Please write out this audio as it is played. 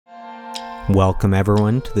Welcome,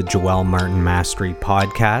 everyone, to the Joel Martin Mastery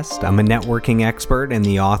Podcast. I'm a networking expert and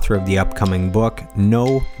the author of the upcoming book,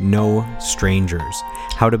 No Strangers,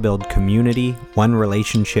 How to Build Community, One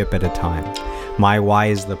Relationship at a Time. My why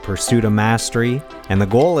is the pursuit of mastery, and the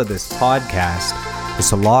goal of this podcast is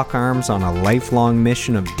to lock arms on a lifelong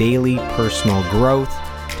mission of daily personal growth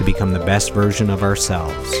to become the best version of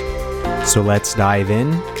ourselves. So let's dive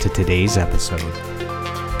in to today's episode.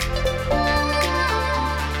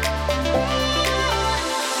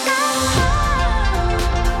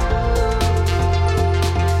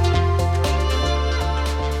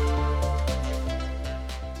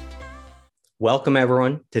 Welcome,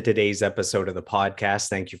 everyone, to today's episode of the podcast.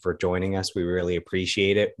 Thank you for joining us. We really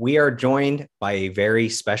appreciate it. We are joined by a very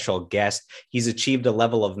special guest. He's achieved a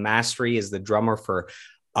level of mastery as the drummer for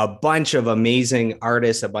a bunch of amazing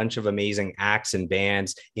artists, a bunch of amazing acts and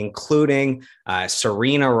bands, including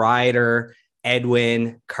Serena Ryder,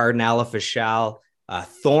 Edwin, Kardinal Offishall,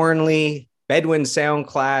 Thornley, Bedouin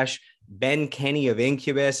Soundclash, Ben Kenny of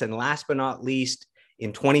Incubus, and last but not least,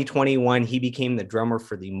 in 2021, he became the drummer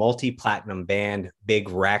for the multi-platinum band Big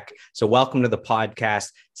Wreck. So welcome to the podcast,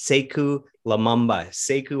 Sekou Lumumba.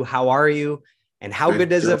 Sekou, how are you? And how good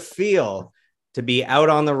does it feel to be out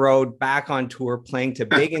on the road, back on tour, playing to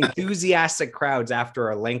big, enthusiastic crowds after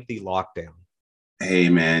a lengthy lockdown? Hey,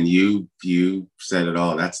 man, you said it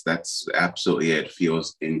all. That's absolutely it. It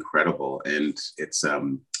feels incredible. And it's,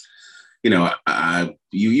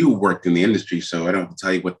 you worked in the industry, so I don't have to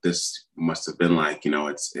tell you what this must have been like.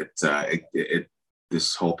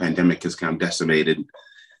 This whole pandemic has kind of decimated,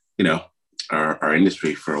 our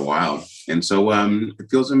industry for a while. And so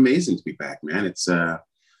it feels amazing to be back, man. It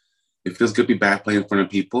feels good to be back playing in front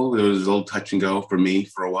of people. It was a little touch and go for me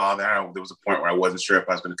for a while there. There was a point where I wasn't sure if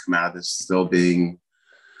I was going to come out of this still being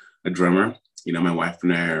a drummer. My wife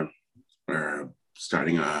and I are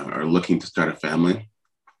looking to start a family.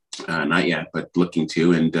 Not yet, but looking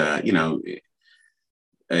to. And,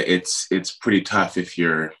 it's pretty tough if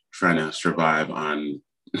you're trying to survive on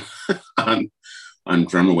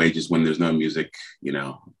drummer wages when there's no music,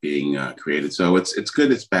 being created. So it's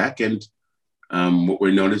good it's back. And what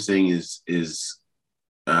we're noticing is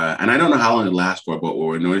and I don't know how long it lasts for, but what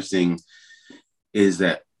we're noticing is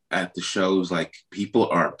that at the shows, like, people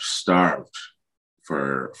are starved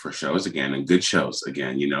for shows again, and good shows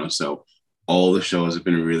again, so all the shows have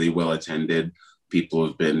been really well attended. People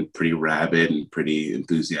have been pretty rabid and pretty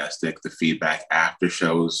enthusiastic. The feedback after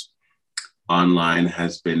shows online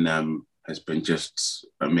has been just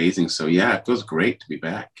amazing. So yeah, it feels great to be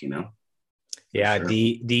back, Yeah, sure.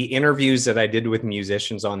 The interviews that I did with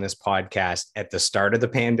musicians on this podcast at the start of the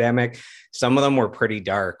pandemic, some of them were pretty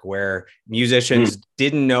dark, where musicians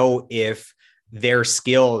didn't know if their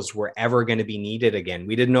skills were ever going to be needed again.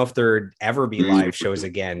 We didn't know if there'd ever be live shows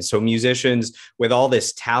again. So musicians with all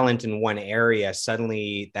this talent in one area,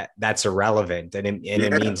 suddenly that's irrelevant and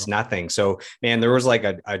it means nothing. So, man, there was like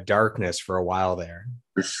a darkness for a while there.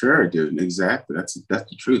 For sure, dude. Exactly. That's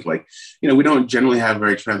the truth. Like, we don't generally have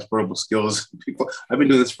very transferable skills. I've been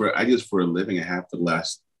doing this for a living. I have for the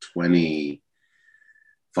last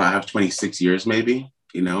 26 years, maybe,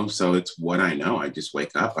 so it's what I know. I just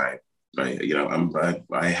wake up. I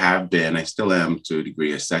still am to a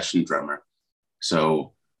degree a session drummer.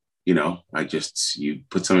 So, you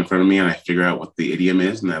put something in front of me and I figure out what the idiom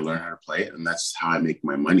is and I learn how to play it. And that's how I make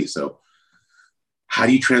my money. So how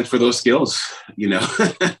do you transfer those skills,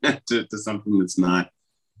 to something that's not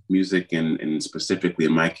music and specifically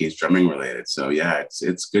in my case, drumming related. So yeah,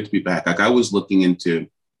 it's good to be back. Like, I was looking into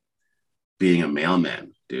being a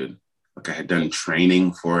mailman, dude. Like, I had done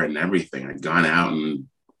training for it and everything. I'd gone out and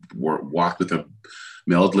walked with a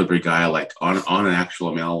mail delivery guy, like on an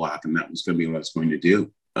actual mail walk, and that was going to be what I was going to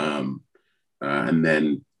do. And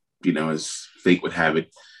then, as fate would have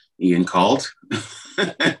it, Ian called,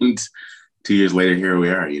 and 2 years later, here we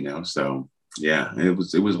are. So yeah, it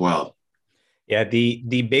was wild. Yeah,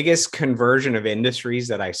 the biggest conversion of industries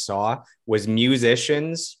that I saw was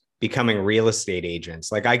musicians becoming real estate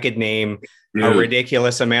agents. Like, I could name a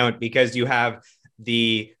ridiculous amount, because you have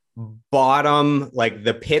the bottom, like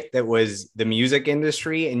the pit that was the music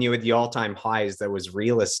industry, and you had the all-time highs that was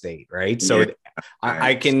real estate, right? So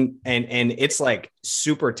I can, and it's like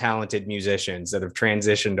super talented musicians that have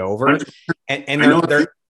transitioned over, and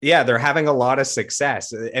they're having a lot of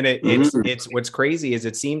success. And it's what's crazy is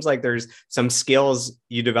it seems like there's some skills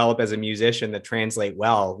you develop as a musician that translate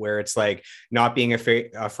well, where it's like not being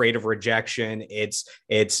afraid of rejection. It's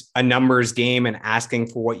a numbers game and asking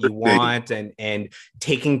for what you want and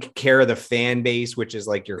taking care of the fan base, which is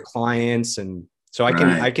like your clients. And so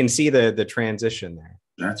I can see the transition there.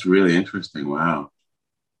 That's really interesting. Wow.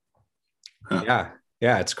 Yeah.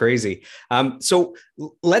 Yeah, it's crazy. So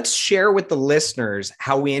let's share with the listeners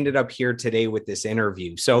how we ended up here today with this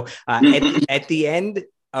interview. So at the end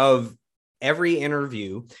of every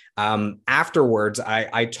interview, afterwards,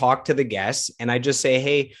 I talk to the guests and I just say,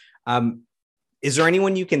 hey, is there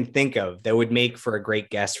anyone you can think of that would make for a great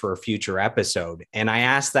guest for a future episode? And I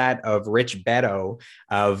asked that of Rich Beto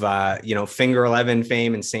of, Finger 11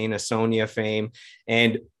 fame and Saint Asonia fame.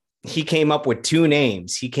 And he came up with two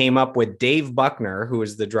names. He came up with Dave Buckner, who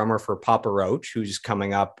is the drummer for Papa Roach, who's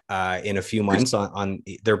coming up in a few months on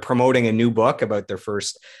they're promoting a new book about their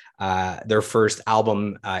first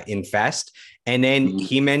album, Infest. And then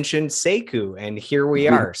he mentioned Sekou, and here we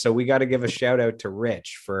are. So we got to give a shout out to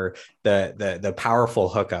Rich for the powerful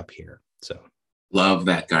hookup here. So love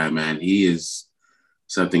that guy, man. He is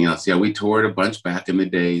something else. Yeah, we toured a bunch back in the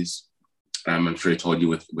days. I'm sure I told you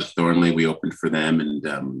with Thornley, we opened for them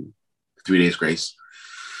and 3 Days Grace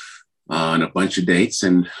on a bunch of dates,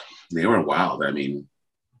 and they were wild. I mean,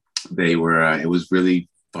 they were. It was really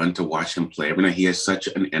fun to watch him play. Every night he has such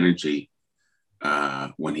an energy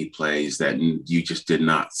when he plays that you just did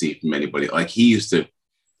not see from anybody. Like he used to.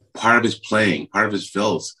 Part of his playing, part of his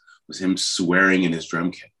fills was him swearing in his drum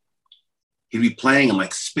kit. He'd be playing and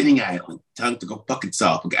like spinning at it, like telling it to go fuck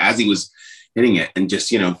itself, like, as he was hitting it, and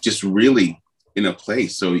just really in a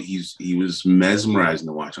place. So he was mesmerizing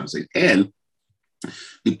to watch on stage, and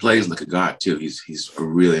he plays like a god too. He's a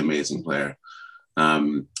really amazing player,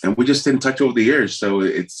 and we just didn't touch over the years. So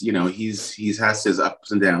it's he's has his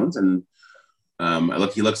ups and downs, and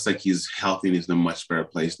he looks like he's healthy and he's in a much better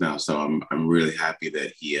place now. So I'm really happy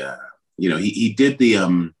that he did the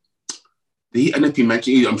I don't know if you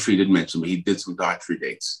mentioned, I'm sure you did mention, but he did some Daughtry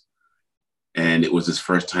dates, and it was his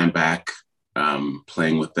first time back.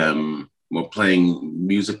 Playing with them, playing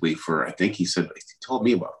musically for, I think he told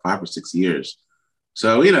me about 5 or 6 years.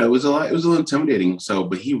 So, it was a little intimidating. So,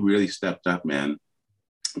 but he really stepped up, man.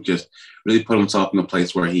 Just really put himself in a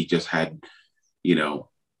place where he just had,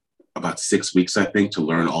 about 6 weeks, I think, to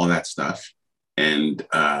learn all that stuff. And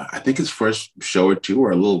I think his first show or two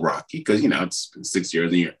were a little rocky because, it's been 6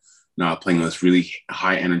 years and you're not playing this really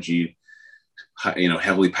high energy,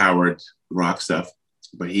 heavily powered rock stuff.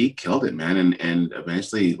 But he killed it, man, and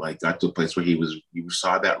eventually got to a place where you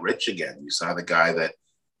saw that Rich again. You saw the guy that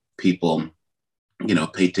people,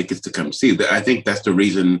 pay tickets to come see. I think that's the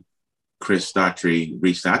reason Chris Daughtry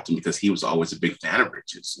reached out to him, because he was always a big fan of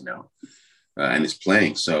Rich's, and his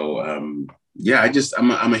playing. So I'm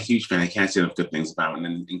a huge fan. I can't say enough good things about him.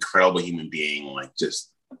 An incredible human being,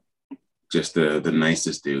 just the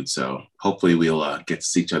nicest dude. So hopefully we'll get to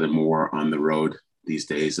see each other more on the road these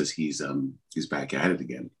days as he's back at it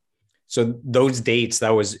again. So those dates,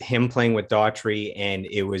 that was him playing with Daughtry, and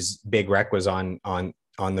it was Big Rec was on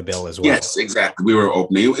the bill as well. Yes, exactly. We were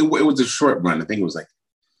opening. It was a short run. I think it was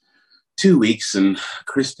 2 weeks, and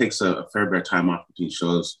Chris takes a fair bit of time off between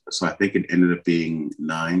shows. So I think it ended up being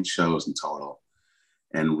 9 shows in total.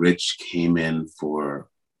 And Rich came in for,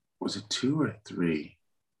 was it 2 or 3?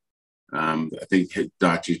 I think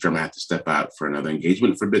Daughtry's drummer had to step out for another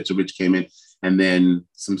engagement for a bit, so Rich came in. And then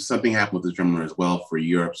something happened with the drummer as well for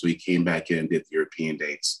Europe. So he came back in and did the European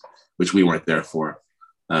dates, which we weren't there for.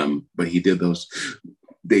 But he did those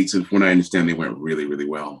dates, and from what I understand, they went really, really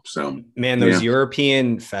well. So, man, those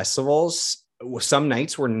European festivals, some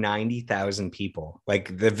nights were 90,000 people.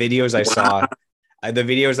 Like the videos I saw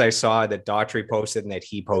that Daughtry posted and that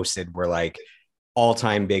he posted were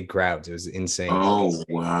all-time big crowds. It was insane. Oh,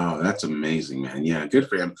 wow. That's amazing, man. Yeah, good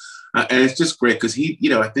for him. And it's just great because he,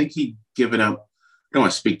 I think he'd given up, I don't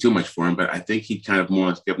want to speak too much for him, but I think he kind of more or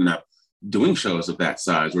less given up doing shows of that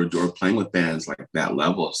size or playing with bands like that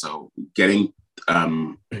level. So getting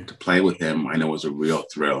to play with him, I know, was a real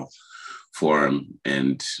thrill for him.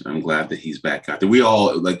 And I'm glad that he's back out there. We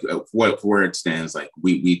all, where it stands,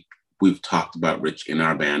 we've talked about Rich in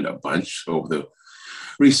our band a bunch over the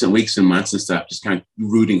recent weeks and months and stuff, just kind of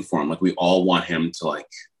rooting for him. We all want him to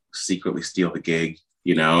secretly steal the gig,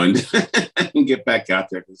 and, and get back out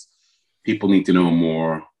there, because people need to know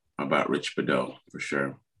more about Rich Bedeau for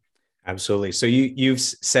sure. Absolutely. So you've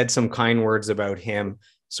said some kind words about him.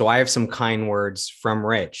 So I have some kind words from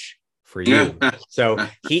Rich for you. So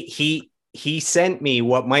he sent me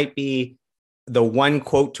what might be the one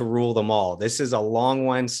quote to rule them all. This is a long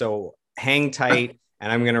one, so hang tight.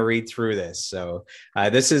 And I'm going to read through this. So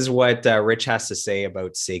this is what Rich has to say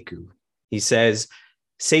about Sekou. He says,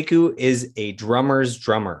 Sekou is a drummer's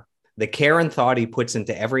drummer. The care and thought he puts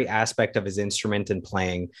into every aspect of his instrument and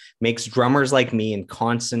playing makes drummers like me in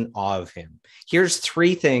constant awe of him. Here's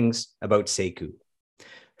 3 things about Sekou.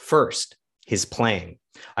 First, his playing.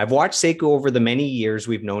 I've watched Sekou over the many years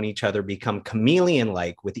we've known each other become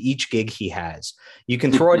chameleon-like with each gig he has. You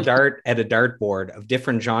can throw a dart at a dartboard of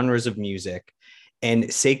different genres of music, and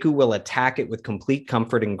Sekou will attack it with complete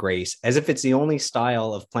comfort and grace, as if it's the only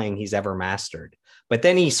style of playing he's ever mastered. But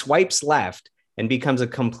then he swipes left and becomes a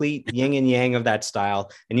complete yin and yang of that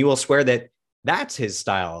style, and you will swear that that's his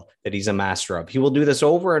style that he's a master of. He will do this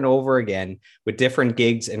over and over again with different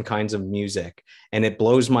gigs and kinds of music, and it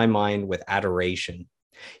blows my mind with adoration.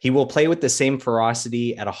 He will play with the same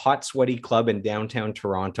ferocity at a hot, sweaty club in downtown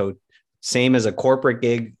Toronto, same as a corporate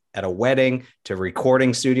gig at a wedding, to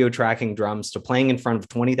recording studio tracking drums, to playing in front of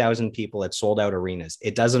 20,000 people at sold out arenas.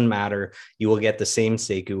 It doesn't matter. You will get the same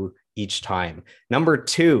Sekou each time. Number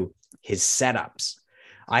 2, his setups.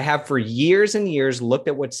 I have for years and years looked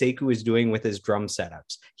at what Sekou is doing with his drum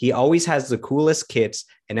setups. He always has the coolest kits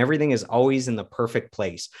and everything is always in the perfect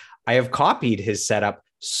place. I have copied his setup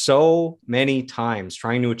so many times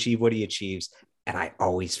trying to achieve what he achieves, and I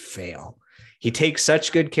always fail. He takes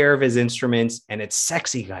such good care of his instruments, and it's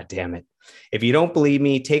sexy, goddammit. If you don't believe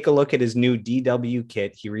me, take a look at his new DW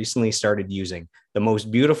kit he recently started using. The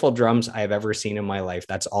most beautiful drums I have ever seen in my life.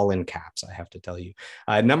 That's all in caps, I have to tell you.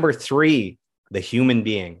 Number 3, the human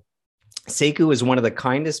being. Sekou is one of the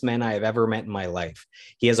kindest men I have ever met in my life.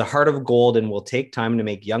 He has a heart of gold and will take time to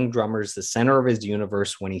make young drummers the center of his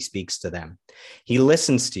universe when he speaks to them. He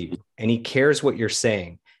listens to you and he cares what you're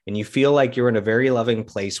saying, and you feel like you're in a very loving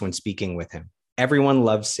place when speaking with him. Everyone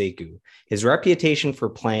loves Sekou. His reputation for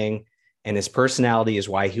playing and his personality is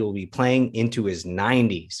why he will be playing into his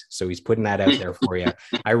 90s. So he's putting that out there for you.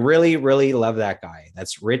 I really, really love that guy.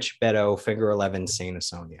 That's Rich Beto, Finger 11, Saint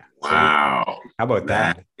Asonia. Wow. So, how about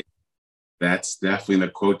that? That's definitely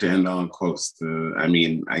the quote to end on quotes. I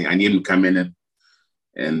mean, I need him to come in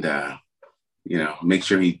and make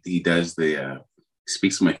sure he does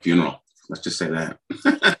speaks to my funeral. Let's just say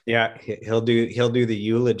that. Yeah, he'll do the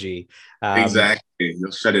eulogy. Exactly.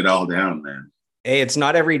 He'll shut it all down, man. Hey, it's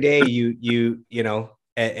not every day you know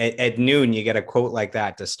at noon you get a quote like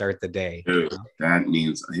that to start the day. Dude, that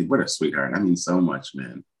means, what a sweetheart. That means so much,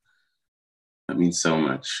 man. That means so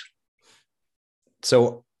much.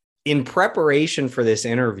 So in preparation for this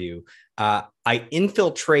interview, I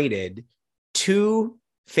infiltrated 2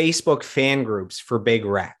 Facebook fan groups for Big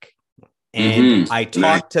Rec. And I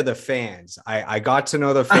talked to the fans. I got to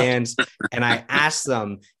know the fans and I asked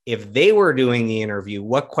them if they were doing the interview,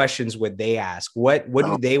 what questions would they ask? What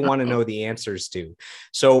do they want to know the answers to?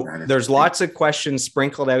 So there's lots of questions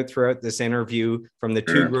sprinkled out throughout this interview from the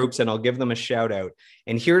 2 groups, and I'll give them a shout out.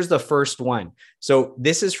 And here's the first one. So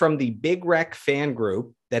this is from the Big Rec fan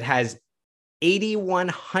group that has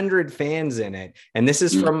 8,100 fans in it. And this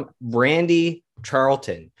is from Brandy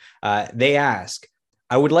Charlton. They ask,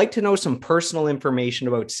 I would like to know some personal information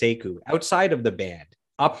about Sekou outside of the band,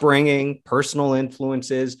 upbringing, personal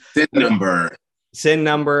influences, SIN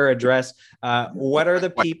number, address. What are the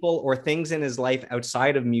people or things in his life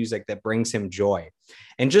outside of music that brings him joy?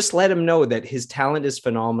 And just let him know that his talent is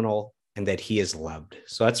phenomenal and that he is loved.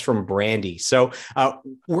 So that's from Brandy. So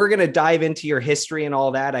we're going to dive into your history and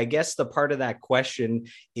all that. I guess the part of that question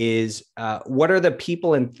is, what are the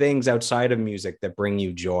people and things outside of music that bring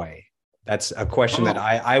you joy? That's a question that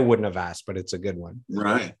I wouldn't have asked, but it's a good one.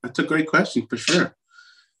 Right. That's a great question for sure.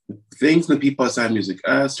 Things and the people outside music.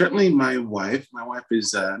 Certainly my wife. My wife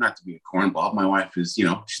is, not to be a cornball, my wife is,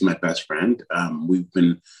 she's my best friend. We've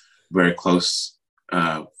been very close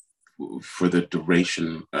for the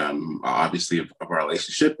duration, obviously, of our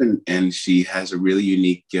relationship. And she has a really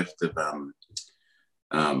unique gift of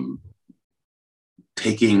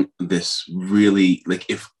taking this really, like,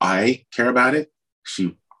 if I care about it,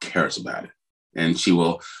 she cares about it. And she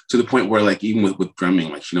will, to the point where, like, even with drumming,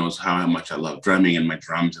 like, she knows how much I love drumming and my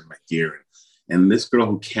drums and my gear. And this girl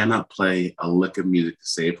who cannot play a lick of music to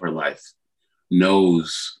save her life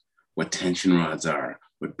knows what tension rods are,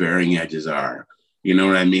 what bearing edges are, you know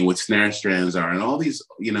what I mean, what snare strands are, and all these,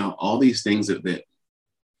 all these things that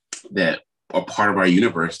are part of our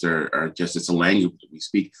universe. Are just, it's a language that we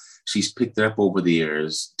speak. She's picked it up over the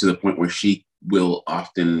years to the point where she will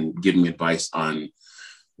often give me advice on,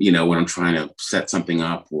 when I'm trying to set something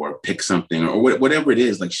up or pick something or whatever it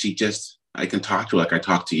is. Like, I can talk to her like I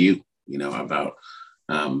talk to you,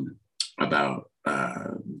 about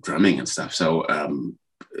drumming and stuff. So,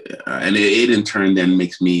 and it in turn then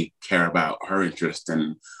makes me care about her interest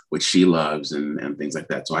and what she loves and things like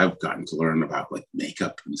that. So I've gotten to learn about, like,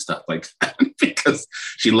 makeup and stuff like that because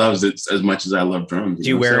she loves it as much as I love drums. Do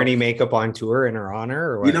you wear any makeup on tour in her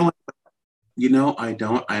honor, or what? I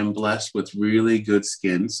don't. I'm blessed with really good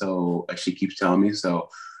skin. So she keeps telling me so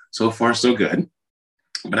far, so good.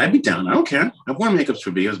 But I'd be down. I don't care. I've worn makeups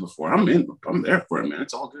for videos before. I'm there for it, man.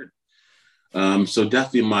 It's all good. So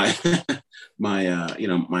definitely my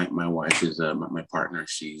my wife is my partner.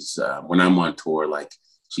 She's when I'm on tour, like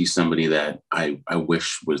she's somebody that I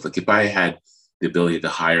wish was like if I had the ability to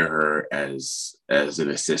hire her as an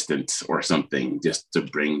assistant or something, just to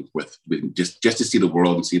bring with just to see the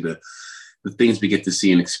world and see the things we get to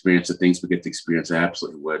see and experience, the things we get to experience, I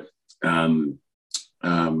absolutely would. Um,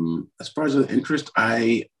 as far as the interest,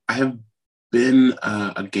 I have been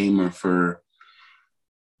a gamer for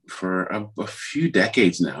a few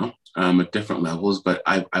decades now, at different levels, but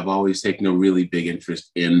I've always taken a really big interest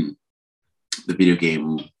in the video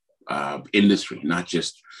game industry, not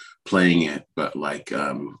just playing it, but like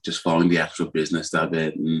just following the actual business of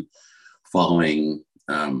it and following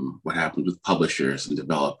what happens with publishers and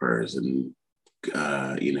developers and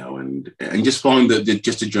and just following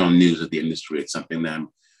just the general news of the industry. It's something that I'm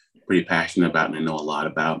pretty passionate about and I know a lot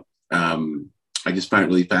about. I just find it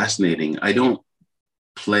really fascinating. I don't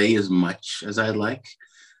play as much as I'd like.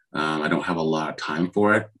 I don't have a lot of time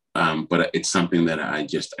for it, but it's something that I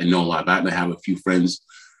know a lot about, and I have a few friends,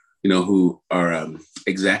 who are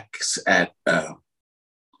execs at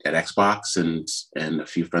Xbox and a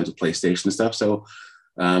few friends with PlayStation and stuff. So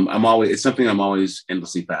it's something I'm always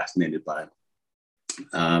endlessly fascinated by.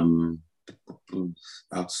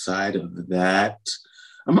 Outside of that,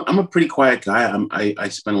 I'm a pretty quiet guy. I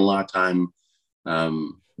spend a lot of time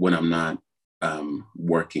when I'm not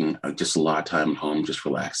working, just a lot of time at home, just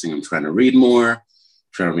relaxing. I'm trying to read more,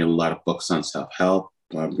 trying to read a lot of books on self-help.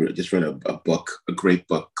 I just read a great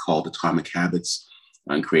book called Atomic Habits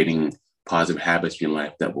on creating positive habits in your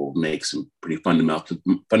life that will make some pretty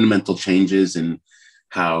fundamental changes in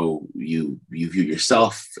how you view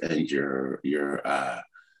yourself and your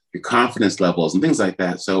confidence levels and things like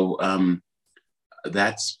that. So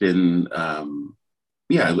that's been a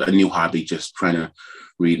new hobby, just trying to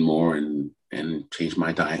read more and change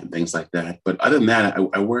my diet and things like that. But other than that,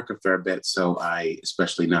 I work a fair bit. So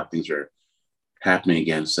especially now things are happening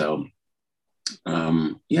again. So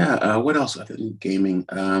what else other than gaming?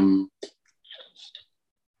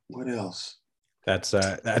 What else? That's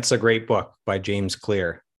a great book by James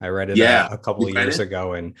Clear. I read it a couple of years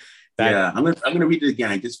ago, and I'm gonna read it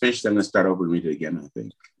again. I just finished it. I'm gonna start over and read it again, I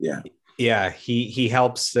think. Yeah, he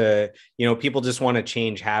helps people just want to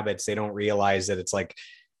change habits. They don't realize that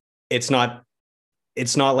it's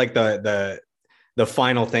not like the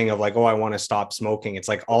final thing of like, oh, I want to stop smoking. It's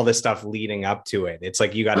like all this stuff leading up to it. It's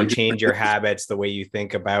like you got to change your habits, the way you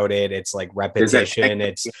think about it. It's like repetition.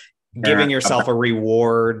 It's giving yourself a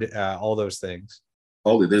reward, all those things.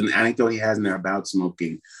 Oh, there's an anecdote he has in there about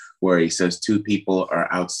smoking where he says two people are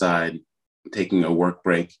outside taking a work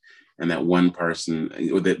break, and that one person,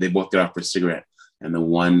 they both get off for a cigarette, and the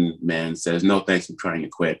one man says, "No, thanks, I'm trying to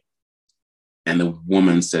quit." And the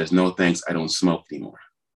woman says, "No, thanks, I don't smoke anymore."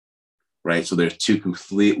 Right? So there's two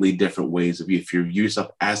completely different ways of you. If you view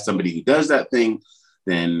yourself as somebody who does that thing,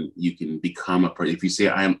 then you can become a person. If you say,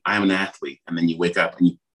 I'm an athlete, and then you wake up and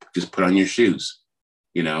you just put on your shoes,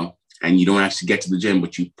 and you don't actually get to the gym,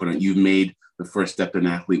 but you've made the first step an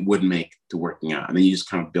athlete would make to working out. And then you just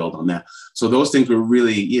kind of build on that. So those things were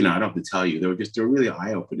really, I don't have to tell you, they're really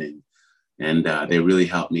eye-opening. And they really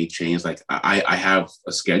helped me change. Like I have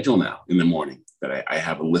a schedule now in the morning that I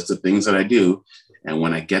have a list of things that I do. And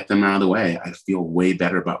when I get them out of the way, I feel way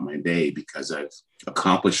better about my day because I've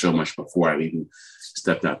accomplished so much before I've even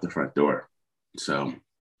stepped out the front door. So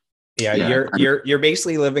yeah. You're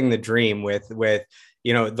basically living the dream with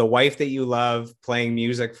the wife that you love, playing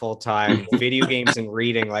music full time, video games and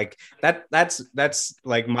reading. Like that's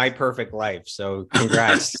like my perfect life. So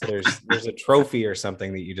congrats. There's a trophy or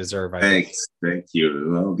something that you deserve. Thanks. Thank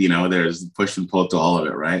you. Well, there's push and pull to all of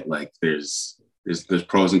it, right? Like there's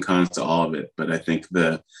pros and cons to all of it. But I think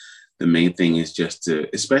the main thing is just to,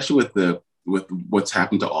 especially with what's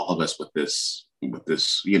happened to all of us with this,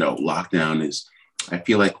 lockdown, is I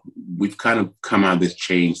feel like we've kind of come out of this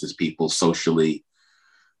change as people socially,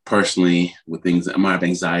 personally, with things, amount of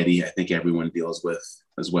anxiety I think everyone deals with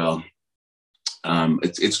as well.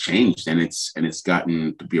 It's changed and it's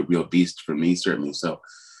gotten to be a real beast for me, certainly. So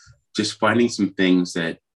just finding some things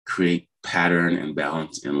that create pattern and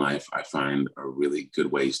balance in life, I find are really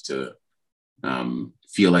good ways to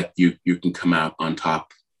feel like you can come out on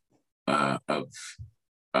top of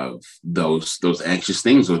those anxious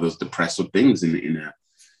things or those depressive things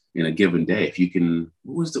in a given day. If you can,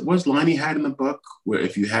 what was the line he had in the book where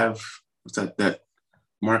if you have, what's that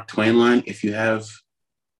Mark Twain line? If you have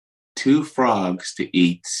 2 frogs to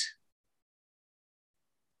eat,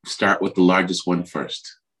 start with the largest one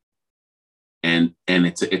first. And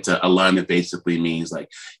it's a line that basically means like,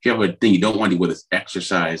 if you have a thing you don't want to do, whether it's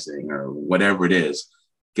exercising or whatever it is,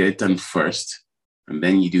 get it done first, and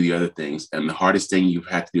then you do the other things. And the hardest thing you've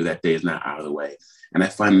had to do that day is now out of the way. And I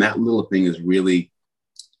find that little thing is really,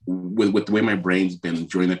 with the way my brain's been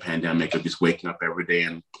during the pandemic, of just waking up every day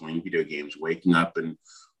and playing video games, waking up and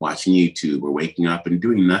watching YouTube, or waking up and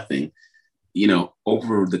doing nothing,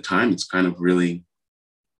 over the time, it's kind of really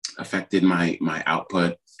affected my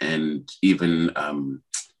output, and even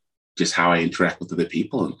just how I interact with other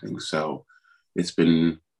people and things. So it's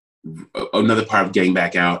been another part of getting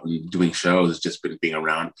back out and doing shows. Has just been being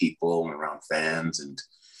around people and around fans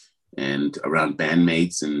and around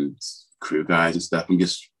bandmates and crew guys and stuff, and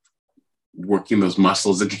just working those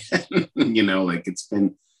muscles again. Like it's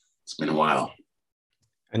been a while.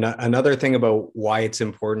 And another thing about why it's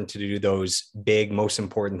important to do those big, most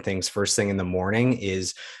important things first thing in the morning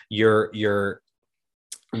is your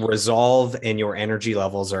resolve and your energy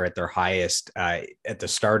levels are at their highest at the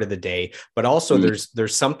start of the day. But also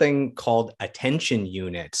there's something called attention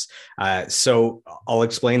units. So I'll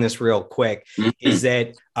explain this real quick, is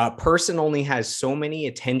that a person only has so many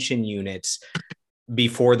attention units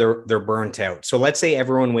before they're burnt out. So let's say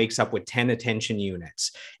everyone wakes up with 10 attention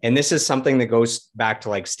units. And this is something that goes back to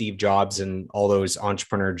like Steve Jobs and all those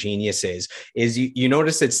entrepreneur geniuses, is you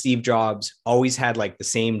notice that Steve Jobs always had like the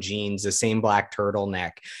same jeans, the same black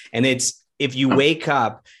turtleneck. And it's, if you wake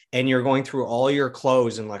up and you're going through all your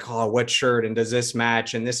clothes and like, oh, what shirt and does this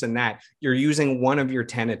match and this and that, you're using one of your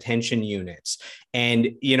 10 attention units.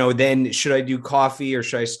 And, then should I do coffee or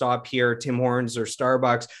should I stop here, Tim Hortons or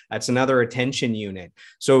Starbucks? That's another attention unit.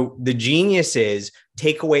 So the genius is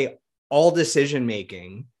take away all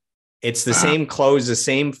decision-making. It's the same clothes, the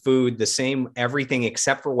same food, the same everything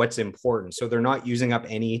except for what's important. So they're not using up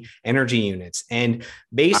any energy units. And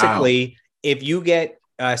basically, if you get,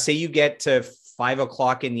 say you get to 5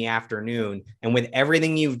 o'clock in the afternoon, and with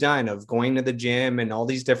everything you've done of going to the gym and all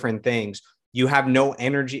these different things, you have no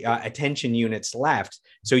energy, attention units left.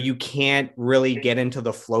 So you can't really get into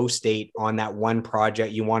the flow state on that one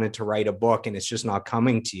project. You wanted to write a book and it's just not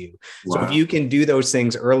coming to you. Wow. So if you can do those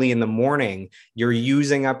things early in the morning, you're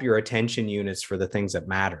using up your attention units for the things that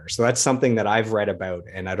matter. So that's something that I've read about.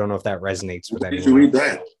 And I don't know if that resonates with anyone. Did you read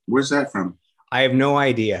that? Where's that from? I have no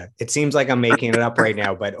idea. It seems like I'm making it up right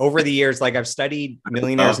now, but over the years, like I've studied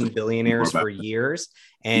millionaires and billionaires for years,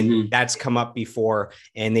 and that's come up before.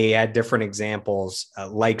 And they had different examples,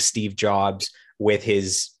 like Steve Jobs with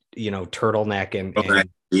his, turtleneck and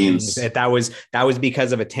that was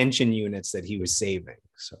because of attention units that he was saving.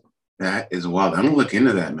 So that is wild. I'm gonna look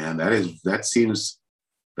into that, man. That seems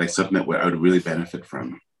like something that I would really benefit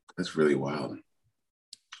from. That's really wild.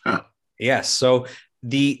 Huh. Yes. So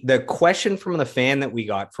the question from the fan that we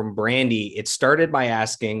got from Brandy, it started by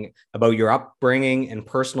asking about your upbringing and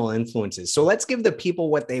personal influences. So let's give the people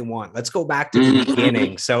what they want. Let's go back to the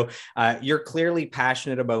beginning. So you're clearly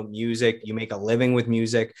passionate about music. You make a living with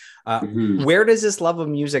music. Where does this love of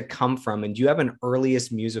music come from? And do you have an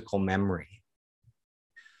earliest musical memory?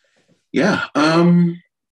 Yeah. I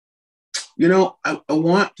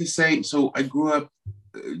want to say, so I grew up,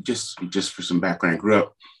 just for some background,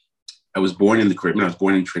 I was born in the Caribbean. I was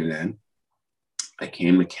born in Trinidad. I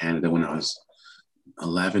came to Canada when I was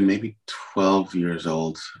 11, maybe 12 years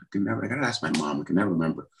old. I gotta ask my mom. I can never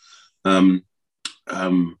remember.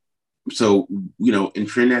 So, in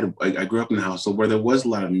Trinidad, I grew up in a household where there was a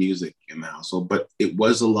lot of music in the household, but it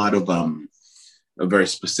was a lot of a very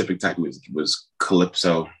specific type of music. It was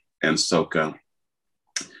calypso and soca,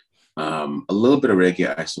 a little bit of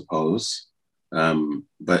reggae, I suppose.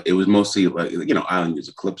 But it was mostly like, island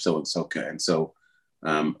music, calypso and soca. And so,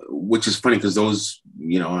 which is funny because those,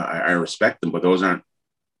 I respect them, but those aren't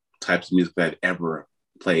types of music that I'd ever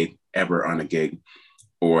played ever on a gig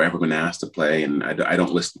or ever been asked to play. And I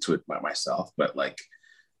don't listen to it by myself, but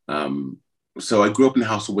so I grew up in a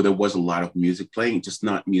household where there was a lot of music playing, just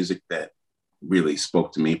not music that really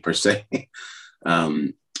spoke to me per se.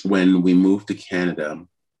 When we moved to Canada,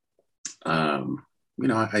 I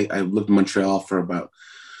lived in Montreal for about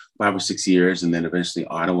 5 or 6 years, and then eventually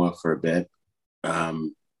Ottawa for a bit.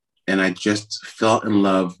 And I just fell in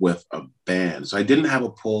love with a band. So I didn't have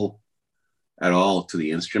a pull at all to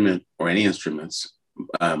the instrument or any instruments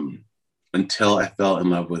until I fell in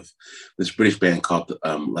love with this British band called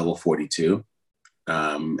Level 42.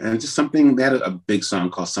 And just something, they had a big song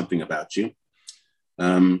called Something About You.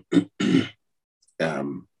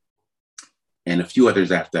 And a few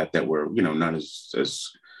others after that were, not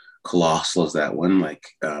as colossal as that one.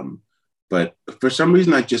 But for some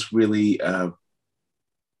reason, I just really,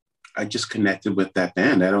 I just connected with that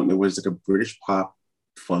band. It was like a British pop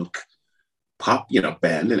funk pop,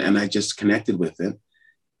 band, and I just connected with it,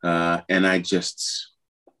 and I just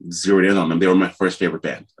zeroed in on them. They were my first favorite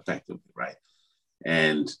band, effectively, right?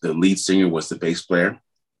 And the lead singer was the bass player,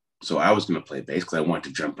 so I was going to play bass because I wanted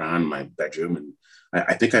to jump around in my bedroom, and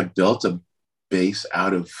I think I built a bass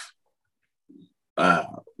out of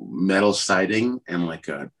metal siding and like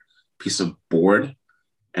a piece of board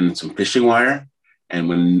and some fishing wire. And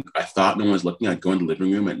when I thought no one was looking, I'd go in the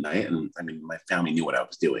living room at night. And I mean, my family knew what I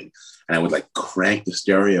was doing. And I would like crank the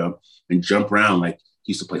stereo and jump around like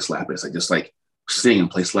used to play slap bass. I just like sing and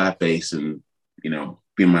play slap bass and,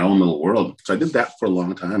 be in my own little world. So I did that for a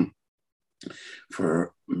long time,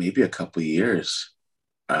 for maybe a couple of years.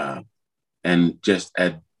 And just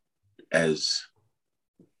as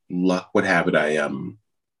luck would have it,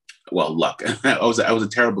 luck. I was a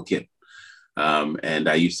terrible kid. And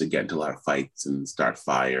I used to get into a lot of fights and start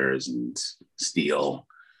fires and steal.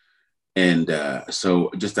 And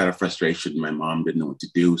so just out of frustration, my mom didn't know what to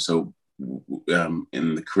do. So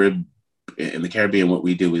in the Caribbean, what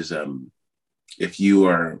we do is if you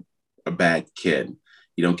are a bad kid,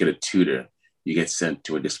 you don't get a tutor. You get sent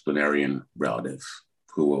to a disciplinarian relative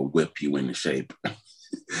who will whip you into shape,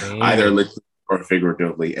 either literally or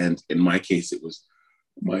figuratively. And in my case, it was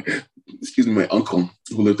my uncle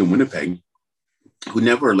who lived in Winnipeg, who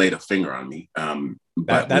never laid a finger on me.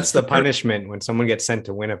 But that's the punishment when someone gets sent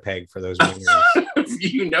to Winnipeg for those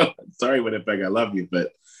wingers. Sorry, Winnipeg, I love you,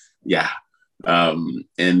 but yeah.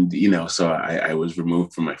 So I was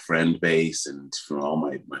removed from my friend base and from all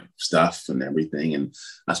my stuff and everything. And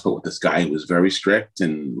I spoke with this guy who was very strict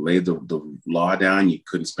and laid the law down. You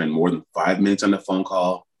couldn't spend more than 5 minutes on the phone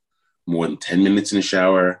call, more than 10 minutes in the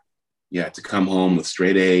shower. You had to come home with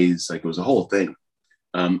straight A's. Like, it was a whole thing.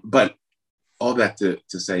 But all that to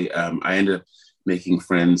say, I ended up making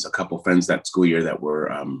a couple friends that school year that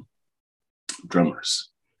were drummers.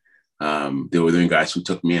 They were the guys who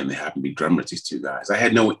took me in. They happened to be drummers, these two guys. I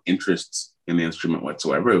had no interest in the instrument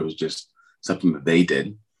whatsoever. It was just something that they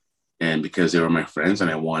did. And because they were my friends and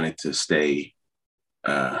I wanted to stay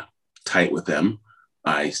tight with them,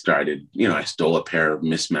 I started, I stole a pair of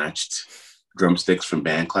mismatched drumsticks from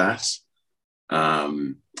band class.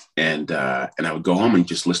 And I would go home and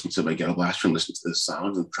just listen to my ghetto blaster and listen to the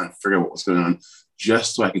songs and try to figure out what was going on,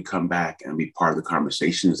 just so I could come back and be part of the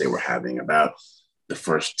conversations they were having about the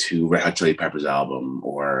first two Red Hot Chili Peppers album,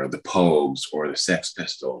 or the Pogues, or the Sex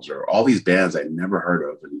Pistols, or all these bands I'd never heard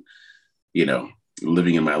of, and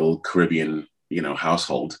living in my little Caribbean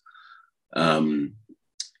household. And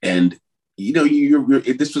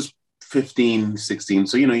this was 15, 16,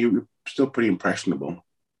 so you're still pretty impressionable.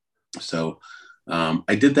 So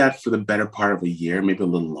I did that for the better part of a year, maybe a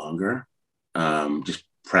little longer, just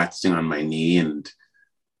practicing on my knee and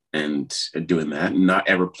doing that, and not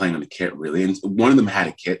ever playing on a kit, really. And one of them had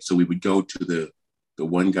a kit, so we would go to the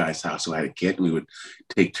one guy's house who had a kit, and we would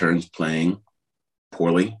take turns playing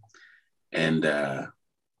poorly. And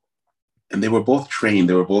they were both trained.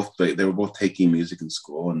 They were both taking music in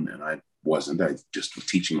school, and I wasn't. I just was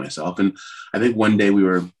teaching myself. And I think one day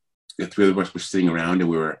the three of us were sitting around, and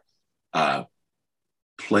we were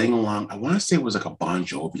playing along. I want to say it was like a Bon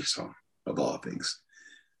Jovi song, of all things.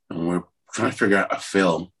 And we're trying to figure out a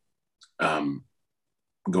fill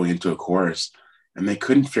going into a chorus, and they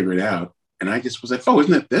couldn't figure it out. And I just was like, "Oh,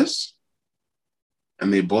 isn't it this?"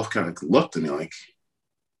 And they both kind of looked at me like,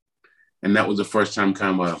 and that was the first time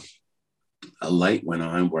kind of a light went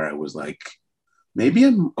on where I was like, maybe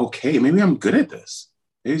I'm okay. Maybe I'm good at this.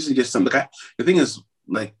 Maybe it's just something. The thing is,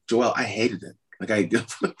 like, Joel, I hated it. Like, I did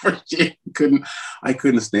for the first year, I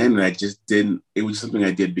couldn't stand it. I just didn't. It was something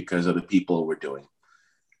I did because other people were doing.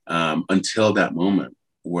 Until that moment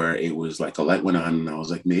where it was like a light went on, and I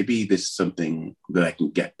was like, maybe this is something that I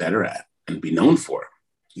can get better at and be known for,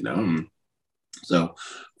 So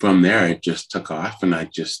from there, it just took off, and I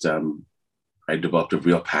just I developed a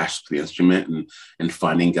real passion for the instrument and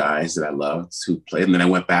finding guys that I loved who played. And then I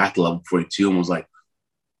went back to level 42 and was like,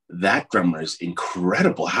 that drummer is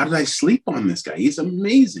incredible. How did I sleep on this guy? He's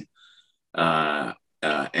amazing.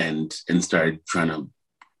 And started trying to,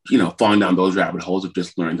 falling down those rabbit holes of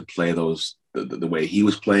just learning to play those the way he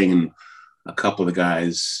was playing. And a couple of the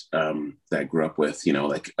guys that I grew up with,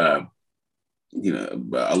 a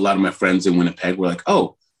lot of my friends in Winnipeg were like,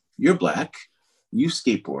 "Oh, you're Black, you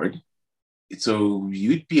skateboard, so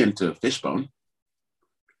you'd be into Fishbone."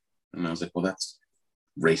 And I was like, "Well, that's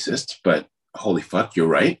racist, but holy fuck, you're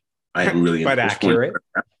right. I am really but accurate."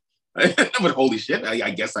 But holy shit,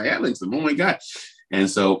 I guess I am into them. Oh my God. And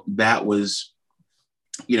so that was,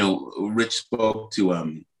 Rich spoke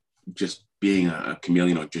to just being a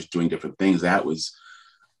chameleon or just doing different things. That was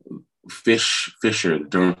Fisher,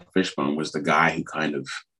 Durham Fishbone, was the guy who kind of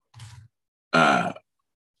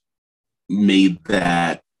made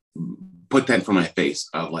that, put that in front of my face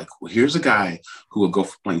of like, well, here's a guy who will go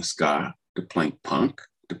from playing ska to playing punk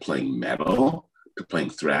to playing metal to playing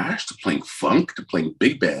thrash to playing funk to playing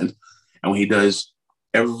big band. And when he does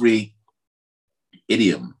every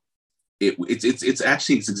idiom, it's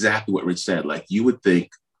actually, it's exactly what Rich said. Like, you would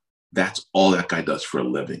think that's all that guy does for a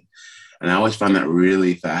living. And I always found that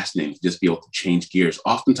really fascinating, to just be able to change gears,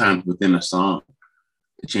 oftentimes within a song,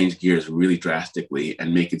 to change gears really drastically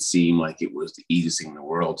and make it seem like it was the easiest thing in the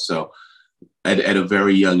world. So at a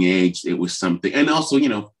very young age, it was something. And also, you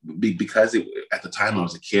know, because at the time I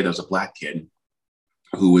was a kid, I was a Black kid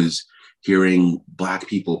who was hearing Black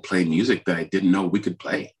people play music that I didn't know we could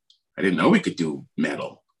play. I didn't know we could do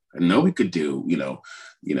metal. I didn't know we could do,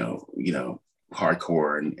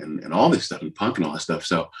 hardcore and all this stuff, and punk and all this stuff.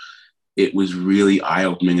 So it was really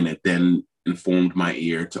eye-opening, and it then informed my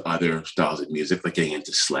ear to other styles of music, like getting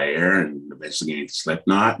into Slayer and eventually getting into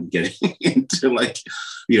Slipknot and getting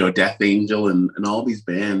into Death Angel and all these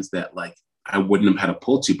bands that like I wouldn't have had a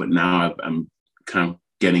pull to, but now I'm kind of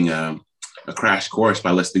getting a crash course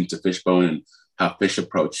by listening to Fishbone and how Fish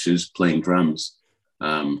approaches playing drums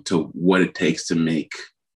to what it takes to make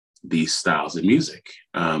these styles of music.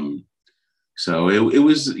 So it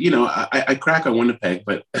was, I crack on Winnipeg,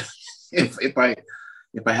 but if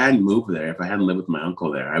I hadn't moved there, if I hadn't lived with my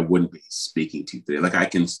uncle there, I wouldn't be speaking to you today. Like, I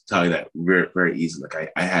can tell you that very, very easily.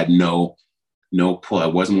 Like, I had no pull. I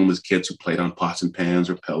wasn't one of those kids who played on pots and pans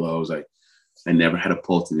or pillows. I never had a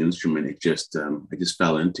pull to the instrument. It just, I just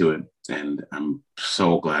fell into it, and I'm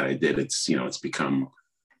so glad I did. It's, it's become,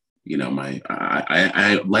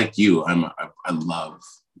 I like you. I love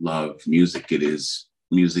music.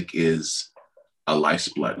 Music is a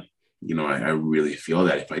lifeblood. I really feel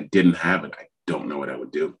that if I didn't have it, I don't know what I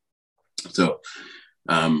would do. So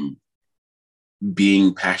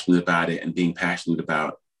being passionate about it and being passionate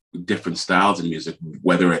about different styles of music,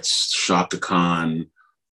 whether it's Shaka Khan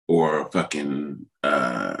or fucking,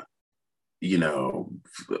 Fire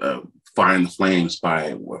in the Flames by,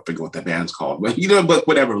 I forget what that band's called, but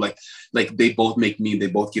whatever, like they both give me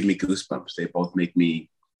goosebumps. They both make me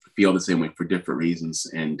feel the same way for different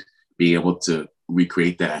reasons, and being able to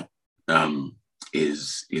recreate that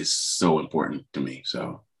is so important to me.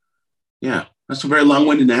 So yeah, that's a very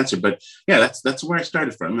long-winded answer, but yeah, that's where I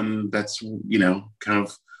started from, and that's kind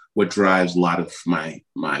of what drives a lot of my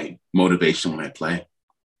motivation when I play.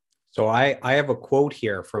 So I have a quote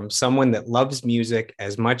here from someone that loves music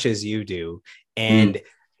as much as you do, and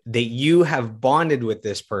that you have bonded with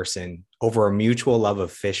this person over a mutual love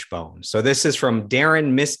of Fishbone. So this is from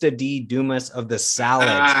Darren Mr. D. Dumas of the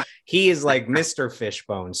Salads. He is like Mr.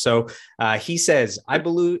 Fishbone. So he says, I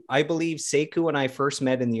believe Sekou and I first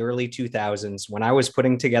met in the early 2000s when I was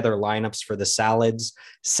putting together lineups for the Salads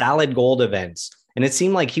Salad Gold events. And it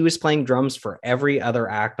seemed like he was playing drums for every other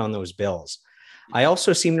act on those bills. I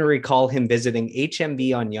also seem to recall him visiting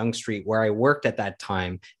HMV on Yonge Street, where I worked at that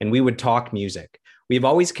time, and we would talk music. We've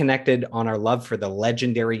always connected on our love for the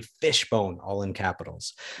legendary Fishbone, all in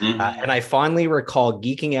capitals. And I fondly recall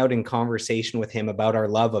geeking out in conversation with him about our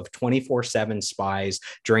love of 24/7 Spies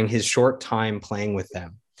during his short time playing with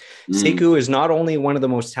them. Sekou is not only one of the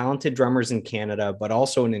most talented drummers in Canada, but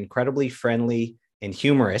also an incredibly friendly and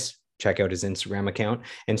humorous, check out his Instagram account,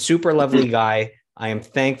 and super lovely guy. I am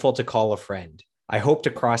thankful to call a friend. I hope to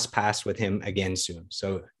cross paths with him again soon.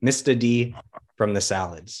 So Mr. D from the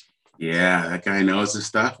Salads. Yeah, that guy knows his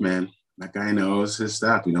stuff, man. That guy knows his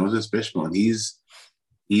stuff. He knows his Fishbone. He's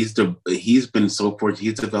been so fortunate.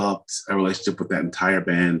 He's developed a relationship with that entire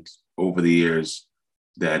band over the years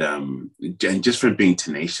that and just from being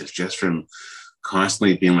tenacious, just from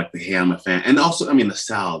constantly being like, hey, I'm a fan. And also, I mean, the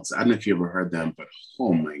Salads. I don't know if you ever heard them, but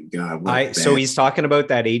oh my God. So he's talking about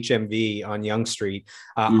that HMV on Yonge Street.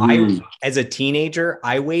 As a teenager,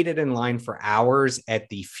 I waited in line for hours at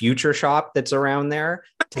the Future Shop that's around there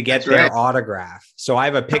to get their autograph. So I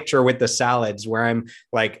have a picture with the Salads where I'm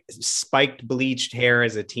like spiked bleached hair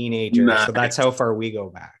as a teenager. Nice. So that's how far we go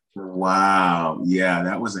back. Wow. Yeah,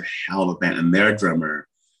 that was a hell of a band. And their drummer,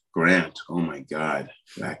 Grant, oh my God,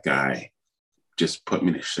 that guy just put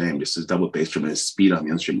me to shame. Just his double bass drum and his speed on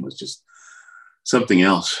the instrument was just something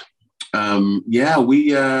else.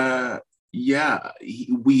 We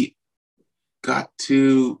got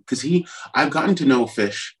to, because I've gotten to know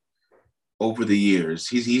Fish over the years.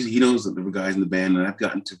 He knows the guys in the band, and I've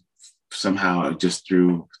gotten to somehow just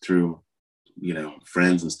through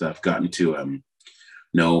friends and stuff, gotten to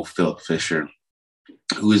know Philip Fisher,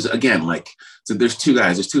 who is again so there's two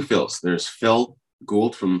guys, there's two Phils. There's Phil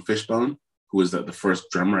Gould from Fishbone, who was the first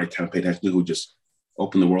drummer I kind of paid attention to, who just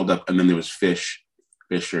opened the world up. And then there was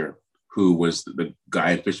Fisher, who was the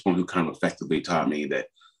guy in Fishbone who kind of effectively taught me that,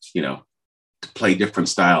 you know, to play different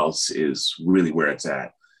styles is really where it's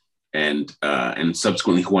at. And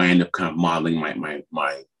subsequently who I ended up kind of modeling my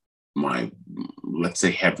let's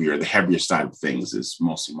say the heavier side of things is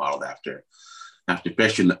mostly modeled after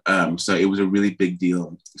Fisher. So it was a really big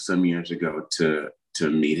deal some years ago to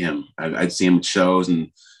meet him. I'd seen him at shows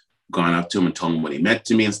and gone up to him and told him what he meant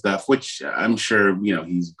to me and stuff, which I'm sure, you know,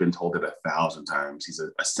 he's been told it 1,000 times. He's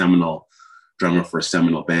a seminal drummer for a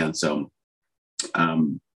seminal band. So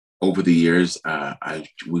over the years,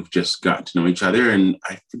 we've just gotten to know each other, and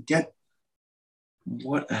I forget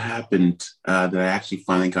what happened that I actually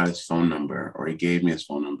finally got his phone number, or he gave me his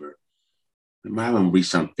phone number. I might have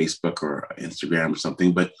reached on Facebook or Instagram or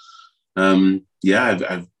something, but yeah,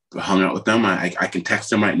 I've hung out with them. I can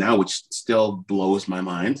text them right now, which still blows my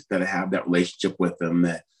mind that I have that relationship with them.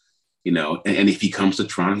 That, you know, and if he comes to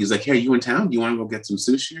Toronto, he's like, "Hey, are you in town? Do you want to go get some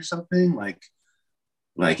sushi or something?" Like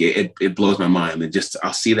it blows my mind. And just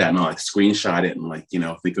I'll see that and I'll like screenshot it and like, you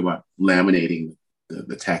know, think about laminating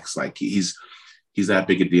the text. Like he's that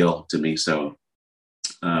big a deal to me. So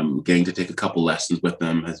getting to take a couple lessons with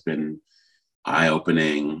them has been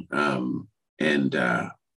eye-opening.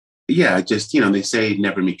 Yeah, just, you know, they say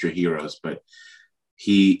never meet your heroes, but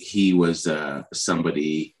he was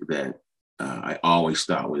somebody that I always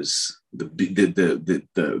thought was the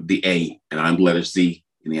A, and I'm the letter Z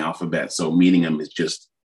in the alphabet. So meeting him is just,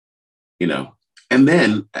 you know. And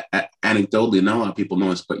then anecdotally, not a lot of people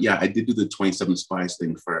know this, but yeah, I did do the 27 Spies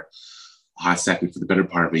thing for a hot second for the better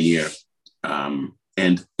part of a year, and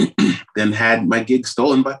then had my gig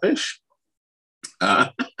stolen by Fish.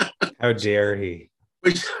 How dare he?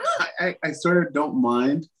 Which I sort of don't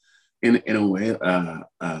mind in a way,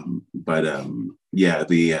 but yeah,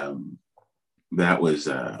 that was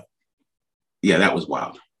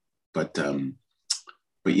wild, but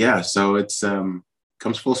yeah, so it's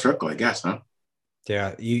comes full circle, I guess, huh?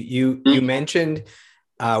 Yeah, you mentioned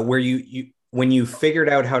where you when you figured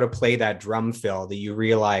out how to play that drum fill, that you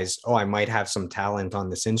realized, oh, I might have some talent on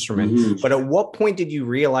this instrument. Mm-hmm. But at what point did you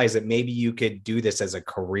realize that maybe you could do this as a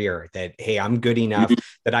career, that, hey, I'm good enough,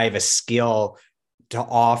 that I have a skill to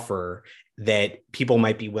offer that people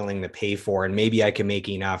might be willing to pay for, and maybe I can make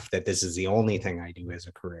enough that this is the only thing I do as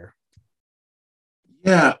a career?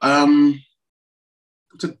 Yeah,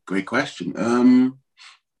 it's a great question. I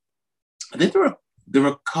think there were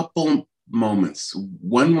a couple moments.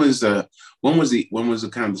 One was the kind of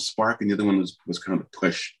the spark, and the other one was kind of the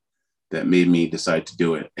push that made me decide to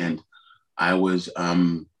do it. And I was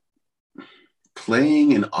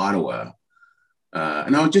playing in Ottawa,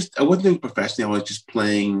 and I wasn't doing professionally. I was just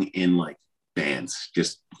playing in like bands,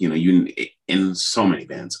 just, you know, in so many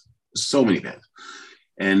bands.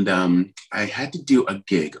 And I had to do a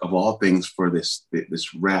gig of all things for this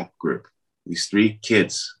rap group. These three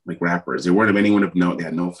kids, like rappers, they weren't of anyone of note. They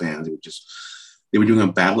had no fans. They were doing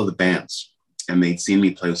a battle of the bands, and they'd seen me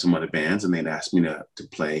play with some other bands, and they'd asked me to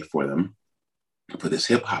play for them for this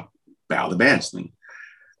hip hop battle of the bands thing.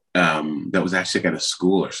 That was actually at a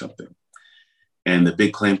school or something. And the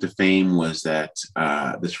big claim to fame was that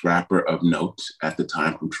this rapper of note at the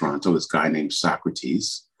time from Toronto, this guy named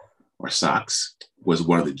Socrates, or Sox, was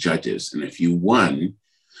one of the judges. And if you won,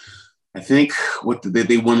 I think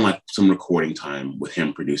they won like some recording time with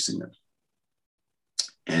him producing them.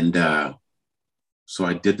 And so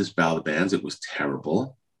I did this battle of bands. It was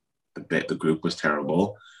terrible. The group was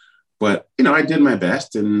terrible, but, you know, I did my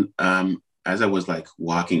best. And as I was like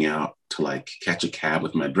walking out to like catch a cab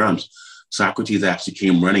with my drums, Socrates actually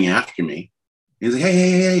came running after me. He's like,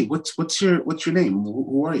 hey, what's your name?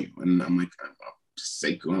 Who are you? And I'm like, I'm just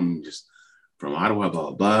Seiko. I'm just from Ottawa, blah,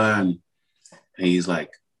 blah, blah. And he's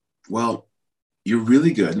like, well, you're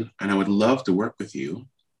really good, and I would love to work with you.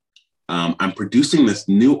 I'm producing this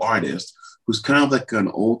new artist who's kind of like an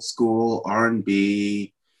old school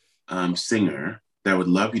R&B singer that would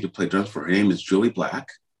love you to play drums for. Her name is Julie Black.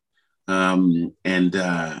 And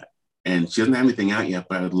she doesn't have anything out yet,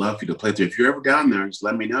 but I would love you to play through. If you're ever down there, just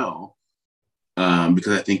let me know.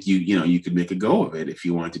 Because I think you could make a go of it if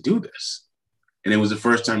you wanted to do this. And it was the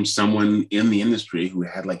first time someone in the industry who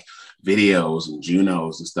had like videos and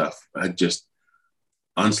Junos and stuff just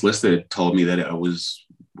unsolicited told me that it was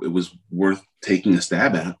worth taking a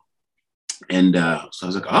stab at. And so I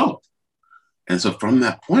was like, oh. And so from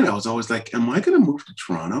that point, I was always like, am I going to move to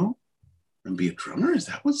Toronto and be a drummer? Is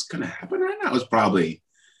that what's going to happen right now? I was probably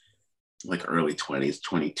like early 20s,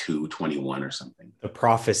 22, 21 or something. The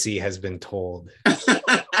prophecy has been told.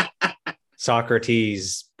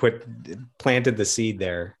 Socrates planted the seed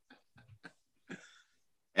there.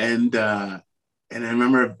 And I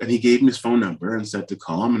remember, and he gave me his phone number and said to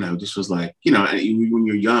call him. And I just was like, you know, when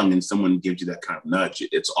you're young and someone gives you that kind of nudge,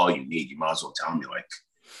 it's all you need. You might as well tell me, like,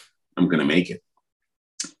 I'm going to make it.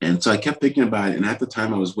 And so I kept thinking about it. And at the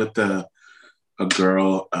time I was with a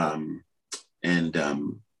girl, and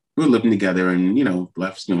we were living together, and, you know,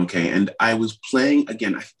 life's doing okay. And I was playing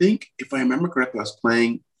again. I think, if I remember correctly, I was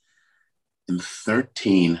playing in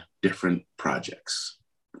 13 different projects,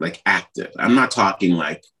 like active. I'm not talking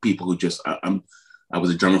like people who just, I was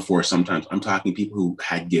a drummer for sometimes. I'm talking people who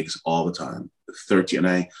had gigs all the time, 13.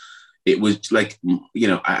 And it was like, you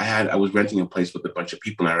know, I was renting a place with a bunch of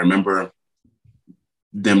people. And I remember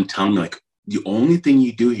them telling me, like, the only thing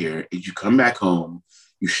you do here is you come back home,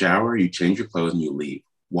 you shower, you change your clothes, and you leave.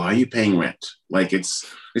 Why are you paying rent? Like, it's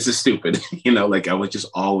just stupid, you know, like I was just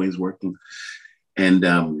always working. And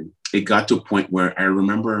it got to a point where I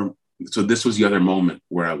remember, so this was the other moment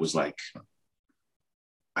where I was like,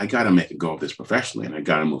 I got to make a go of this professionally, and I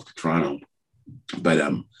got to move to Toronto. But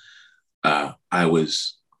I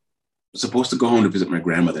was supposed to go home to visit my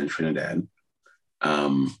grandmother in Trinidad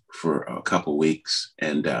for a couple of weeks.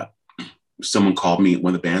 And someone called me,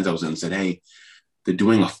 one of the bands I was in, and said, hey, they're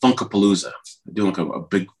doing a Funkapalooza. They're doing like a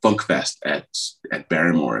big funk fest at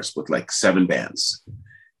Barrymore's with like 7 bands.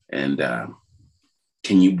 And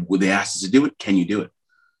they asked us to do it. Can you do it?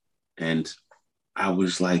 And I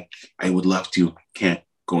was like, I would love to, can't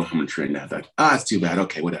go home and train now. Like, it's too bad.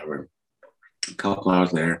 Okay, whatever. A couple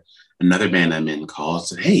hours later, another band I'm in called and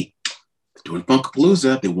said, hey, they're doing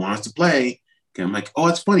Funkapalooza. They want us to play. Okay, I'm like, oh,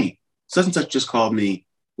 it's funny. Such and such just called me.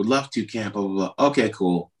 Would love to, can't, blah, blah, blah. Okay,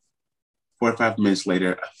 cool. 4 or 5 minutes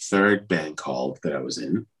later, a third band called that I was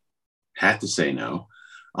in. Had to say no.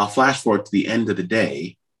 I'll flash forward to the end of the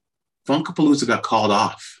day. Funkapalooza got called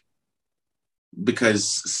off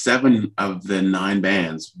because 7 of the 9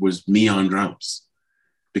 bands was me on drums,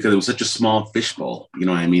 because it was such a small fishbowl. You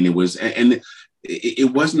know what I mean? It was, and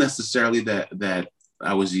it wasn't necessarily that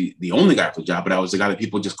I was the only guy for the job, but I was the guy that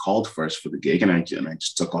people just called first for the gig, and I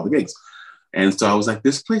just took all the gigs. And so I was like,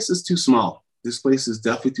 this place is too small. This place is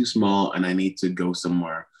definitely too small, and I need to go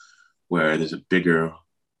somewhere where there's a bigger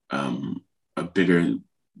bowl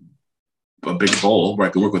where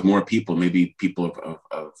I can work with more people, maybe people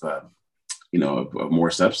of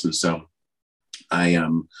more substance. So I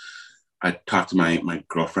talked to my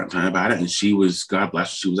girlfriend at the time about it, and she was, God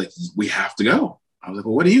bless her, she was like, we have to go. I was like,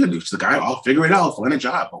 well, what are you gonna do? She's like, I'll figure it out. I'll find a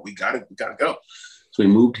job, but we gotta go. So we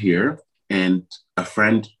moved here, and a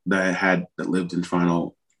friend that lived in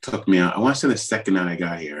Toronto took me out. I want to say the second night I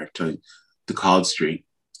got here to College Street,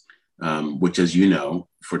 which, as you know,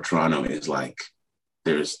 for Toronto is like,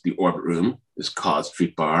 there's the Orbit Room, there's College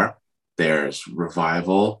Street Bar, there's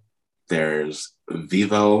Revival, there's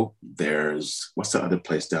Vivo, there's, what's the other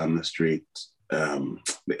place down the street?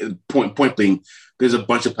 Point being, there's a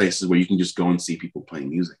bunch of places where you can just go and see people playing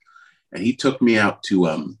music. And he took me out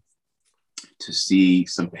to see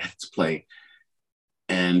some bands play.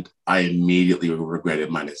 And I immediately regretted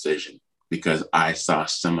my decision, because I saw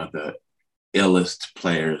some of the illest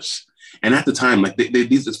players. And at the time, like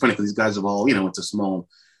it's funny because these guys have all, you know, it's a small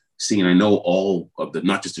scene. I know all of the,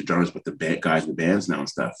 not just the drummers, but the guys in the bands now and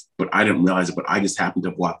stuff. But I didn't realize it. But I just happened to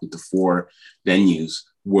have walked into 4 venues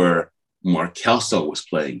where Mark Kelso was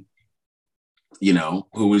playing. You know,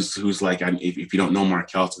 who's like, if you don't know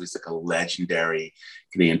Mark Kelso, he's like a legendary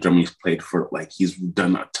Canadian drummer. He's played for, like, he's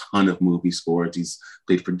done a ton of movie scores. He's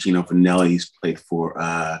played for Gino Vanelli. He's played for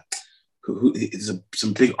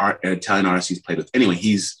some big Italian artists he's played with. Anyway,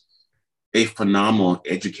 he's a phenomenal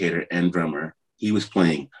educator and drummer. He was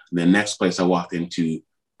playing. The next place I walked into,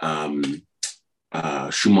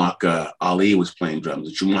 Schumacher Ali was playing drums.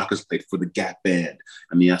 And Schumacher's played for the Gap Band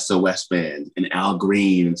and the SOS Band and Al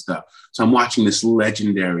Green and stuff. So I'm watching this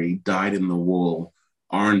legendary, dyed-in-the-wool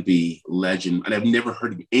R&B legend, and I've never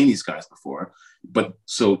heard of any of these guys before. But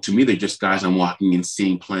so to me, they're just guys I'm walking and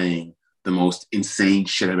seeing playing the most insane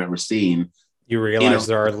shit I've ever seen. You realize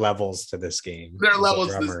there are levels to this game. There are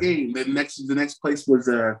levels to this game. The next place was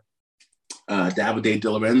Davide Di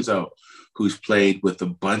Lorenzo, who's played with a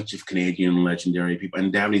bunch of Canadian legendary people.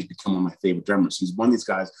 And Davide's become one of my favorite drummers. He's one of these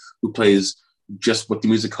guys who plays just what the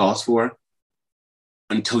music calls for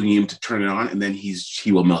until you need him to turn it on, and then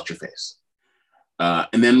he will melt your face.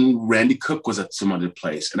 And then Randy Cook was at some other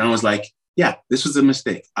place. And I was like, yeah, this was a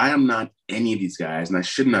mistake. I am not any of these guys, and I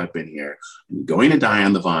should not have been here. I'm going to die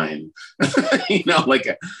on the vine. You know, like,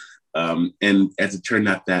 and as it turned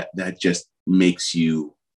out, that just makes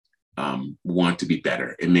you want to be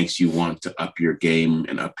better. It makes you want to up your game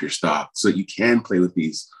and up your stock so that you can play with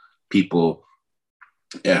these people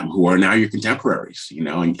who are now your contemporaries, you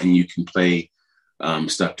know, and you can play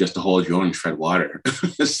stuff just to hold your own and tread water.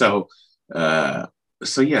 so,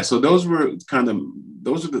 yeah, so those were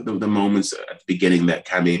the moments at the beginning that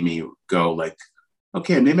kind of made me go like,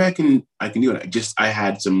 okay, maybe I can do it. I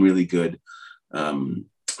had some really good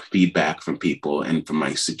feedback from people and from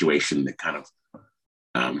my situation that kind of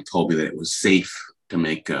told me that it was safe to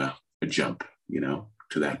make a jump,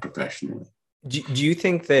 to that professionally. Do you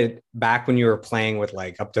think that back when you were playing with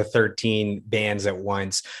like up to 13 bands at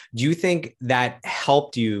once, do you think that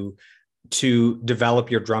helped you to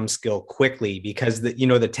develop your drum skill quickly? Because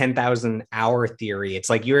the 10,000 hour theory, it's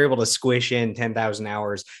like you're able to squish in 10,000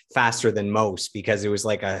 hours faster than most because it was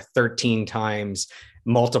like a 13 times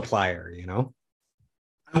multiplier,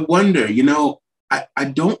 I wonder, I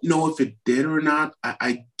don't know if it did or not.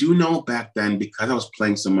 I do know back then, because I was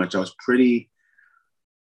playing so much, I was pretty,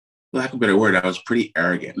 lack of a better word, I was pretty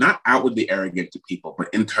arrogant. Not outwardly arrogant to people, but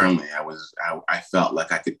internally, I felt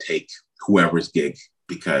like I could take whoever's gig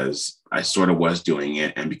because I sort of was doing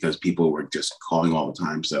it and because people were just calling all the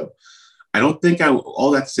time. So I don't think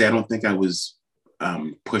all that to say, I don't think I was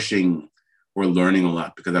pushing or learning a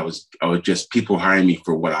lot because I was just, people hiring me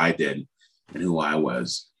for what I did and who I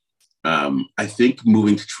was. I think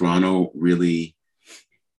moving to Toronto really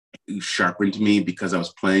sharpened me because I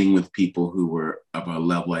was playing with people who were of a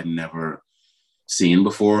level I'd never seen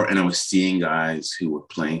before. And I was seeing guys who were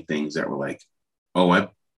playing things that were like, oh, I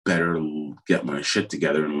better get my shit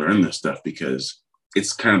together and learn this stuff because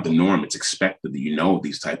it's kind of the norm. It's expected that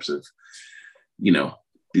these types of,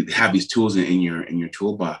 have these tools in your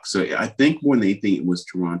toolbox. So I think more than anything, it was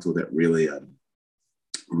Toronto that really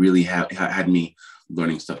had me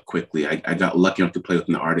learning stuff quickly. I got lucky enough to play with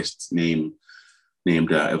an artist named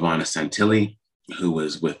Ivana Santilli, who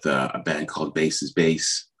was with a band called Bass is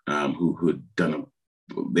Bass, who had done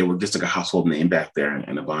they were just like a household name back there.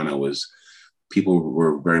 And Ivana people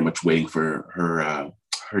were very much waiting for her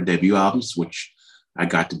debut albums, which I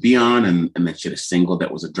got to be on. And then she had a single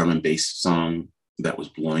that was a drum and bass song that was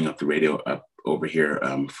blowing up the radio up over here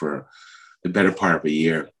for the better part of a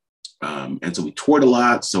year. And so we toured a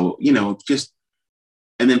lot. So,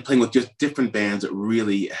 and then playing with just different bands that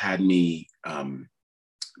really had me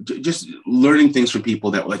just learning things from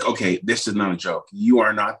people that were like, okay, this is not a joke. You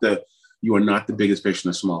are not the biggest fish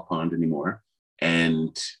in a small pond anymore.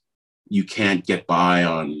 And you can't get by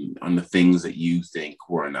on the things that you think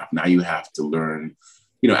were enough. Now you have to learn,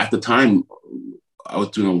 at the time I was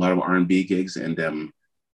doing a lot of R&B gigs and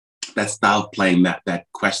that style of playing, that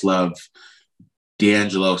Questlove,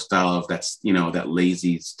 D'Angelo style of that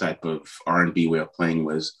lazy type of R&B way of playing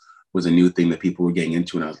was a new thing that people were getting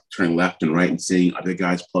into. And I was turning left and right and seeing other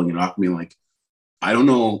guys pulling it off me. Like, I don't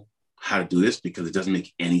know how to do this because it doesn't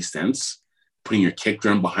make any sense. Putting your kick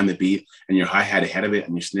drum behind the beat and your hi-hat ahead of it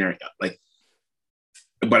and your snare,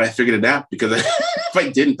 but I figured it out because if I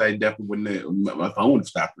didn't, I definitely wouldn't, my phone would have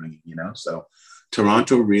stopped ringing, So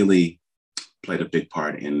Toronto really played a big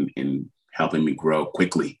part in helping me grow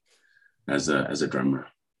quickly as a drummer.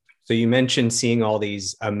 So you mentioned seeing all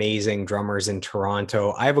these amazing drummers in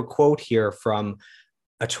Toronto. I have a quote here from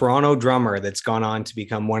a Toronto drummer that's gone on to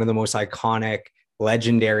become one of the most iconic,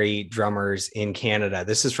 legendary drummers in Canada.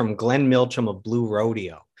 This is from Glenn Milcham of Blue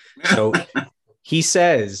Rodeo. So he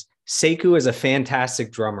says, Sekou is a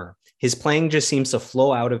fantastic drummer. His playing just seems to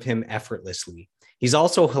flow out of him effortlessly. He's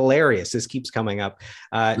also hilarious, this keeps coming up,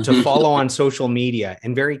 to follow on social media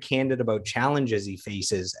and very candid about challenges he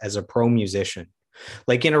faces as a pro musician.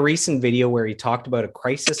 Like in a recent video where he talked about a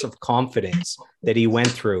crisis of confidence that he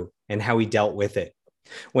went through and how he dealt with it.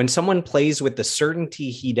 When someone plays with the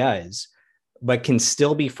certainty he does, but can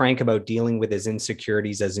still be frank about dealing with his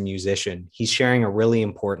insecurities as a musician, he's sharing a really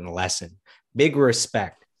important lesson. Big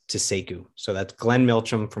respect to Sekou. So that's Glenn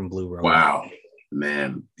Milcham from Blue Rodeo. Wow,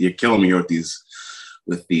 man, you're killing me here with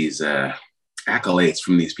these accolades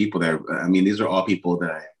from these people these are all people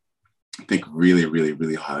that I think really, really,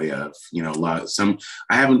 really highly of. Glenn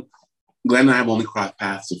and I have only crossed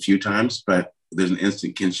paths a few times, but there's an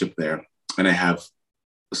instant kinship there. And I have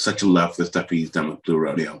such a love for the stuff he's done with Blue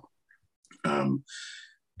Rodeo. Like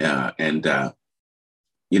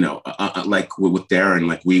with Darren,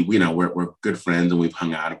 like we're good friends and we've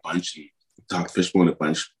hung out a bunch and talked fishbone a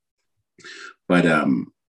bunch. But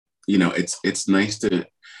it's nice to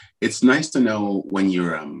know when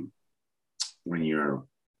you're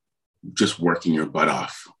just working your butt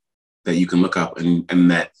off that you can look up and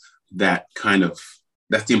that's the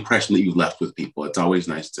impression that you left with people. It's always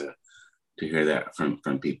nice to hear that from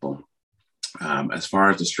people. As far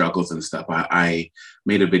as the struggles and stuff, I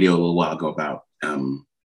made a video a little while ago about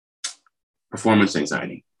performance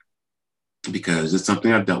anxiety. because it's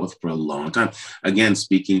something I've dealt with for a long time. Again,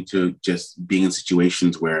 speaking to just being in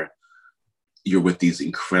situations where you're with these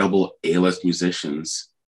incredible A-list musicians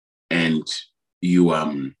and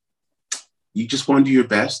you just want to do your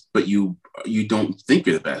best, but you don't think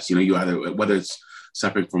you're the best. You know, you either, whether it's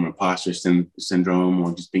suffering from imposter syndrome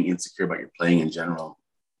or just being insecure about your playing in general,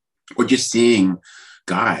 or just seeing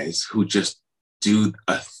guys who just do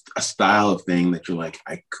a style of thing that you're like,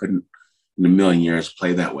 I couldn't in a million years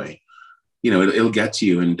play that way. You know, it'll get to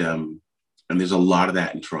you. And there's a lot of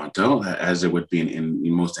that in Toronto, as there would be in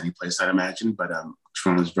most any place, I'd imagine. But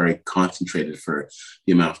Toronto is very concentrated for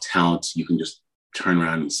the amount of talent you can just turn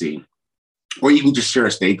around and see. Or you can just share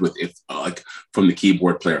a stage with, if like from the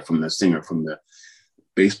keyboard player, from the singer, from the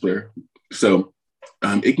bass player. So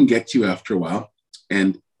it can get to you after a while.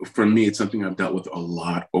 And for me, it's something I've dealt with a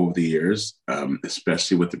lot over the years,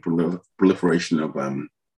 especially with the proliferation of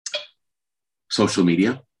social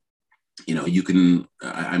media. You know, you can,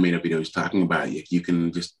 I made a video I was talking about it. You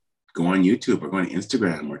can just go on YouTube or go on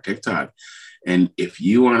Instagram or TikTok. And if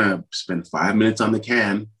you want to spend 5 minutes on the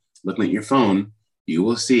can looking at your phone, you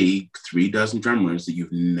will see 36 drummers that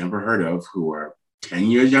you've never heard of who are 10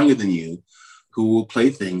 years younger than you, who will play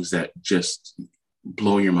things that just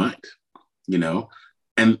blow your mind, you know?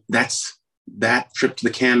 And that's that trip to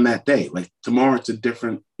the can that day. Like tomorrow, it's a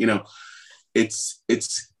different, you know, it's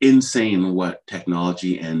insane what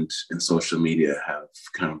technology and social media have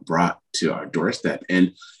kind of brought to our doorstep.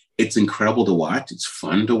 And it's incredible to watch. It's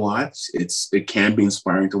fun to watch. It can be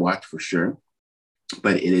inspiring to watch for sure,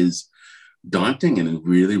 but it is daunting and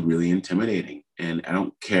really, really intimidating. And I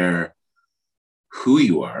don't care who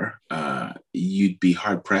you are, you'd be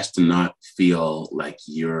hard pressed to not feel like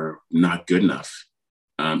you're not good enough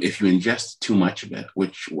if you ingest too much of it,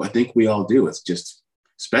 which I think we all do. It's just,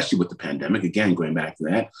 especially with the pandemic, again, going back to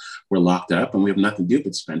that, we're locked up and we have nothing to do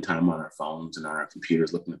but spend time on our phones and on our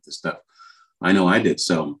computers looking at this stuff. I know I did.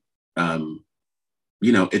 So,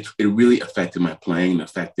 you know, it really affected my playing, and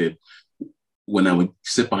affected when I would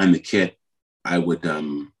sit behind the kit, I would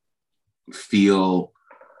feel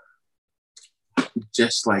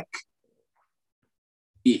just like,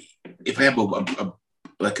 if I have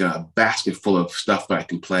a basket full of stuff that I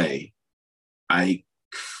can play, I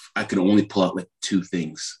could only pull out like 2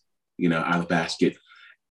 things, you know, out of the basket,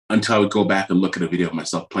 until I would go back and look at a video of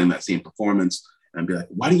myself playing that same performance and be like,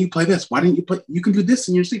 why didn't you play this? Why didn't you play? You can do this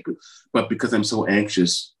in your sleep. But because I'm so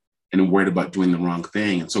anxious and worried about doing the wrong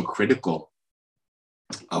thing and so critical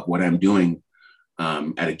of what I'm doing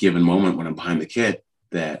at a given moment when I'm behind the kit,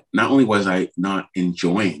 that not only was I not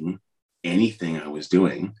enjoying anything I was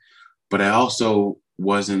doing, but I also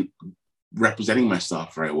wasn't representing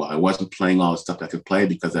myself very well. I wasn't playing all the stuff that I could play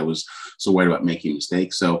because I was so worried about making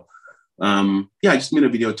mistakes. So yeah, I just made a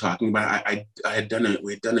video talking about it. We had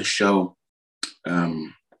done a show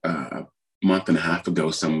a month and a half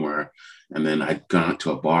ago somewhere, and then I'd gone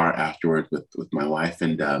to a bar afterward with my wife,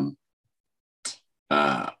 and a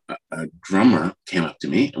drummer came up to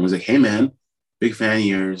me and was like, "Hey man, big fan of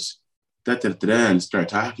yours," and started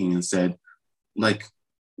talking and said, like,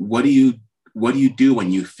 what do you do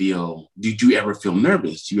when you feel, did you ever feel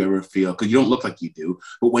nervous? Do you ever feel, because you don't look like you do,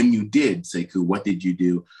 but when you did, Sekou, what did you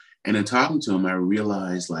do? And in talking to him, I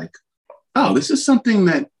realized like, oh, this is something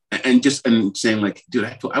that, and saying like, dude,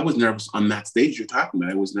 I was nervous on that stage you're talking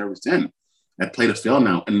about. I was nervous then. I played a fill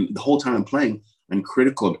now. And the whole time I'm playing, I'm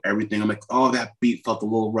critical of everything. I'm like, oh, that beat felt a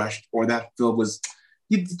little rushed, or that fill was,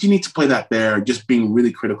 you need to play that there. Just being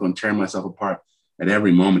really critical and tearing myself apart at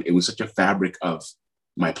every moment. It was such a fabric of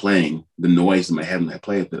my playing, the noise in my head when I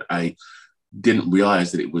played, that I didn't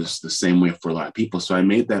realize that it was the same way for a lot of people. So I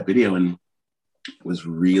made that video and was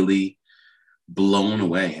really blown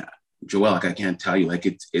away. Joel, like I can't tell you, like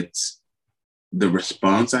it's the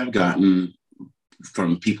response I've gotten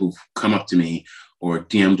from people who've come up to me or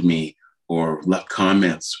DM'd me or left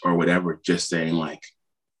comments or whatever, just saying like,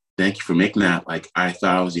 thank you for making that. Like, I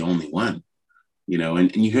thought I was the only one, you know,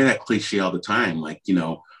 and you hear that cliche all the time. Like, you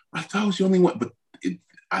know, I thought I was the only one, but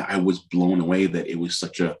I was blown away that it was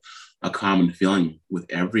such a common feeling with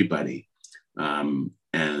everybody.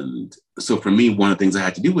 And so for me, one of the things I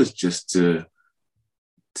had to do was just to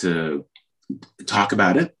talk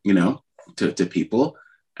about it, you know, to people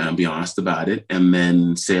and be honest about it. And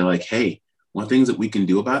then say like, hey, one of the things that we can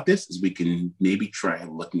do about this is we can maybe try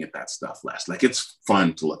looking at that stuff less. Like, it's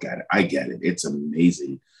fun to look at it. I get it. It's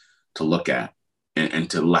amazing to look at and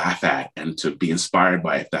to laugh at and to be inspired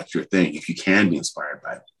by, if that's your thing, if you can be inspired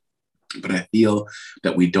by it. But I feel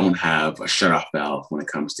that we don't have a shut-off valve when it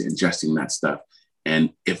comes to ingesting that stuff.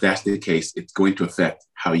 And if that's the case, it's going to affect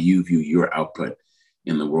how you view your output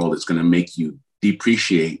in the world. It's going to make you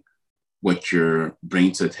depreciate what you're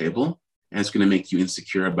bringing to the table, and it's going to make you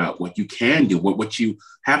insecure about what you can do, what you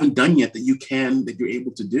haven't done yet that you're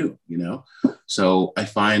able to do, you know? So I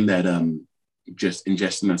find that just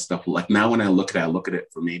ingesting that stuff, like now when I look at it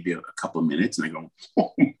for maybe a couple of minutes and I go,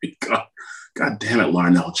 oh my God damn it,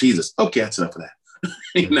 Larnell, Jesus. Okay, that's enough of that.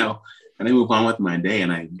 You know, and I move on with my day,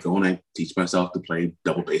 and I go and I teach myself to play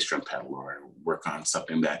double bass drum pedal or work on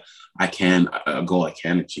something that a goal I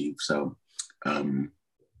can achieve. So,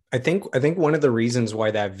 I think one of the reasons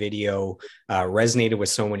why that video resonated with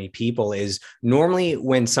so many people is normally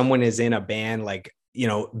when someone is in a band, like, you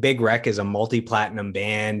know, Big Wreck is a multi-platinum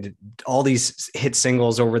band, all these hit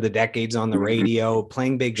singles over the decades on the radio,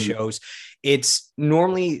 playing big shows. It's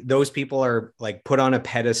normally those people are like put on a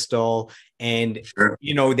pedestal, and,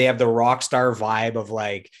 you know, they have the rock star vibe of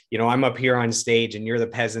like, you know, I'm up here on stage and you're the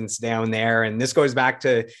peasants down there. And this goes back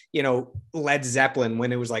to, you know, Led Zeppelin,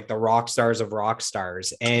 when it was like the rock stars of rock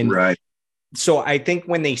stars. And so I think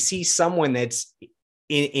when they see someone that's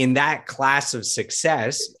in that class of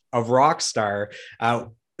success of rock star,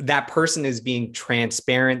 that person is being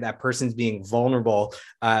transparent, that person's being vulnerable,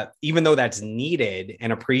 even though that's needed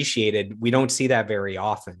and appreciated, we don't see that very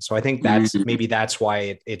often. So I think that's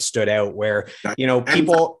why it stood out, where, you know,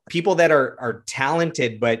 people that are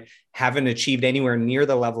talented, but haven't achieved anywhere near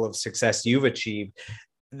the level of success you've achieved,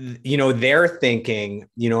 you know, they're thinking,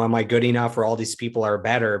 you know, am I good enough, or all these people are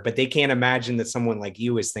better, but they can't imagine that someone like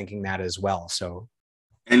you is thinking that as well. So.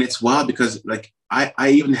 And it's wild because, like, I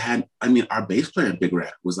even had, I mean, our bass player at Big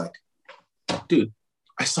Red was like, dude,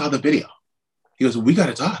 I saw the video. He goes, we got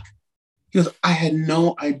to talk. He goes, I had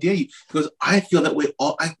no idea. He goes, I feel that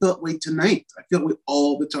way tonight. I feel that way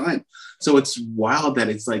all the time. So it's wild that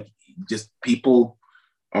it's like just people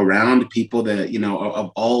around, people that, you know,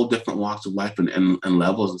 of all different walks of life and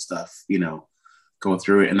levels and stuff, you know, go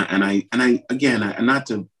through it. And I again, not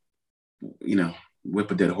to, you know,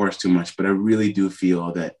 whip a dead horse too much, but I really do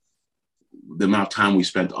feel that the amount of time we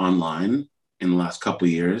spent online in the last couple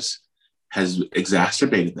of years has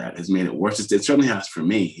exacerbated that, has made it worse. It certainly has for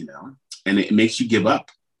me, you know, and it makes you give up,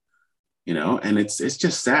 you know, and it's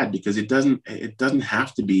just sad because it doesn't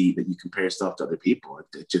have to be that you compare yourself to other people.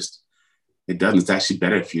 It doesn't. It's actually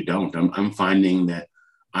better if you don't. I'm finding that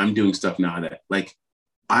I'm doing stuff now that, like,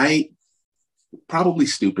 I probably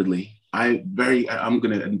stupidly, I'm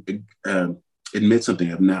going to admit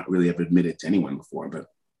something I've not really ever admitted to anyone before, but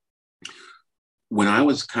when I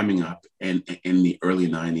was coming up in the early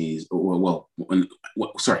 90s,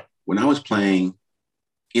 when I was playing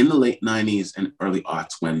in the late 90s and early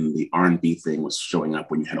aughts, when the R&B thing was showing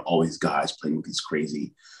up, when you had all these guys playing with these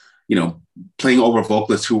crazy, you know, playing over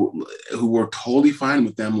vocalists who were totally fine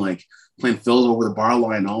with them, like playing fills over the bar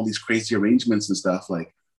line, all these crazy arrangements and stuff,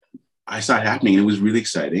 like, I saw it happening and it was really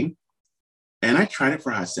exciting. And I tried it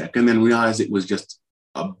for a hot second, then realized it was just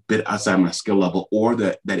a bit outside my skill level, or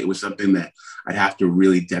that it was something that I'd have to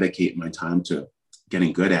really dedicate my time to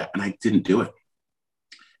getting good at. And I didn't do it.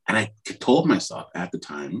 And I told myself at the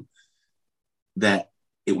time that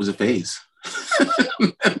it was a phase,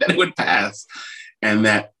 that it would pass. And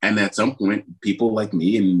that at some point, people like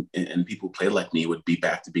me and people who play like me would be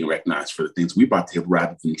back to being recognized for the things we brought to the table,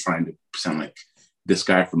 rather than trying to sound like this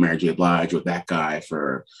guy for Mary J. Blige or that guy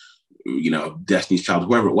for, you know, Destiny's Child,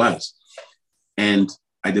 whoever it was. And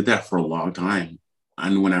I did that for a long time.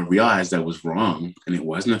 And when I realized I was wrong and it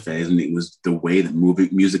wasn't a phase and it was the way that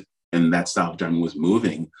music and that style of drumming was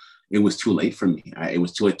moving, it was too late for me. It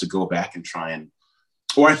was too late to go back and try and,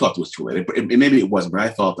 or I felt it was too late. Maybe it wasn't, but I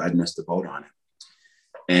felt I'd missed the boat on it.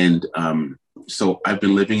 And so I've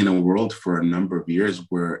been living in a world for a number of years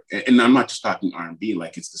where, and I'm not just talking R&B,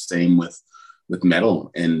 like it's the same with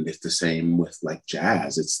metal, and it's the same with like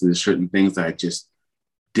jazz. There's certain things that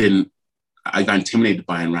I got intimidated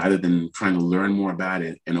by, and rather than trying to learn more about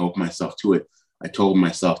it and open myself to it, I told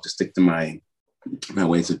myself to stick to my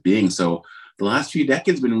ways of being. So the last few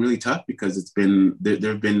decades have been really tough because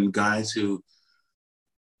there have been guys who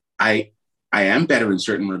I am better in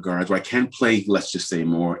certain regards, where I can play, let's just say,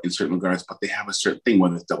 more in certain regards, but they have a certain thing,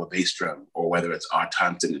 whether it's double bass drum or whether it's odd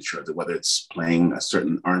time signature, or whether it's playing a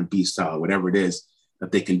certain R&B style, whatever it is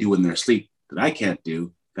that they can do in their sleep that I can't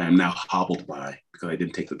do, that I'm now hobbled by because I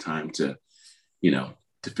didn't take the time to, you know,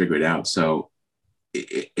 to figure it out. So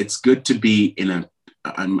it's good to be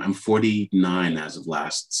I'm 49 as of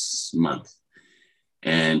last month.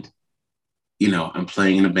 And, you know, I'm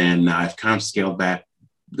playing in a band now. I've kind of scaled back.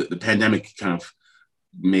 The pandemic kind of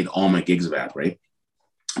made all my gigs evaporate.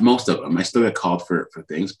 Most of them. I still get called for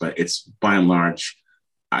things, but it's by and large,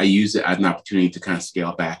 I use it as an opportunity to kind of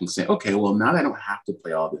scale back and say, okay, well, now that I don't have to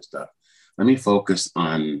play all this stuff, let me focus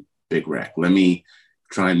on Big Wreck. Let me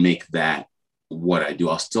try and make that what I do.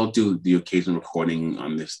 I'll still do the occasional recording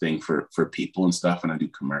on this thing for people and stuff, and I do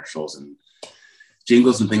commercials and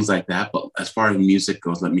jingles and things like that. But as far as music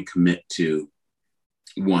goes, let me commit to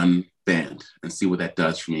one band and see what that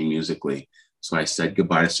does for me musically. So I said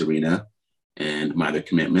goodbye to Serena and my other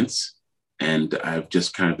commitments, and I've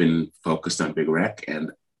just kind of been focused on Big Rec,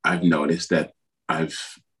 and I've noticed that I've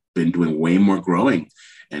been doing way more growing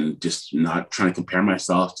and just not trying to compare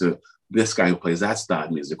myself to this guy who plays that style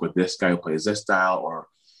of music with this guy who plays this style. Or,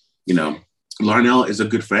 you know, Larnell is a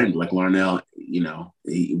good friend. Like Larnell, you know,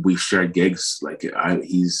 we share gigs. Like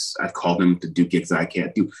I've called him to do gigs that I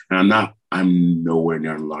can't do. And I'm nowhere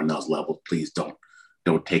near Larnell's level. Please don't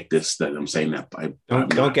take this that I'm saying that.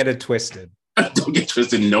 Don't get it twisted. Don't get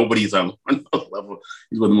twisted. Nobody's on Larnell's level.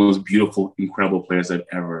 He's one of the most beautiful, incredible players I've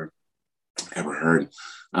ever heard.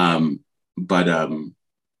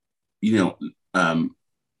 You know,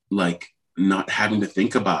 like not having to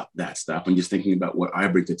think about that stuff and just thinking about what I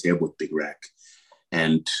bring to the table with Big Rec,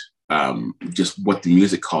 and just what the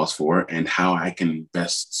music calls for and how I can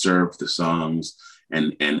best serve the songs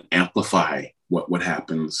and amplify what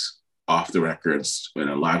happens off the records in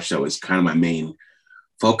a live show is kind of my main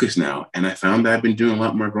focus now. And I found that I've been doing a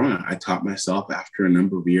lot more growing. I taught myself after a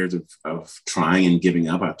number of years of trying and giving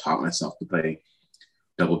up, I taught myself to play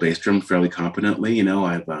double bass drum fairly competently. You know,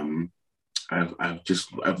 I've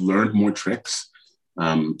learned more tricks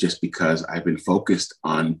just because I've been focused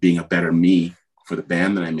on being a better me for the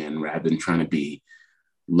band that I'm in, rather than trying to be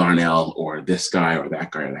Larnell or this guy or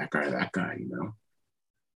that guy or that guy or that guy, you know?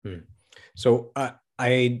 So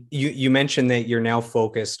you mentioned that you're now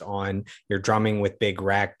focused on your drumming with Big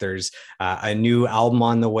Rec. There's a new album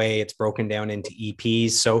on the way. It's broken down into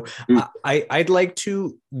EPs. So I'd like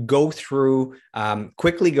to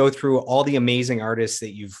quickly go through all the amazing artists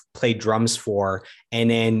that you've played drums for, and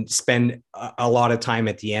then spend a lot of time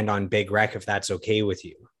at the end on Big Rec, if that's okay with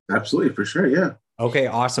you. Absolutely, for sure. Yeah. Okay,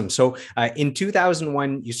 awesome. So in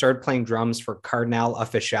 2001, you started playing drums for Cardinal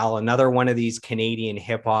Offishall, another one of these Canadian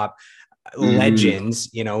hip hop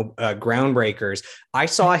legends, you know, groundbreakers. I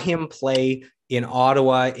saw him play in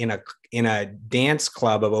Ottawa in a dance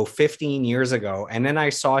club about 15 years ago. And then I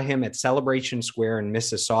saw him at Celebration Square in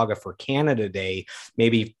Mississauga for Canada Day,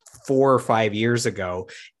 maybe 4 or 5 years ago.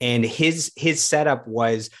 And his setup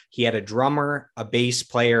was he had a drummer, a bass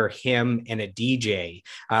player, him, and a DJ.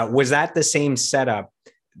 Was that the same setup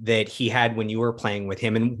that he had when you were playing with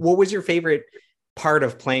him? And what was your favorite part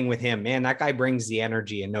of playing with him? Man, that guy brings the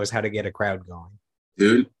energy and knows how to get a crowd going.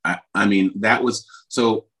 Dude, I mean,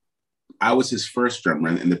 so I was his first drummer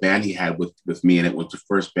in the band he had with me, and it was the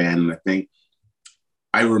first band. And I think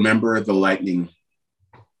I remember the lightning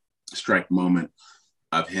strike moment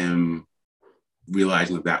of him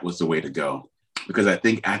realizing that was the way to go. Because I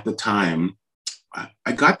think at the time,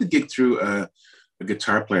 I got the gig through a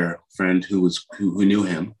guitar player friend who knew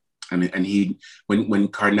him. I mean, and when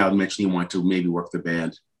Cardinal mentioned he wanted to maybe work the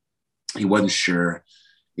band, he wasn't sure.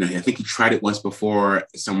 You know, I think he tried it once before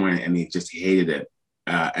somewhere and he hated it.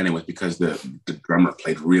 And it was because the drummer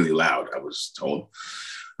played really loud, I was told.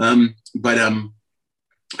 But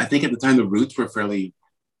I think at the time the Roots were fairly,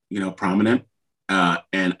 you know, prominent.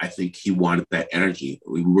 And I think he wanted that energy.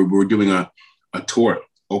 We were doing a tour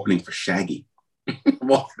opening for Shaggy.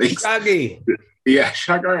 Well, Shaggy. Yeah,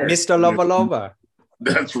 Shaggy. Mr. Lova Lova.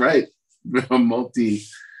 That's right. A multi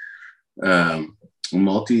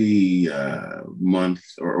month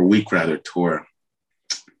or a week rather tour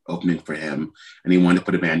opening for him, and he wanted to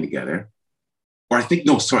put a band together. Or I think,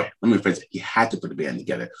 no, sorry, let me rephrase it. He had to put a band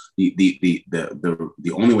together.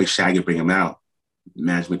 The only way Shaggy would bring him out,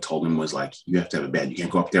 management told him, was like, you have to have a band. You can't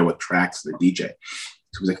go up there with tracks and the DJ.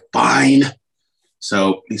 So he was like, fine.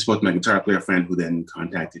 So he spoke to my guitar player friend, who then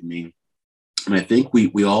contacted me. And I think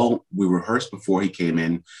we rehearsed before he came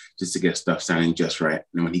in just to get stuff sounding just right.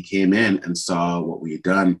 And when he came in and saw what we had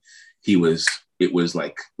done, it was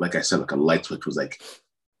like I said, like a light switch was like,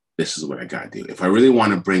 this is what I got to do. If I really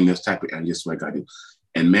want to bring this type of energy, this is what I got to do.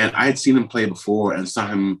 And man, I had seen him play before and saw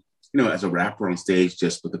him, you know, as a rapper on stage,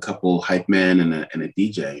 just with a couple hype men and a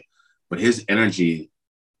DJ. But his energy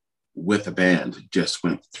with the band just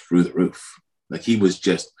went through the roof. Like he was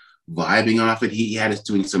just vibing off it. He had us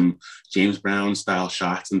doing some James Brown style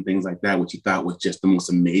shots and things like that, which he thought was just the most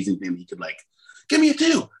amazing thing. He could like, give me a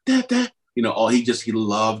two, you know, he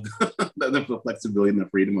loved the flexibility and the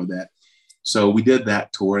freedom of that. So we did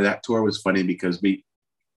that tour. That tour was funny because we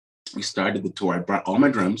started the tour. I brought all my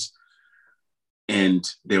drums, and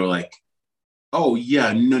they were like, "Oh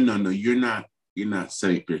yeah, no, you're not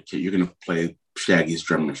setting up your kit. You're gonna play Shaggy's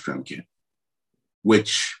drum kit,"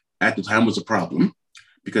 which at the time was a problem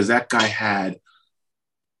because that guy had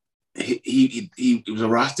he was a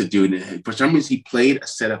Rasta dude. And for some reason, he played a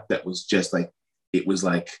setup that was just like, it was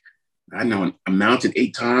like, I don't know, a mounted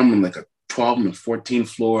 8-tom and like a 12 and a 14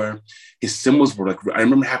 floor. His cymbals were like, I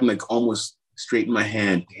remember having like almost straight in my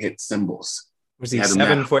hand to hit cymbals. Was he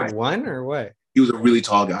 7'1" or what? He was a really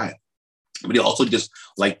tall guy, but he also just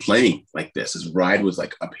like playing like this. His ride was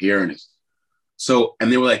like up here, and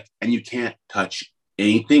and they were like, and you can't touch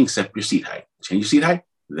anything except your seat height. Change your seat height,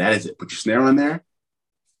 that is it. Put your snare on there,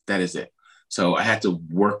 that is it. So I had to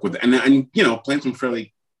work with, and playing some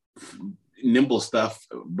fairly nimble stuff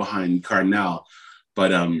behind Cardinal,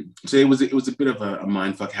 but so it was a bit of a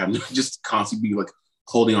mind fuck having to just constantly be like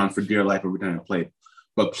holding on for dear life every time I played.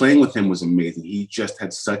 But playing with him was amazing. He just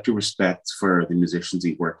had such a respect for the musicians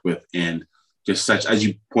he worked with, and just such, as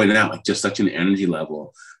you pointed out, like just such an energy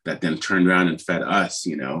level that then turned around and fed us,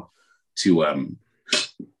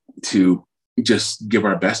 to just give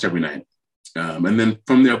our best every night. And then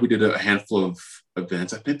from there, we did a handful of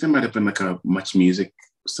events. I think there might have been like a Much Music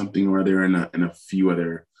something or other, and a few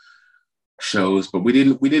other shows, but we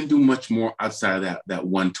didn't do much more outside of that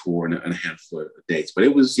one tour and a handful of dates. But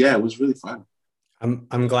it was really fun.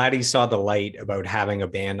 I'm glad he saw the light about having a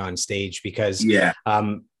band on stage, because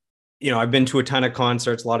I've been to a ton of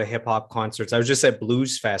concerts, a lot of hip hop concerts. I was just at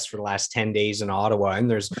Blues Fest for the last 10 days in Ottawa, and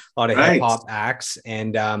there's a lot of hip hop acts.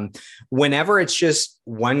 And whenever it's just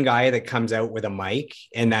one guy that comes out with a mic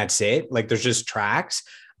and that's it, like there's just tracks,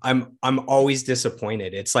 I'm always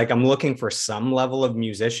disappointed. It's like I'm looking for some level of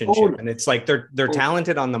musicianship, and it's like they're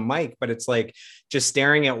talented on the mic, but it's like just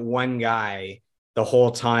staring at one guy the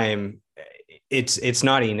whole time. It's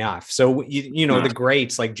not enough. So, the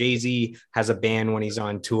greats like Jay-Z has a band when he's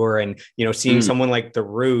on tour, and, seeing someone like The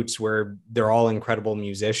Roots, where they're all incredible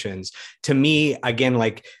musicians. To me, again,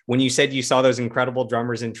 like when you said you saw those incredible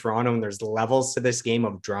drummers in Toronto and there's levels to this game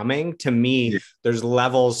of drumming, to me, there's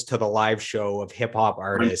levels to the live show of hip hop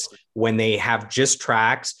artists when they have just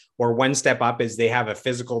tracks, or one step up is they have a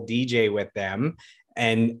physical DJ with them.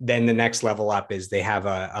 And then the next level up is they have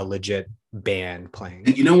a legit band playing.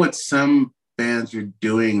 And you know what some bands are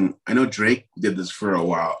doing? I know Drake did this for a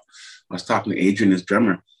while. I was talking to Adrian, his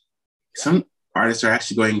drummer. Some artists are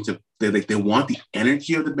actually going to, they want the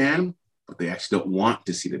energy of the band, but they actually don't want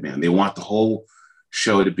to see the band. They want the whole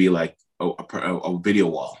show to be like a video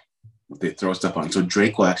wall. They throw stuff on. So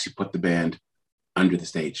Drake will actually put the band under the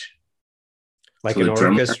stage. Like an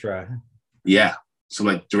orchestra. Yeah. So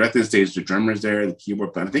like directly on stage, the drummer's there, the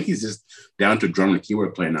keyboard player. I think he's just down to a drum and a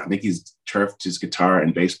keyboard player now. I think he's turfed his guitar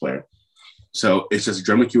and bass player. So it's just a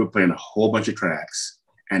drum and keyboard playing a whole bunch of tracks,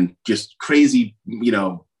 and just crazy,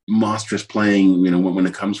 monstrous playing, when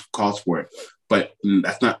it calls for it. But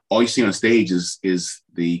that's not all you see on stage is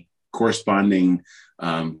the corresponding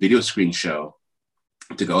video screen show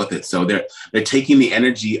to go with it. So they're taking the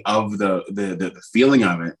energy of the feeling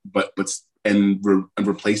of it, but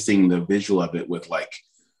replacing the visual of it with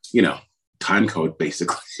time code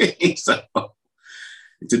basically. So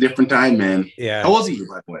it's a different time, man. Yeah. How old are you,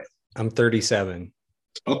 by the way? I'm 37.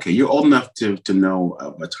 Okay, you're old enough to know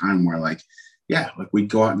of a time where we'd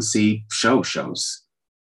go out and see shows. Shows.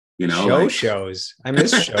 I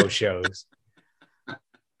miss shows.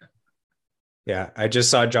 Yeah, I just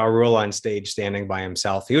saw Ja Rule on stage standing by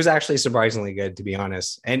himself. He was actually surprisingly good, to be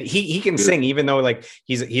honest. And he can sing, even though like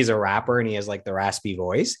he's a rapper and he has like the raspy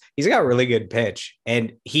voice. He's got really good pitch,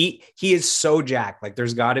 and he is so jacked. Like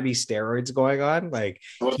there's got to be steroids going on. Like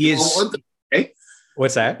he is.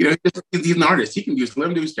 What's that? He's an artist. He can let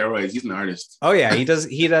him do steroids. He's an artist. Oh yeah, he does.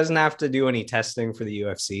 He doesn't have to do any testing for the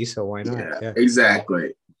UFC, so why not? Yeah.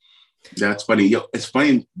 Exactly. That's funny. It's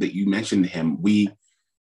funny that you mentioned him. We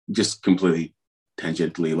just completely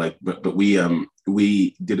tangentially, but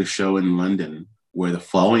we did a show in London where the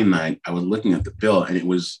following night I was looking at the bill and it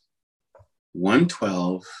was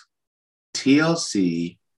 112,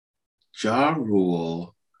 TLC, Ja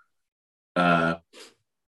Rule,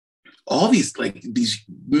 all these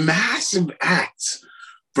massive acts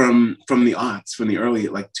from the aughts, from the early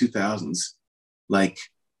 2000s,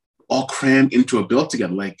 all crammed into a bill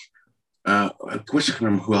together. I wish I could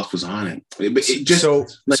remember who else was on it.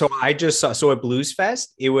 So I just saw. So at Blues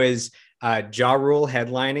Fest, it was Ja Rule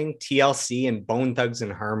headlining, TLC, and Bone Thugs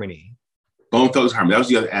and Harmony. Bone Thugs and Harmony. That was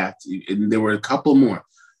the other act, and there were a couple more.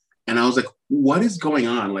 And I was like, "What is going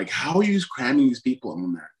on? Like, how are you just cramming these people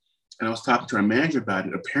in there?" And I was talking to our manager about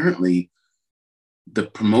it. Apparently, the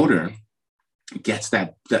promoter gets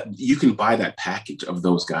that you can buy that package of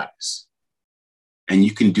those guys, and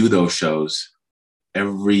you can do those shows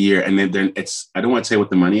every year. And then it's, I don't want to say what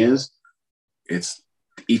the money is. It's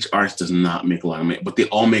each artist does not make a lot of money, but they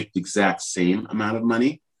all make the exact same amount of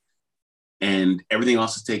money. and everything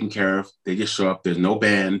else is taken care of. They just show up. There's no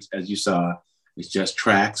band, as you saw. It's just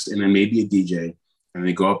tracks and then maybe a DJ. And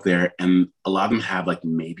they go up there, and a lot of them have like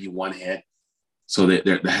maybe one hit. So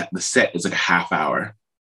the set is like a half hour,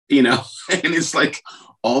 you know? And it's like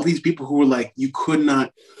all these people who were like, you could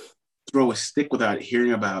not throw a stick without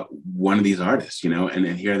hearing about one of these artists, you know? And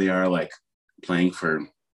here they are like playing for,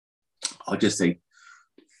 I'll just say,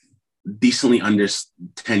 decently under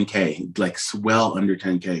 10K, like well under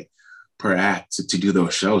 10K per act to do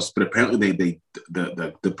those shows. But apparently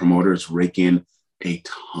the promoters rake in a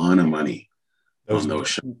ton of money on those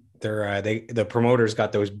shows. The promoters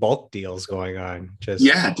got those bulk deals going on. Just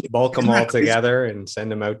bulk Isn't them all crazy? Together and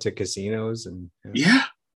send them out to casinos and yeah.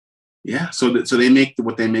 So they make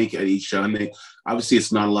what they make at each show, and they obviously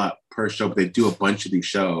it's not a lot per show, but they do a bunch of these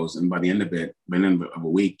shows, and by the end of a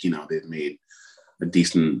week, you know, they've made a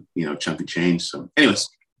decent, you know, chunk of change. So, anyways,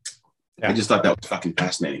 I just thought that was fucking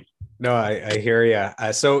fascinating. No, I hear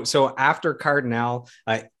you. So after Cardinal,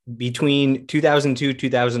 between 2002,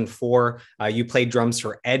 2004, you played drums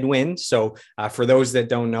for Edwin. So for those that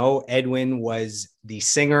don't know, Edwin was the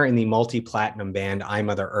singer in the multi-platinum band I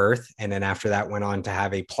Mother Earth. And then after that went on to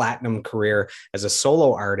have a platinum career as a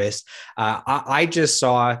solo artist. I just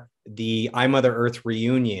saw the I Mother Earth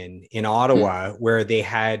reunion in Ottawa where they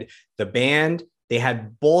had the band, they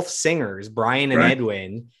had both singers, Brian and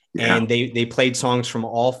Edwin. Yeah. And they played songs from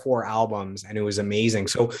all 4 albums, and it was amazing.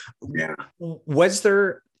 So was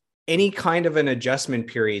there any kind of an adjustment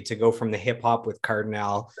period to go from the hip hop with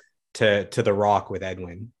Cardinal to the rock with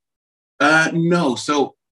Edwin? No.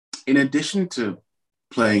 So in addition to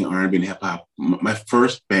playing R&B and hip hop, my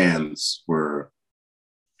first bands were,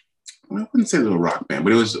 I wouldn't say they were a rock band,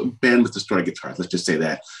 but it was a band with distorted guitars. Let's just say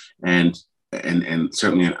that. And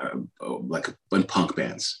certainly like in punk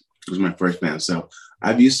bands. It was my first band. So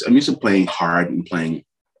I'm used to playing hard and playing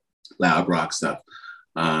loud rock stuff,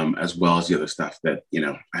 as well as the other stuff that, you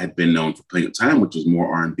know, I had been known for playing at the time, which was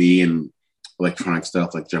more R&B and electronic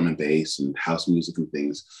stuff like drum and bass and house music and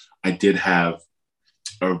things. I did have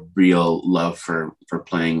a real love for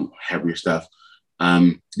playing heavier stuff.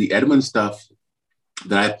 The Edwin stuff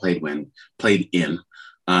that I played in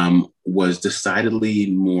was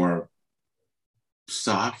decidedly more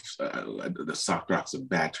soft. The soft rock's a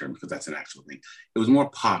bad term because that's an actual thing. It was more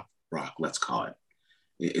pop rock, let's call it.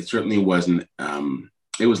 It certainly wasn't.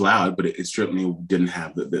 It was loud, but it certainly didn't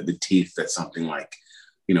have the teeth that something like,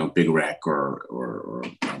 you know, Big Wreck or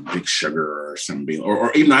Big Sugar or something,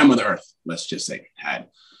 or even I Mother Earth, let's just say, had.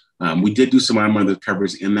 We did do some I Mother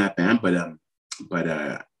covers in that band, but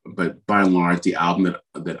by and large, the album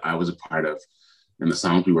that I was a part of and the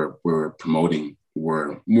songs we were promoting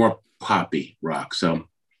were more poppy rock. So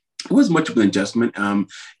it was much of an adjustment.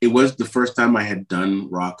 It was the first time I had done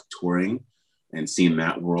rock touring and seen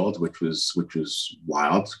that world, which was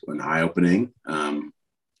wild and eye-opening.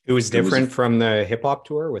 It was different from the hip hop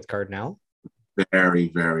tour with Cardinal. Very,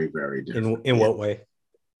 very, very different. In what way?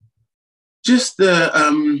 Just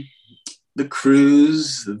the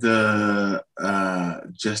crews, just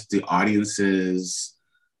the audiences.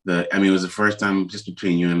 It was the first time, just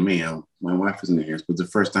between you and me. My wife wasn't here, but it was the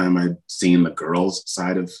first time I'd seen the girls'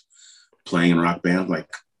 side of playing in a rock band. Like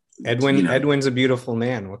Edwin, you know, Edwin's a beautiful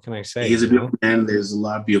man. What can I say? He's a beautiful man. There's a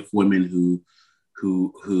lot of beautiful women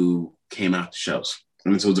who came out to shows.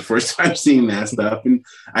 And so it was the first time seeing that stuff. And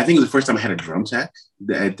I think it was the first time I had a drum tech.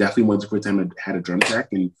 It definitely was the first time I had a drum tech.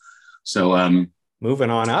 And so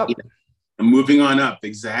moving on up. Moving on up,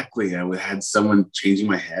 exactly. I had someone changing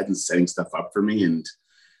my head and setting stuff up for me, and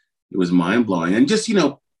it was mind-blowing. And just, you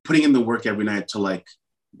know, putting in the work every night to like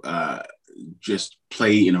just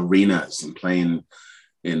play in arenas and playing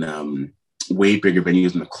in way bigger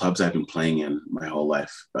venues than the clubs I've been playing in my whole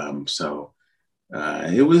life.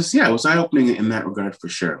 It was eye-opening in that regard for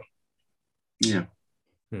sure. Yeah.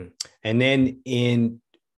 And then in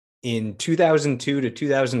 2002 to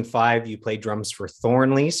 2005, you played drums for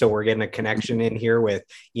Thornley. So we're getting a connection in here with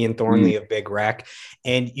Ian Thornley of Big Wreck.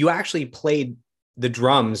 And you actually played the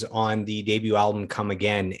drums on the debut album Come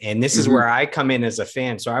Again. And this is where I come in as a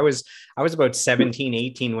fan. So I was about 17,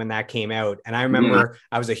 18 when that came out. And I remember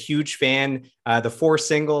I was a huge fan. The 4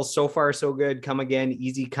 singles, So Far So Good, Come Again,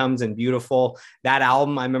 Easy Comes, and Beautiful. That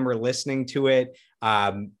album, I remember listening to it.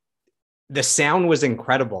 The sound was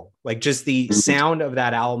incredible. Like just the sound of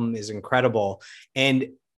that album is incredible. And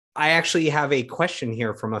I actually have a question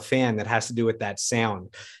here from a fan that has to do with that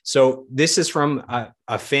sound. So this is from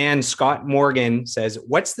a fan, Scott Morgan says,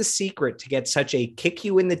 what's the secret to get such a kick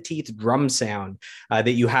you in the teeth drum sound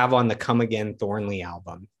that you have on the Come Again Thornley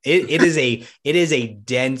album? It is a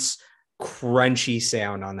dense, crunchy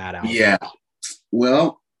sound on that album. Yeah.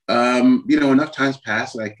 Well, Enough time's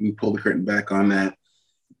passed that I can pull the curtain back on that.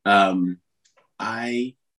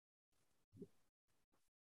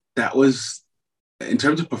 That was, in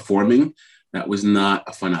terms of performing, that was not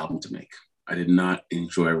a fun album to make. I did not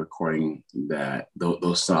enjoy recording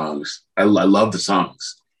those songs. I love the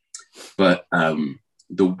songs, but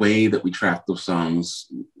the way that we tracked those songs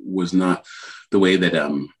was not the way that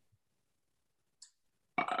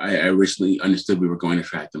I originally understood we were going to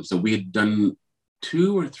track them. So we had done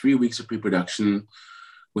 2 or 3 weeks of pre-production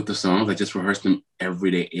with the songs. I just rehearsed them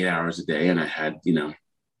every day, 8 hours a day. And I had,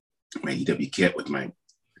 my EW kit with my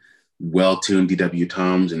well-tuned DW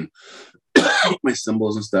toms and my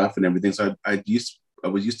cymbals and stuff and everything. So I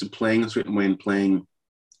was used to playing a certain way and playing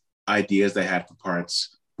ideas I had for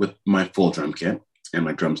parts with my full drum kit and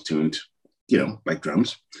my drums tuned, like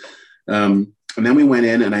drums. And then we went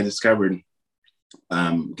in and I discovered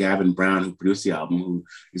Gavin Brown, who produced the album, who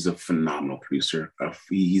is a phenomenal producer.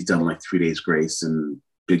 He's done like 3 Days Grace and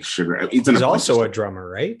Big Sugar. He's also a drummer,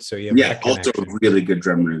 right? So also a really good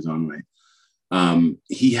drummer in his own way.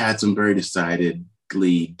 He had some very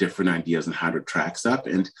decidedly different ideas on how to track stuff,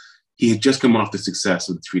 and he had just come off the success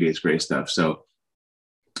of the 3 Days Grace stuff. So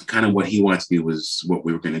kind of what he wanted to do was what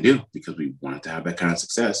we were going to do, because we wanted to have that kind of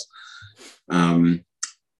success. And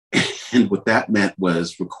what that meant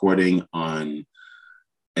was recording on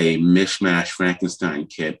a mishmash Frankenstein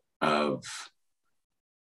kit of,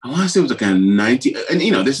 I want to say it was like a 90, and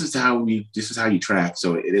this is how you track.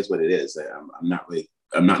 So it is what it is. I'm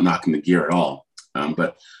not knocking the gear at all.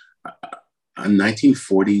 But a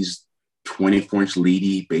 1940s 24-inch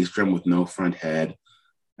leady bass drum with no front head.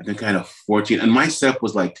 I think I had a 14, and my set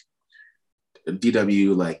was like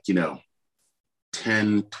DW, like,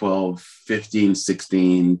 10, 12, 15,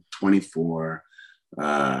 16, 24.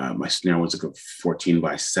 My snare was like a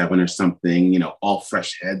 14x7 or something, all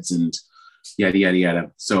fresh heads and yada, yada,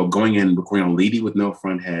 yada. So going in, recording on leady with no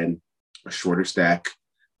front head, a shorter stack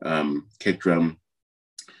kick drum,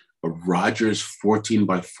 a Rogers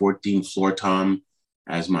 14x14 floor tom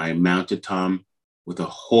as my mounted tom with a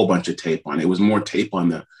whole bunch of tape on it. It was more tape on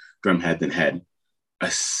the drum head than head. A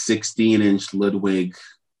 16-inch Ludwig,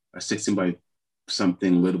 a 16 by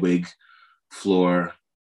something Ludwig floor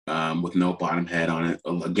with no bottom head on it.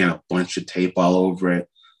 Again, a bunch of tape all over it.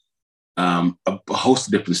 A host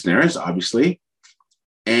of different snares, obviously,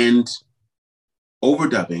 and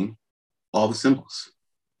overdubbing all the cymbals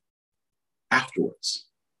afterwards.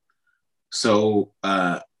 So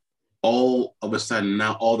all of a sudden,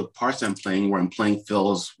 now all the parts I'm playing, where I'm playing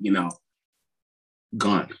fills,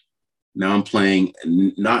 gone. Now I'm playing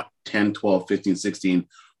not 10, 12, 15, 16,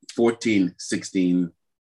 14, 16,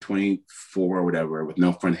 24 or whatever, with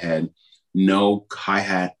no front head, no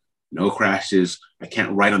hi-hat, no crashes. I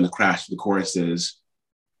can't write on the crash the choruses.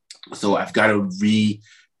 So I've got to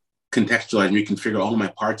recontextualize, reconfigure all of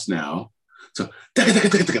my parts now. So,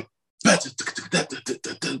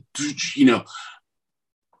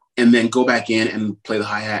 and then go back in and play the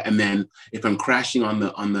hi-hat. And then if I'm crashing on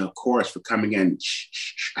the chorus for coming in,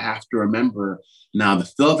 I have to remember now the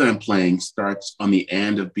fill that I'm playing starts on the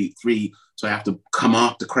end of beat 3. So I have to come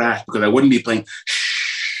off the crash, because I wouldn't be playing,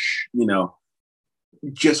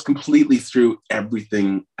 just completely threw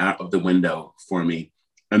everything out of the window for me.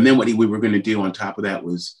 And then what we were going to do on top of that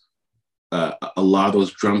was a lot of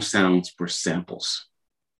those drum sounds were samples.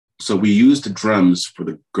 So we used the drums for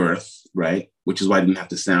the girth, right? Which is why I didn't have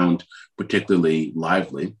to sound particularly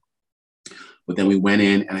lively. But then we went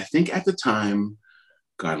in, and I think at the time,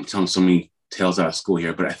 God, I'm telling so many tales out of school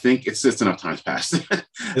here, but I think it's just enough time's passed. This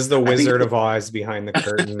is the Wizard of Oz behind the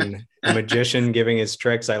curtain, the magician giving his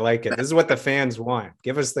tricks. I like it. This is what the fans want.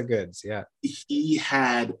 Give us the goods. Yeah. He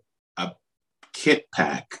had a kit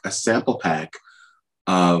pack, a sample pack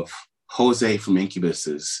of Jose from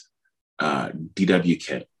Incubus's DW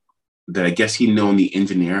kit that I guess he'd known the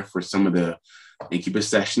engineer for some of the Incubus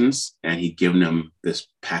sessions, and he'd given him this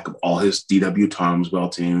pack of all his DW toms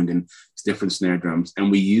well-tuned and different snare drums.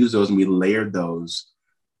 And we used those and we layered those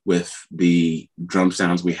with the drum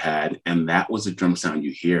sounds we had. And that was the drum sound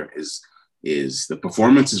you hear is the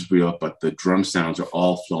performance is real, but the drum sounds are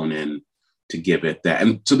all flown in to give it that.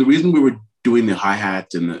 And so the reason we were doing the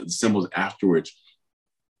hi-hat and the cymbals afterwards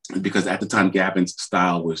is because at the time, Gavin's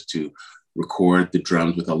style was to record the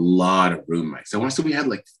drums with a lot of room mics. So I want to say we had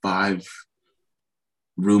like 5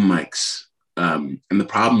 room mics. And the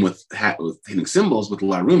problem with hitting cymbals with a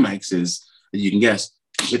lot of room mics is, as you can guess,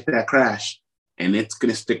 hit that crash and it's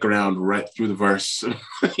going to stick around right through the verse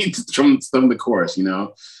from the chorus,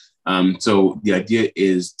 So the idea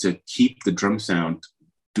is to keep the drum sound,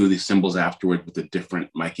 do the cymbals afterward with a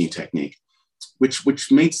different miking technique.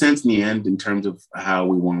 which made sense in the end in terms of how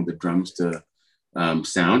we wanted the drums to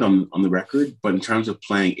sound on the record. But in terms of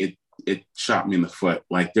playing, it shot me in the foot.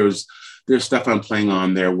 Like there's stuff I'm playing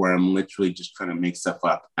on there where I'm literally just trying to make stuff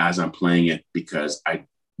up as I'm playing it, because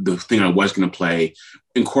the thing I was going to play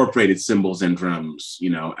incorporated cymbals and drums, you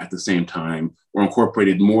know, at the same time, or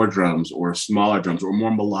incorporated more drums or smaller drums or more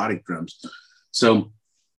melodic drums. So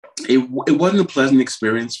it wasn't a pleasant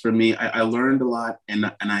experience for me. I learned a lot,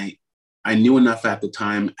 and I knew enough at the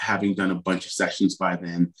time, having done a bunch of sessions by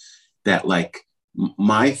then, that like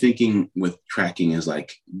my thinking with tracking is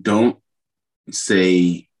like, don't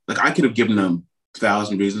say, like, I could have given them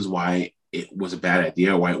 1,000 reasons why it was a bad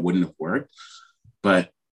idea or why it wouldn't have worked, but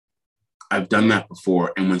I've done that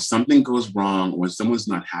before. And when something goes wrong, when someone's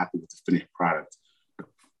not happy with the finished product, the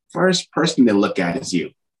first person they look at is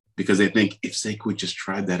you, because they think, if Sekou just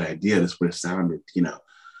tried that idea, this would have sounded, you know,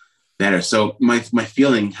 better. So my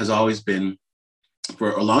feeling has always been,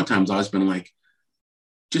 for a long time, has always been like,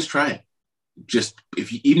 just try it. Just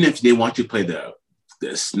even if they want you to play the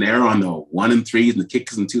snare on the 1 and 3s and the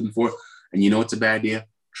kicks and 2 and 4, and you know it's a bad idea,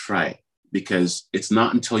 try it. Because it's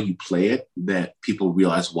not until you play it that people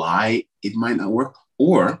realize why it might not work,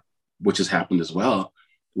 or, which has happened as well,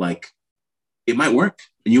 like it might work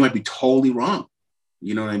and you might be totally wrong.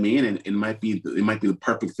 You know what I mean? And it might be the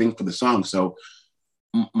perfect thing for the song. So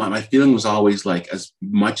my feeling was always like, as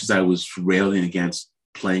much as I was railing against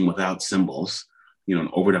playing without cymbals, you know,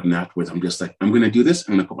 and overdubbing afterwards, I'm just like, I'm going to do this.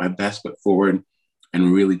 I'm going to put my best foot forward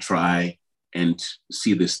and really try and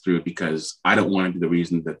see this through, because I don't want to be the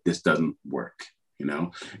reason that this doesn't work, you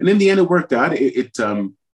know? And in the end, it worked out.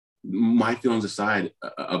 My feelings aside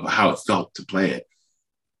of how it felt to play it,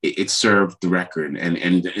 it served the record.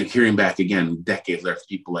 And hearing back again, decades later,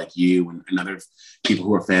 people like you and other people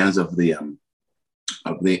who are fans of the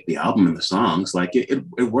album and the songs, like it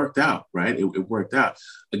worked out, right? It worked out.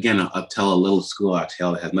 Again, I'll tell a little school-out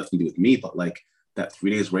tale that has nothing to do with me, but like that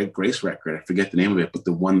 3 Days Grace record, I forget the name of it, but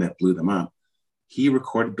the one that blew them up, he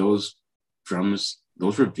recorded those drums.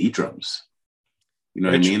 Those were V drums. You know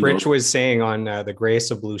what I mean? Rich was saying on the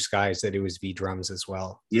Grace of Blue Skies that it was V drums as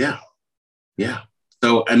well. Yeah. Yeah.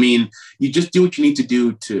 So, I mean, you just do what you need to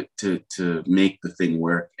do to make the thing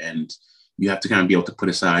work. And you have to kind of be able to put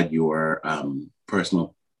aside your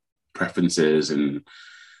personal preferences and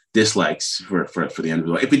dislikes for the end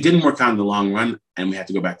result. If it didn't work out in the long run and we had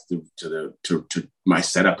to go back to my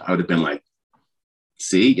setup, I would have been like,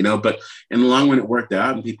 see, you know, but in the long run, it worked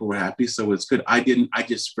out and people were happy. So it's good.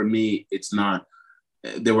 For me, it's not,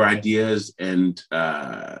 there were ideas and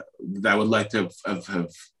that I would like to have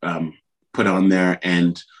put on there.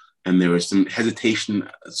 And there was some hesitation,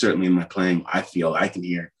 certainly in my playing, I feel I can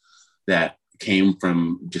hear, that came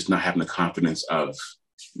from just not having the confidence of,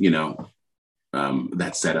 you know,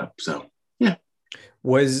 that setup. So, yeah.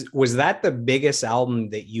 Was that the biggest album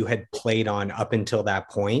that you had played on up until that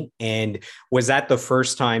point? And was that the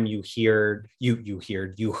first time you heard your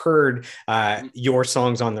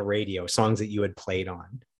songs on the radio, songs that you had played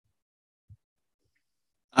on?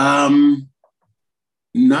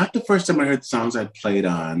 Not the first time I heard songs I played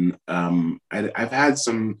on. I've had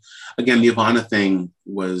some, again, the Ivana thing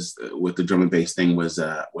was, with the drum and bass thing, was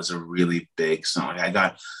a really big song.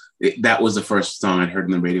 That was the first song I'd heard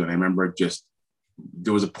on the radio. And I remember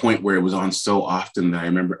there was a point where it was on so often that I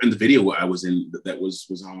remember, and the video I was in that was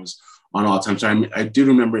almost on all the time. So I do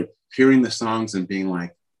remember hearing the songs and being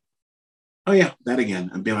like, oh yeah, that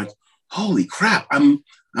again. And being like, holy crap, I'm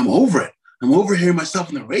over it. I'm over hearing myself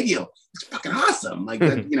on the radio. It's fucking awesome. Like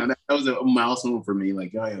that, you know, that was a milestone for me.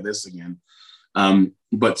 Like, oh yeah, this again.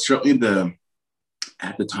 But certainly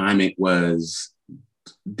at the time, it was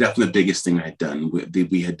definitely the biggest thing I'd done.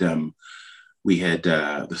 We had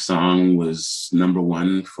the song was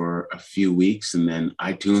 #1 for a few weeks, and then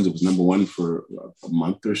iTunes, it was #1 for a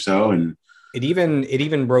month or so. And it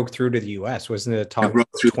even broke through to the US, wasn't it? A top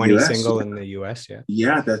 20 single in the US? Yeah.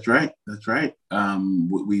 Yeah, that's right. That's right.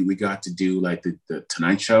 We got to do like the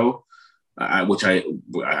Tonight Show, which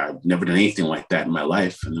I've never done anything like that in my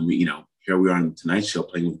life. And then here we are on the Tonight Show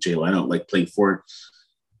playing with Jay Leno, like playing for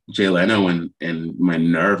Jay Leno, and my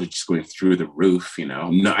nerves are just going through the roof.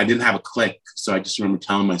 No, I didn't have a click. So I just remember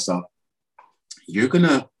telling myself, you're going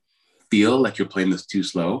to feel like you're playing this too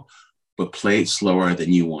slow, but play it slower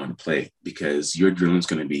than you want to play, because your adrenaline's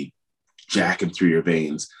going to be jacking through your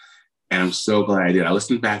veins. And I'm so glad I did. I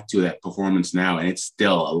listened back to that performance now, and it's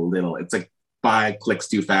still it's like 5 clicks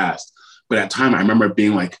too fast. But at the time, I remember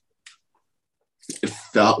being like, it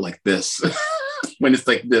felt like this when it's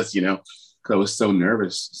like this, because I was so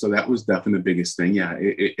nervous. So that was definitely the biggest thing. Yeah,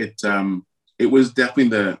 it was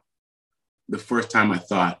definitely the first time I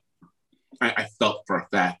thought, I felt for a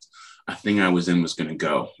fact a thing I was in was going to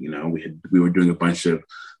go. We were doing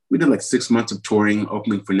we did like 6 months of touring,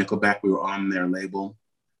 opening for Nickelback. We were on their label.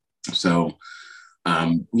 So,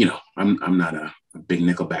 I'm not a big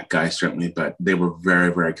Nickelback guy, certainly, but they were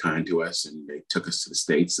very, very kind to us, and they took us to the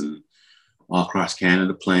States and all across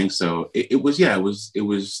Canada playing. So it was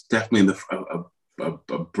definitely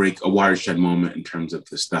a watershed moment in terms of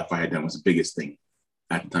the stuff I had done. Was the biggest thing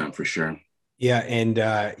at the time, for sure. Yeah. And,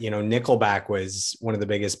 Nickelback was one of the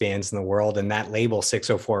biggest bands in the world. And that label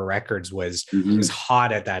 604 Records was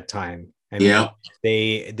hot at that time. I mean,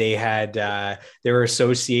 they were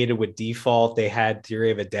associated with Default. They had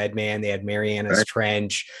Theory of a Dead Man. They had Mariana's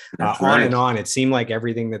Trench, on and on. It seemed like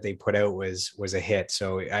everything that they put out was a hit.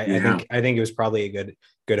 So I think it was probably a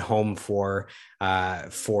good home for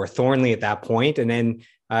Thornley at that point. And then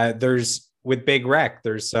with Big Wreck,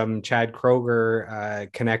 there's some Chad Kroeger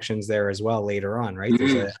connections there as well later on, right?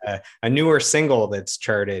 There's a newer single that's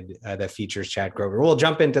charted that features Chad Kroeger. We'll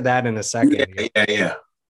jump into that in a second.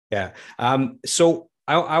 Yeah. So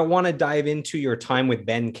I want to dive into your time with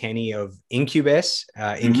Ben Kenny of Incubus.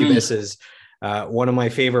 Incubus is one of my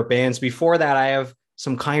favorite bands. Before that, I have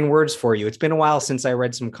some kind words for you. It's been a while since I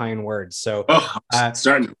read some kind words. So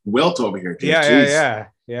starting to wilt over here.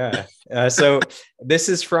 Yeah. So this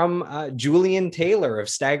is from Julian Taylor of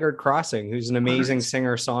Staggered Crossing, who's an amazing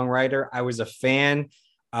singer-songwriter. I was a fan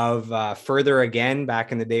of Further Again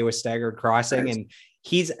back in the day with Staggered Crossing. And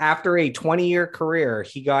he's, after a 20-year career,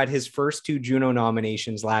 he got his first 2 Juno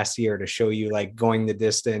nominations last year, to show you like going the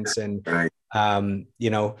distance and,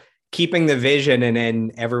 keeping the vision, and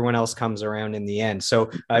then everyone else comes around in the end. So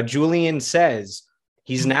Julian says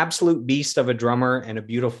he's an absolute beast of a drummer and a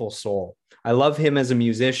beautiful soul. I love him as a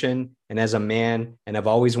musician and as a man, and I've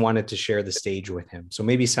always wanted to share the stage with him. So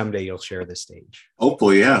maybe someday you'll share the stage.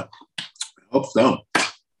 Hopefully, yeah. I hope so.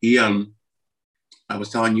 I was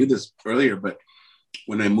telling you this earlier, but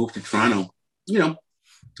when I moved to Toronto,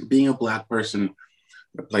 being a Black person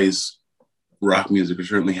that plays rock music, or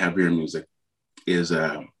certainly heavier music, is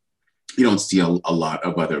you don't see a lot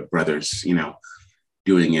of other brothers,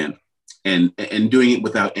 doing it and doing it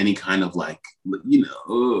without any kind of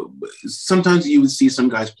sometimes you would see some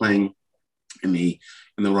guys playing in the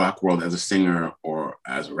rock world as a singer or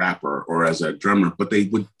as a rapper or as a drummer, but they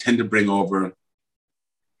would tend to bring over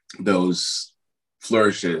those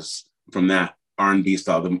flourishes from that R&B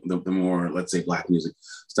style, the more, let's say, Black music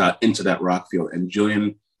style, into that rock field. And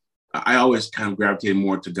Julian, I always kind of gravitated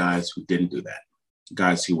more to guys who didn't do that.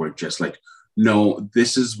 Guys who were just like, no,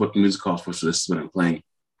 this is what the music calls for, so this is what I'm playing.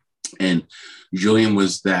 And Julian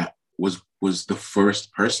was the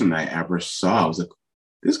first person I ever saw. I was like,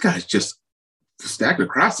 this guy's just Staggered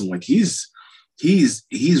Crossing. Like he's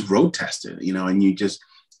road tested,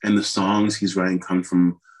 and the songs he's writing come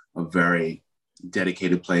from a very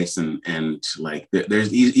dedicated place, and like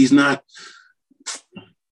he's not.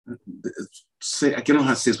 I don't know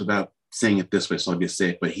how to say this without saying it this way, so I'll just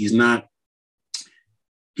say it. But he's not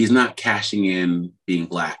cashing in being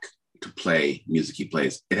Black to play music he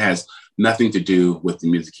plays. It has nothing to do with the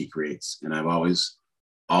music he creates, and I've always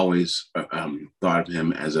thought of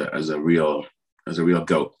him as a real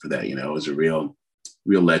goat for that. As a real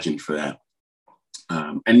legend for that.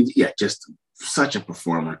 And yeah, just such a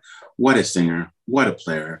performer. What a singer. What a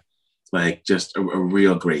player. Like just a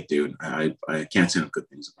real great dude. I can't say enough good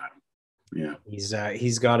things about him. Yeah,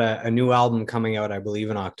 he's got a new album coming out, I believe,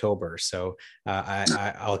 in October. So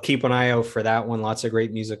I'll keep an eye out for that one. Lots of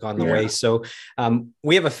great music on the way. So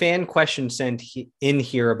we have a fan question sent in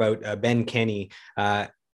here about Ben Kenny.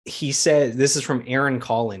 He said, this is from Aaron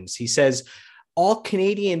Collins. He says, all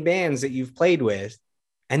Canadian bands that you've played with,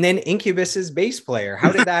 and then Incubus's bass player.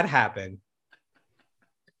 How did that happen?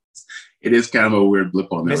 It is kind of a weird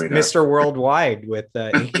blip on there. Mr. Worldwide with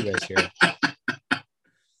Incubus here.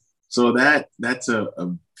 So that's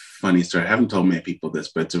a funny story. I haven't told many people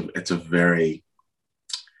this, but it's a very,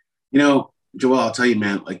 Joel, I'll tell you,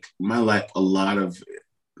 man, like my life, a lot of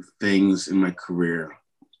things in my career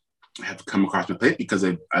have come across my plate because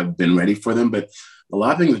I've been ready for them, but a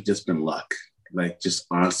lot of things have just been luck. Like, just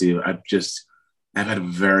honestly, I've had a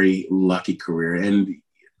very lucky career, and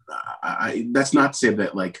that's not to say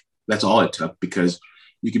that like that's all it took, because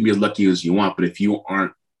you can be as lucky as you want, but if you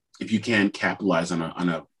can't capitalize on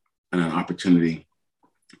an opportunity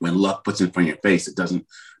when luck puts in front of your face, it doesn't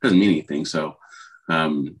mean anything. So,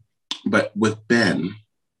 but with Ben,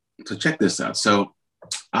 so check this out. So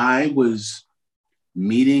I was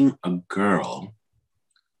meeting a girl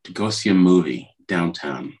to go see a movie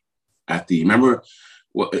downtown at remember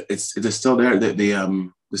what is it still there?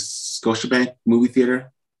 The Scotiabank movie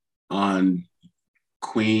theater on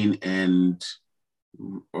Queen and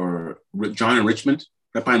or John and Richmond,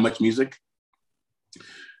 not buying much music.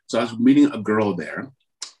 So I was meeting a girl there,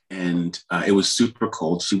 and it was super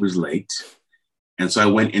cold. She was late. And so I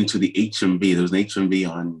went into the HMV. There was an HMV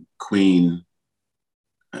on Queen,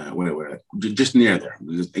 just near there.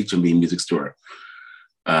 There's an HMV music store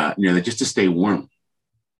near there, just to stay warm.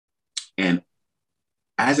 And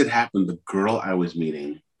as it happened, the girl I was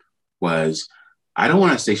meeting was, I don't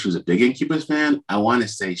want to say she was a big Incubus fan. I want to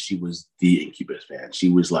say she was the Incubus fan. She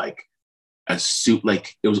was like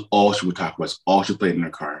like it was all she would talk about. All she played in her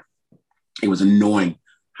car. It was annoying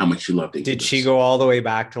how much she loved Incubus. Did she go all the way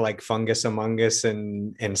back to like Fungus Among Us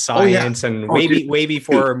and Science and way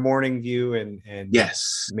before Morning View and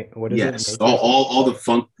yes, what is it? All the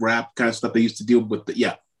funk rap kind of stuff they used to deal with.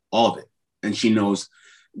 All of it. And she was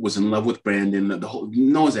in love with Brandon.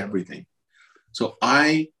 Knows everything. So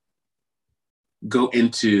I go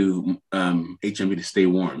into HMV to stay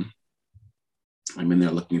warm. I'm in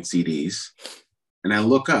there looking at CDs, and I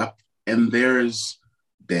look up, and there's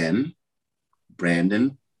Ben,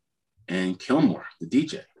 Brandon, and Kilmore, the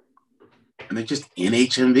DJ, and they're just in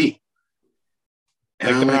HMV.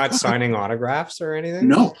 And like they're not signing autographs or anything?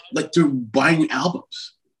 No, like they're buying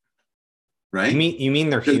albums, right? You mean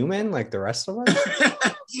they're human like the rest of us?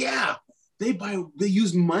 Yeah, they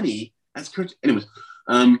use money as currency. Anyways,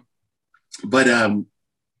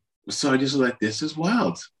 so I just was like, this is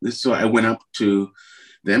wild. So I went up to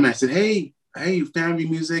them. I said, hey, family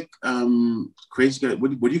music, crazy guy.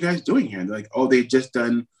 What are you guys doing here? And they're like, oh, they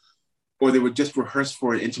were just rehearsed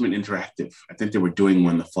for an Intimate Interactive. I think they were doing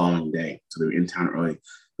one the following day. So they were in town early. And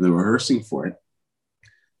they were rehearsing for it.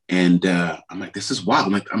 And I'm like, this is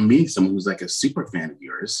wild. I'm meeting someone who's like a super fan of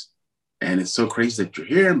yours. And it's so crazy that you're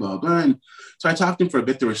here and blah, blah. And so I talked to them for a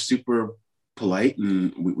bit. They were super polite,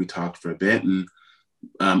 and we talked for a bit. And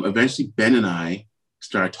eventually Ben and I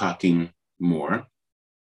started talking more.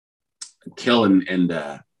 Kill and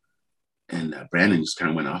Brandon just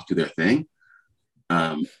kind of went off to their thing.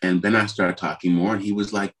 And Ben and I started talking more, and he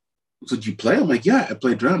was like, so did you play? I'm like, yeah, I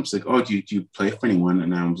play drums. Like, oh, do you play for anyone?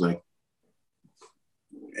 And I was like,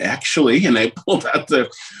 actually, and I pulled out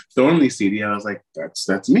the Thornley CD. I was like,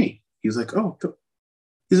 that's me. He's like, oh,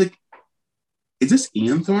 he's like, is this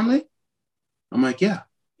Ian Thornley? I'm like, yeah.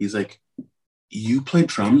 He's like, you play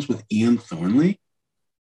drums with Ian Thornley?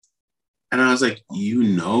 And I was like, you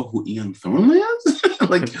know who Ian Thornley is?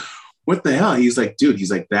 Like, what the hell? He's like, dude,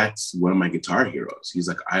 that's one of my guitar heroes. He's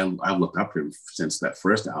like, I've looked up to him since that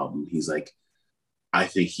first album. He's like, I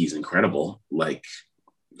think he's incredible. Like,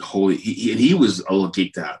 holy, he was a little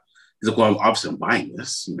geeked out. He's like, well, obviously I'm buying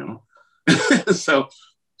this, you know? So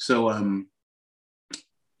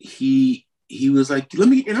he was like, let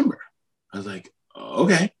me get your number. I was like, oh,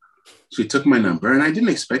 okay. So he took my number, and I didn't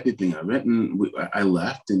expect anything of it. And I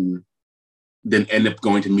left, and then ended up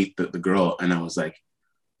going to meet the girl. And I was like,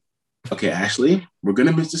 okay, Ashley, we're going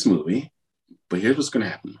to miss this movie, but here's what's going to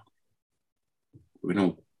happen. We're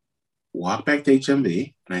going to walk back to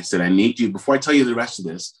HMV. And I said, I need you, before I tell you the rest of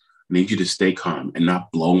this, I need you to stay calm and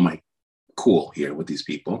not blow my cool here with these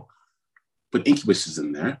people. But Incubus is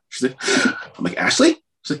in there. She's like, I'm like, Ashley?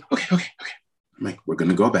 She's like, okay. I'm like, we're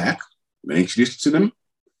going to go back. I'm going to introduce you to them.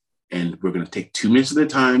 And we're going to take 2 minutes at a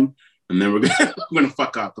time. And then we're going to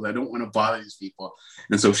fuck off because I don't want to bother these people.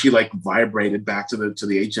 And so she like vibrated back to the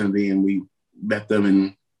HMV, and we met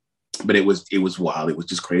them. But it was wild. It was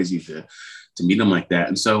just crazy to meet them like that.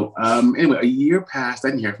 And so anyway, a year passed. I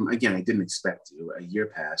didn't hear from him again. I didn't expect to. A year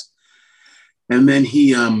passed. And then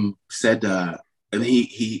he said, and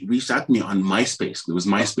he reached out to me on MySpace. It was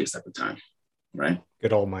MySpace at the time, right?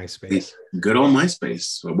 Good old MySpace. Good old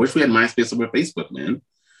MySpace. I wish we had MySpace over Facebook, man.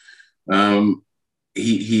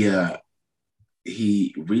 He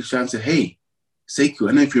reached out and said, hey, Sekou, I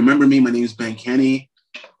don't know if you remember me. My name is Ben Kenny.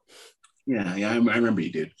 Yeah, I remember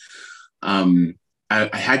you, dude. I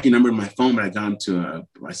had your number in my phone, but I got into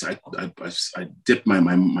I dipped my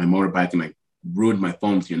motorbike and I ruined my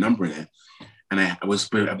phone with your number in it. And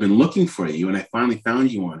I've been looking for you, and I finally found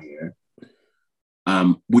you on here.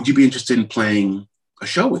 Would you be interested in playing a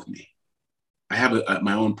show with me? I have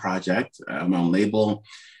my own project, my own label,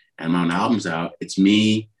 and my own albums out. It's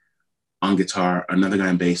me on guitar, another guy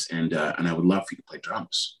on bass, and I would love for you to play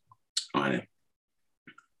drums on it.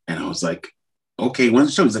 And I was like, okay, when's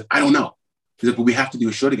the show? He's like, I don't know. He's like, but we have to do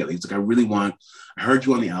a show together. He's like, I heard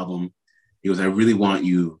you on the album. He goes, I really want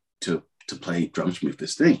you to play drums for me for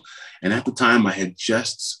this thing. And at the time, I had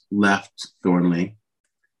just left Thornley,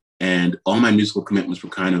 and all my musical commitments were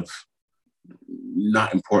kind of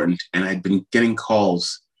not important. And I'd been getting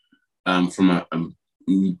calls from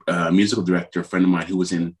musical director, a friend of mine who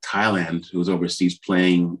was in Thailand, who was overseas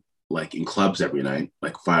playing like in clubs every night,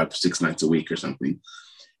 like 5-6 nights a week or something.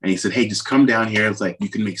 And he said, hey, just come down here. It's like, you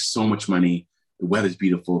can make so much money. The weather's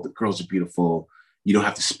beautiful. The girls are beautiful. You don't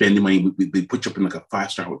have to spend the money. We put you up in like a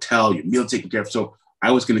 5-star hotel, your meal taken care of. So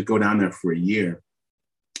I was going to go down there for a year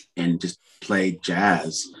and just play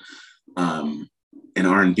jazz and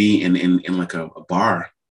R&B in like a bar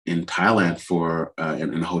in Thailand for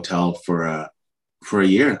in a hotel for a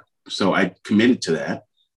year. So I committed to that.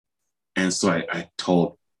 And so I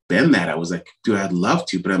told Ben that. I was like, dude, I'd love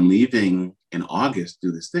to, but I'm leaving in August to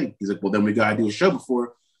do this thing. He's like, well, then we got to do a show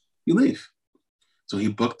before you leave. So he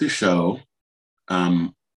booked the show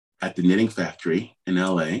at the Knitting Factory in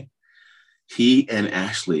LA. He and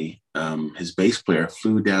Ashley, his bass player,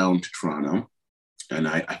 flew down to Toronto, and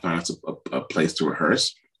I found us a place to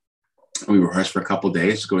rehearse. And we rehearsed for a couple of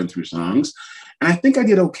days, going through songs, and I think I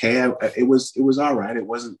did okay. It was all right. It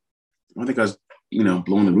wasn't. I don't think I was,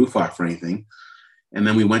 blowing the roof off or anything. And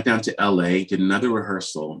then we went down to LA, did another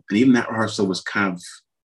rehearsal, and even that rehearsal was kind of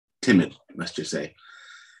timid, let's just say.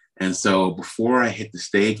 And so before I hit the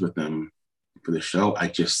stage with them for the show, I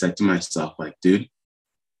just said to myself, like, dude,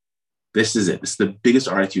 this is it. This is the biggest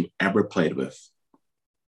artist you've ever played with.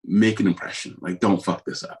 Make an impression. Like, don't fuck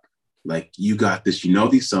this up. Like, you got this. You know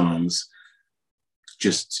these songs.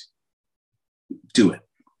 Just do it.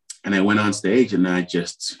 And I went on stage and I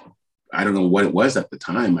don't know what it was at the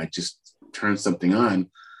time. I just turned something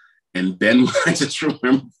on. And Ben, I just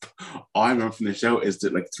remember, all I remember from the show is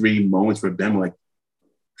that like 3 moments where Ben were like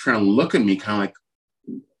trying to look at me kind of like,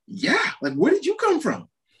 yeah, like, where did you come from?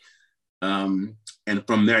 And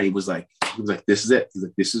from there, he was like, this is it. He's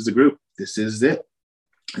like, this is the group. This is it.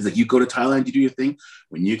 He's like, you go to Thailand, you do your thing.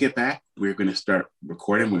 When you get back, we're going to start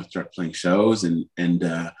recording. We're going to start playing shows. And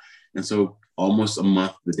so almost a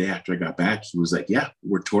month, the day after I got back, he was like, yeah,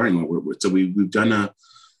 we're touring. So we've done I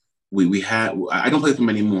don't play with him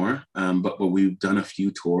anymore, but we've done a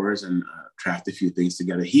few tours and tracked a few things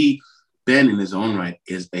together. Ben in his own right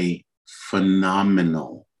is a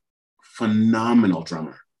phenomenal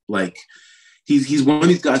drummer. Like, he's one of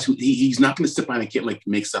these guys who he's not going to sit behind a kit and like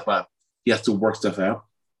make stuff up. He has to work stuff out.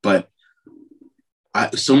 But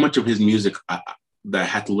so much of his music that I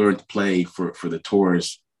had to learn to play for the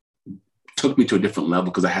tours took me to a different level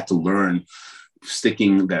because I had to learn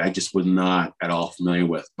sticking that I just was not at all familiar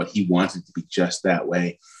with. But he wanted to be just that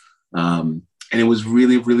way. And it was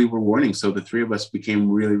really, really rewarding. So the 3 of us became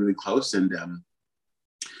really, really close. And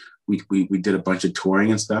we did a bunch of touring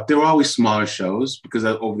and stuff. There were always smaller shows because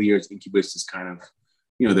over the years, Incubus is kind of,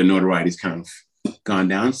 their notoriety's kind of gone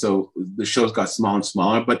down. So the shows got smaller and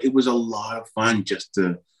smaller, but it was a lot of fun just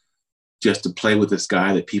to play with this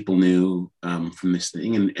guy that people knew from this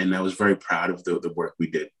thing. And I was very proud of the work we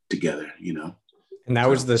did together, And that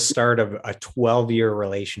was the start of a 12-year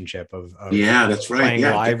relationship of yeah, that's right. Playing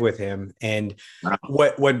live with him. And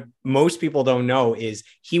what most people don't know is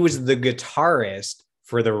he was the guitarist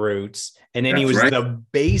for the Roots, and then he was the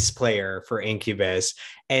bass player for Incubus.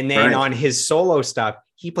 And then on his solo stuff,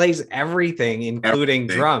 he plays everything, including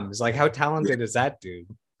drums. Like, how talented is that dude?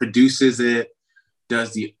 Produces it,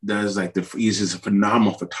 he's a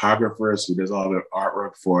phenomenal photographer, so he does all the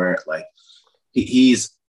artwork for it. Like,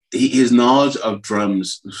 his knowledge of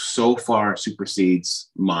drums so far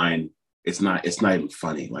supersedes mine. It's not even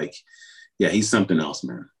funny. Like, yeah, he's something else,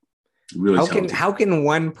 man. Really how can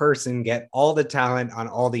one person get all the talent on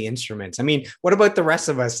all the instruments? I mean, what about the rest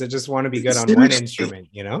of us that just want to be good on one instrument,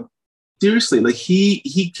 Seriously, like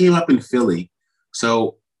he came up in Philly.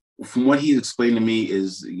 So from what he's explained to me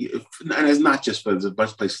is, and it's not just for, there's a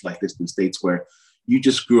bunch of places like this in the States where you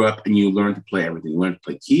just grew up and you learn to play everything. You learn to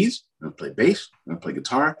play keys, you learn to play bass, you learn to play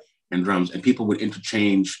guitar and drums, and people would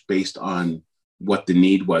interchange based on what the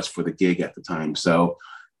need was for the gig at the time. So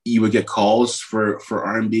you would get calls for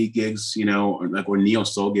R&B gigs, or neo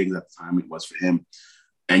soul gigs at the time it was for him.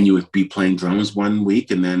 And you would be playing drums one week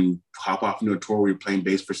and then hop off into a tour where you're playing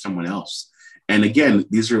bass for someone else. And again,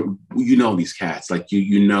 these are, these cats, like,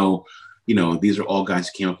 these are all guys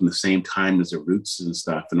who came up in the same time as the Roots and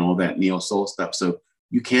stuff and all that neo soul stuff. So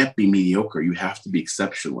you can't be mediocre. You have to be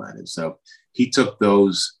exceptional at it. So he took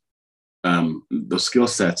those skill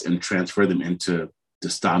sets and transferred them into the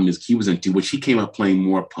style music he was into, which he came up playing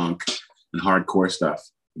more punk and hardcore stuff,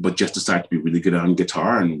 but just decided to be really good on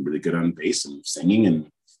guitar and really good on bass and singing. And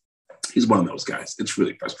he's one of those guys. It's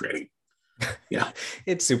really frustrating. Yeah.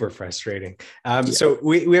 It's super frustrating. Yeah. So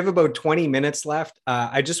we have about 20 minutes left.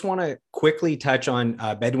 I just want to quickly touch on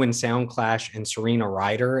Bedouin Soundclash and Serena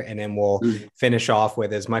Ryder, and then we'll finish off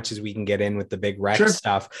with as much as we can get in with the Big Wreck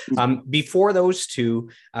stuff. Before those two,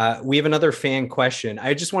 we have another fan question.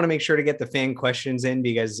 I just want to make sure to get the fan questions in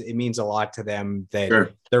because it means a lot to them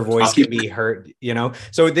that their voice can be heard, you know?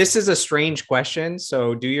 So this is a strange question,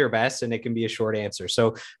 so do your best and it can be a short answer.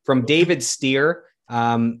 So from David Steer,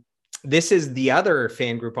 this is the other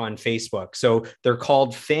fan group on Facebook. So they're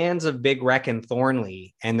called Fans of Big Wreck and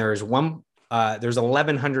Thornley. And there's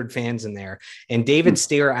 1,100 fans in there. And David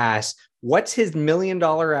Steer asks, what's his $1 million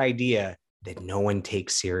idea that no one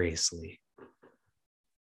takes seriously?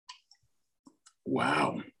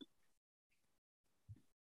 Wow.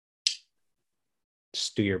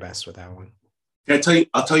 Just do your best with that one. I'll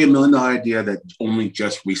tell you $1 million idea that only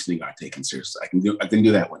just recently got taken seriously. I can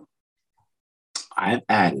do that one. I've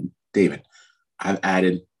added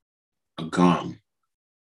a gong,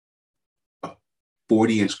 a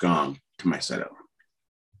 40-inch gong to my setup.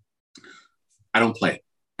 I don't play it.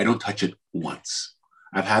 I don't touch it once.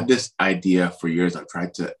 I've had this idea for years. I've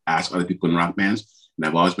tried to ask other people in rock bands, and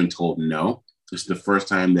I've always been told no. This is the first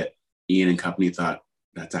time that Ian and company thought,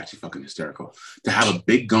 that's actually fucking hysterical. To have a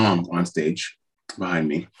big gong on stage behind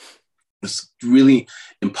me, this really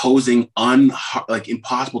imposing,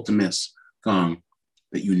 impossible to miss gong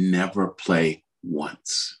that you never play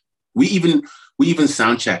once. We even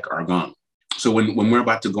sound check our gong. So when we're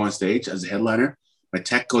about to go on stage as a headliner, my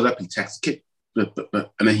tech goes up, he checks the kick,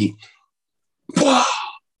 and then he, whoa,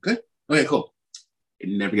 good, okay, cool. It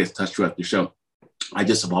never gets touched throughout the show. I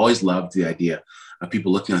just have always loved the idea of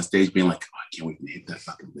people looking on stage being like, oh, I can't wait to hit that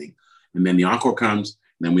fucking thing. And then the encore comes,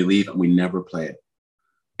 and then we leave and we never play it.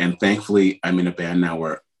 And thankfully, I'm in a band now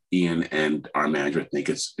where Ian and our manager think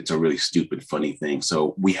it's a really stupid, funny thing.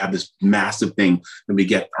 So we have this massive thing that we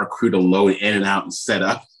get our crew to load in and out and set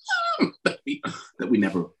up that we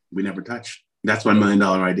never touch. That's my $1 million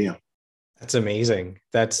idea. That's amazing.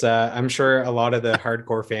 That's I'm sure a lot of the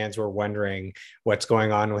hardcore fans were wondering what's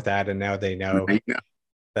going on with that, and now they know. Yeah.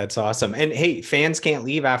 That's awesome. And hey, fans can't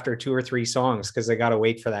leave after 2 or 3 songs because they got to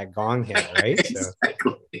wait for that gong hit, right?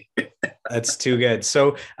 Exactly. So that's too good.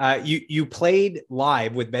 So you played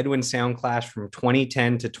live with Bedouin Soundclash from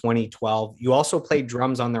 2010 to 2012. You also played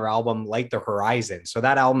drums on their album Light the Horizon. So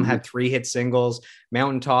that album had 3 hit singles: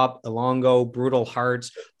 Mountaintop, Elongo, Brutal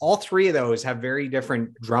Hearts. All 3 of those have very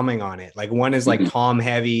different drumming on it. Like one is like tom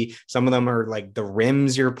heavy. Some of them are like the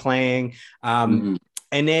rims you're playing. And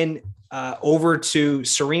then over to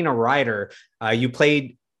Serena Ryder, you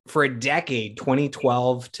played for a decade,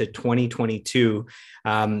 2012 to 2022.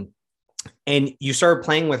 And you started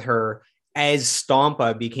playing with her as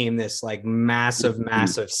Stompa became this like massive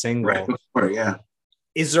single. Right. Yeah.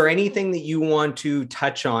 Is there anything that you want to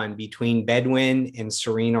touch on between Bedouin and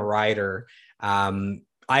Serena Ryder? I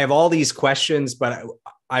have all these questions, but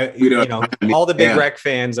all the Big Wreck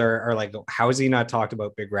fans are like, how has he not talked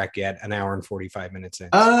about Big Wreck yet? An hour and 45 minutes in.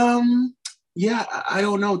 Yeah, I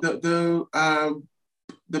don't know. The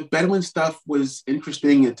Bedouin stuff was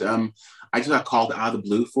interesting. I just got called out of the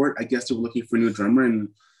blue for it. I guess they were looking for a new drummer, and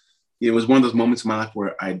it was one of those moments in my life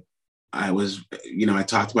where I was, I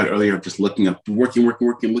talked about it earlier, just looking up, looking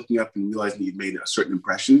up, and realizing you've made a certain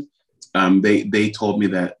impression. They told me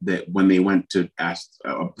that when they went to ask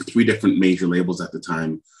 3 different major labels at the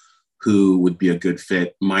time who would be a good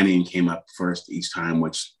fit, my name came up first each time,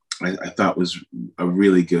 which I thought was a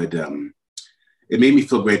really good. It made me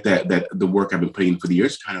feel great that the work I've been putting in for the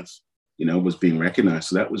years kind of, was being recognized.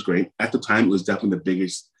 So that was great. At the time, it was definitely the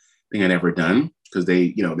biggest thing I'd ever done because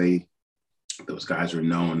those guys are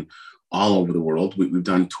known all over the world. We've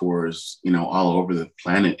done tours, all over the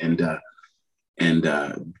planet, and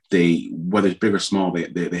they, whether it's big or small,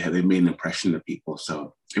 they made an impression on people.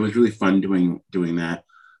 So it was really fun doing that,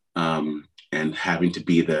 and having to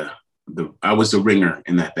be I was the ringer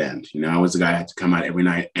in that band. I was the guy who had to come out every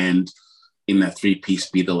night and in that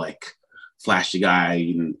 3-piece be the like flashy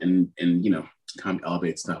guy and come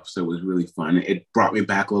elevate stuff. So it was really fun. It brought me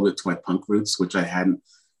back a little bit to my punk roots, which I hadn't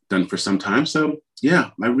done for some time. So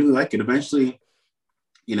yeah, I really like it. Eventually,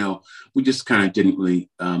 we just kind of didn't really,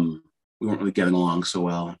 we weren't really getting along so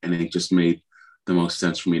well, and it just made the most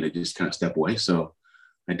sense for me to just kind of step away. So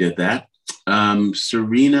I did that.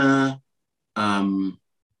 Serena,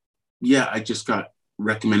 yeah, I just got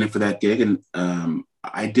recommended for that gig, and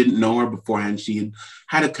I didn't know her beforehand. She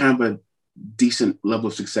had a kind of a decent level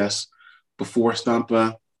of success before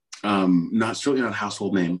Stompa. Certainly not a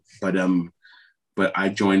household name, but I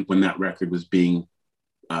joined when that record was being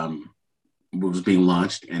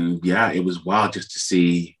launched, and yeah, it was wild just to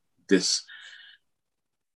see this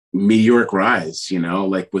meteoric rise, you know,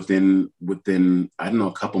 like within I don't know,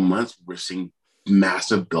 a couple months, we're seeing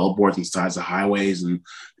massive billboards and sides of highways, and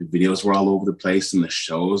the videos were all over the place, and the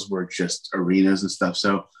shows were just arenas and stuff.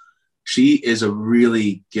 So she is a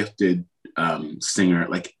really gifted singer.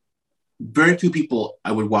 Like, very few people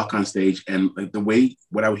I would walk on stage and like the way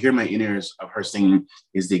what I would hear in my in-ears of her singing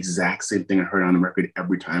is the exact same thing I heard on the record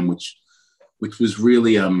every time, which was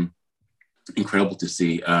really incredible to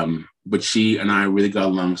see. But she and I really got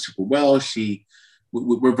along super well.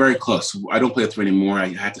 We're very close. I don't play with her anymore. I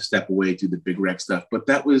had to step away to the Big Rec stuff, but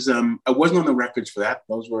that was I wasn't on the records for that.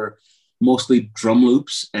 Those were mostly drum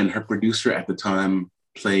loops, and her producer at the time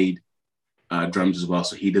played drums as well,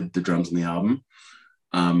 so he did the drums in the album.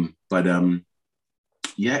 But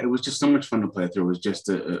yeah, it was just so much fun to play through. It was just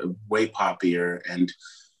a way poppier, and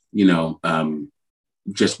you know,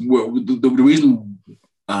 just the reason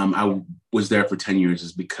I was there for 10 years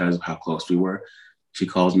is because of how close we were. She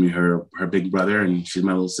calls me her big brother, and she's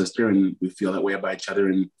my little sister, and we feel that way about each other.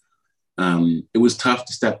 And it was tough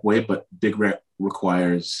to step away, but Big Rec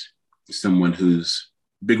requires someone who's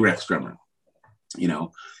Big Rec's drummer. You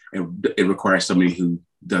know, it requires somebody who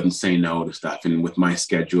doesn't say no to stuff. And with my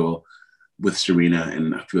schedule, with Serena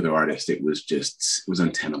and a few other artists, it was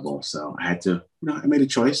untenable. So I had to, you know, I made a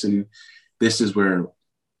choice, and this is where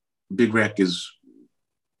Big Rec is,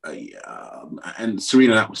 and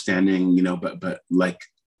Serena notwithstanding, you know, but like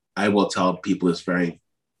I will tell people this very,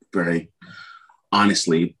 very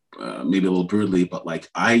honestly, maybe a little brutally, but like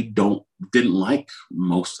I didn't like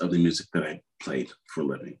most of the music that I played for a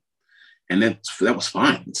living. And that was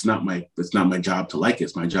fine. It's not my job to like it.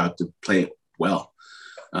 It's my job to play it well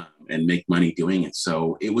and make money doing it.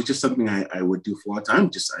 So it was just something I would do for a long time.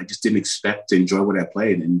 I just didn't expect to enjoy what I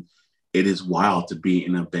played. And it is wild to be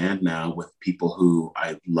in a band now with people who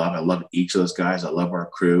I love. I love each of those guys. I love our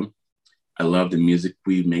crew. I love the music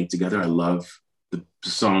we made together. I love the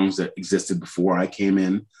songs that existed before I came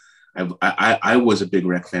in. I was a Big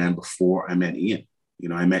Rec fan before I met Ian. You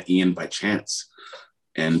know, I met Ian by chance.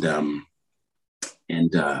 And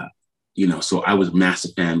you know, so I was a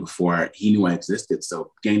massive fan before he knew I existed.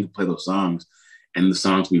 So getting to play those songs and the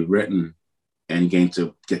songs we've written and getting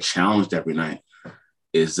to get challenged every night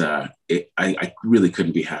is I really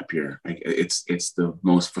couldn't be happier. It's the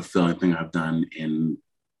most fulfilling thing I've done in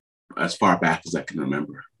as far back as I can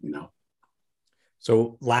remember, you know.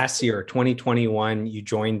 So last year, 2021, you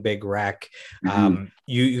joined Big Rec.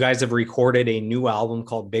 You guys have recorded a new album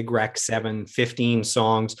called Big Rec 7, 15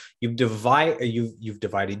 songs. You've decided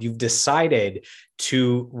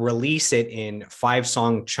to release it in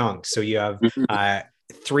 5-song chunks. So you have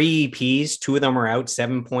 3 EPs, 2 of them are out,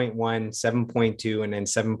 7.1, 7.2, and then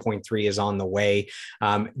 7.3 is on the way.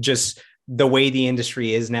 Just the way the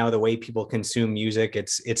industry is now, the way people consume music,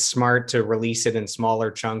 it's smart to release it in smaller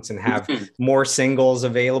chunks and have more singles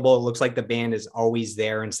available. It looks like the band is always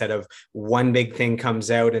there instead of one big thing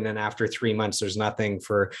comes out and then after 3 months, there's nothing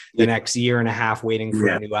for the next year and a half waiting for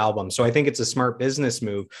a new album. So I think it's a smart business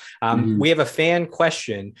move. We have a fan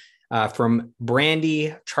question from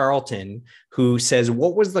Brandy Charlton, who says,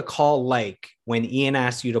 what was the call like when Ian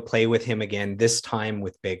asked you to play with him again, this time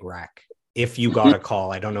with Big Rec? If you got a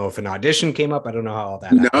call, I don't know if an audition came up. I don't know how all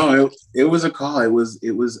that happened. No, it was a call. It was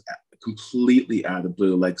completely out of the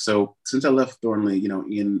blue. Like, so since I left Thornley, you know,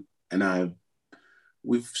 Ian and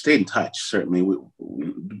we've stayed in touch. Certainly,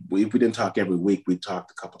 we didn't talk every week. We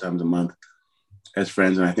talked a couple times a month as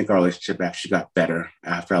friends, and I think our relationship actually got better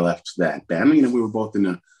after I left that band. You know, we were both in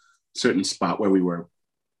a certain spot where we were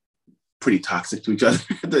pretty toxic to each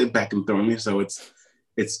other back in Thornley. So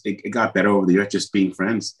it got better over the year, just being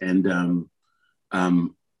friends. And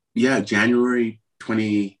January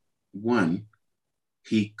 21,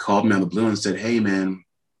 he called me on the blue and said, "Hey man,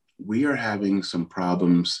 we are having some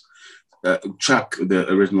problems." Chuck,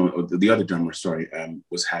 the other drummer,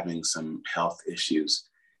 was having some health issues,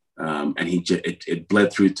 and it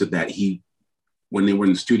bled through to that. When they were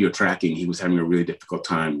in the studio tracking, he was having a really difficult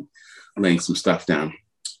time laying some stuff down,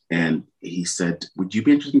 and he said, "Would you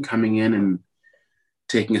be interested in coming in and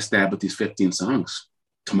taking a stab at these 15 songs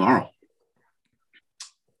tomorrow?"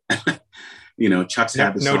 You know, Chuck's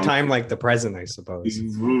had the song. No time like the present, I suppose.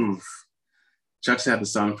 Chuck's had the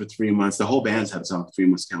song for 3 months. The whole band's had the song for 3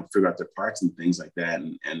 months to kind of figure out their parts and things like that.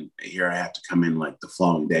 And here I have to come in like the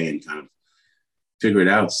following day and kind of figure it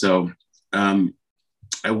out. So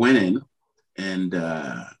I went in and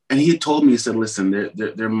he had told me, he said, "Listen,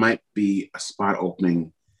 there might be a spot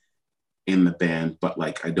opening in the band, but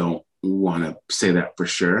like, I don't want to say that for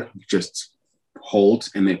sure. Just hold.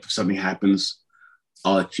 And if something happens,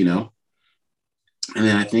 I'll let you know." And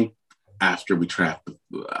then I think after we tracked,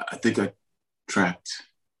 I tracked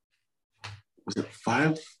was it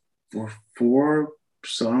 5 or 4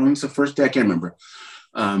 songs the first day? I can't remember.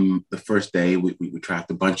 The first day we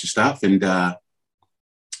tracked a bunch of stuff, and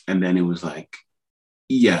then it was like,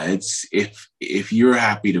 yeah, it's if you're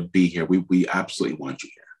happy to be here, we absolutely want you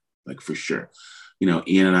here, like for sure. You know,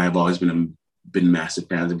 Ian and I have always been massive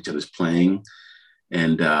fans of each other's playing,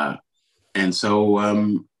 and so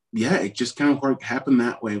yeah, it just kind of happened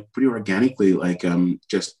that way pretty organically. Like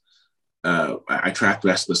just I tracked the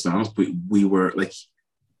rest of the songs. We were like,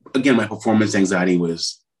 again, my performance anxiety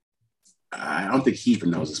was, I don't think he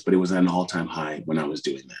even knows this, but it was at an all-time high when I was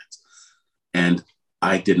doing that. And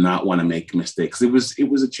I did not want to make mistakes. It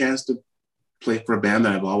was a chance to play for a band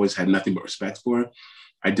that I've always had nothing but respect for.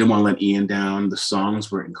 I didn't want to let Ian down. The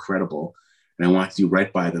songs were incredible, and I wanted to do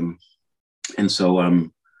right by them. And so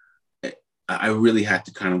I really had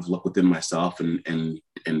to kind of look within myself, and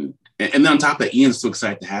then on top of that, Ian's so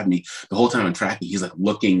excited to have me. The whole time I'm tracking, he's like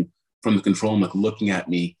looking from the control room, like looking at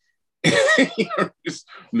me, you know, just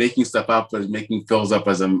making stuff up, making fills up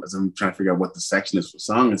as I'm trying to figure out what the section is for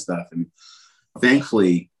song and stuff. And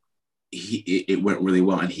thankfully, it went really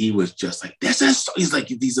well. And he was just like, "This is," he's like,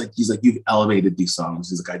 "You've elevated these songs."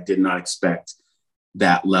 He's like, "I did not expect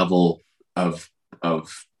that level of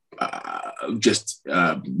just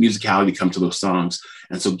musicality come to those songs."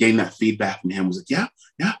 And so getting that feedback from him was like, yeah,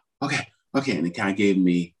 okay. And it kind of gave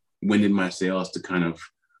me wind in my sails to kind of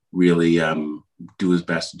really do as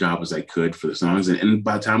best job as I could for the songs. And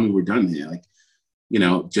by the time we were done, like, you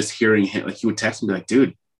know, just hearing him, like he would text me like,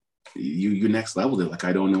 "Dude, you next leveled it. Like,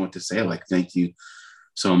 I don't know what to say. Like, thank you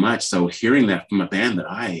so much." So hearing that from a band that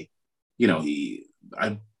I've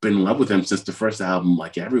been in love with them since the first album,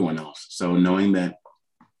 like everyone else. So knowing that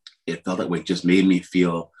it felt that way just made me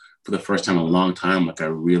feel, for the first time in a long time, like I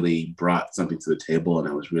really brought something to the table, and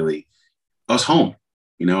I was home.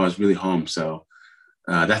 You know, I was really home. So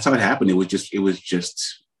that's how it happened. It was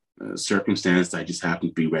just a circumstance that I just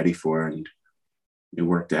happened to be ready for, and it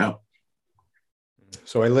worked out.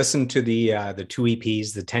 So I listened to the 2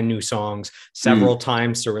 EPs, the 10 new songs, several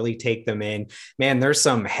times to really take them in. Man, there's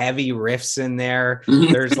some heavy riffs in there.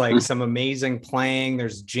 There's like some amazing playing.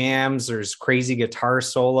 There's jams. There's crazy guitar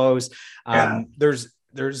solos.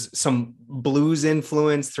 There's some blues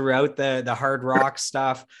influence throughout the hard rock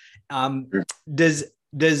stuff. Does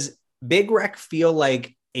Big Wreck feel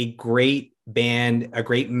like a great band, a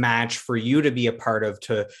great match for you to be a part of,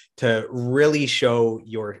 to really show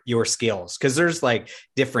your skills? Because there's like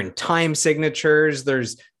different time signatures.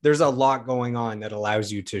 There's a lot going on that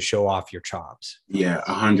allows you to show off your chops. Yeah,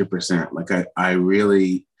 100%. Like I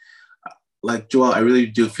really, like Joel, I really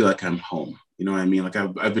do feel like I'm home. You know what I mean? Like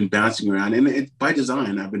I've been bouncing around, and it's by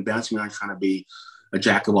design. I've been bouncing around trying to be a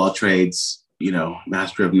jack of all trades, you know,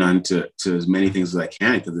 master of none to as many things as I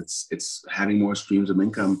can, because it's having more streams of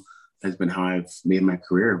income has been how I've made my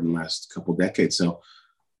career in the last couple of decades. So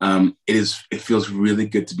it feels really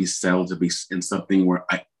good to be settled, to be in something where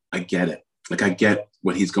I get it. Like I get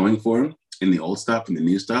what he's going for in the old stuff and the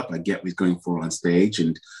new stuff. I get what he's going for on stage,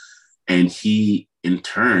 and he in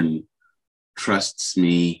turn trusts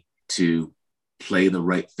me to play the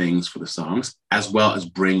right things for the songs, as well as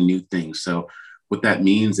bring new things. So what that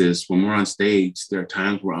means is when we're on stage, there are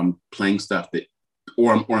times where I'm playing stuff that,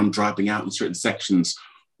 or I'm dropping out in certain sections,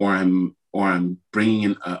 or I'm bringing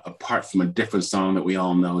in a part from a different song that we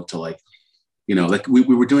all know, to like, you know, like we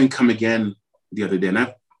were doing "Come Again" the other day, and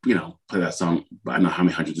I've, you know, played that song I don't know how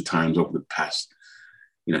many hundreds of times over the past,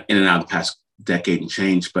 you know, in and out of the past decade and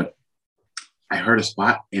change. But I heard a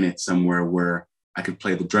spot in it somewhere where I could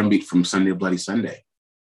play the drum beat from "Sunday Bloody Sunday,"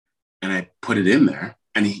 and I put it in there,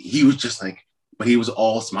 and he was just like, but he was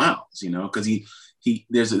all smiles, you know, because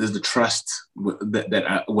there's the trust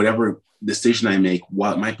that whatever decision I make,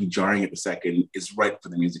 while it might be jarring at the second, is right for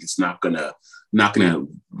the music. It's not gonna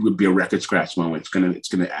be a record scratch moment. It's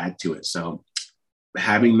gonna add to it. So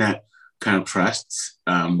having that kind of trust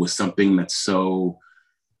was something that's so,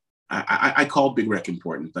 I call Big Wreck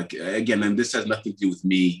important. Like, again, and this has nothing to do with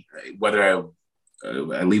me, whether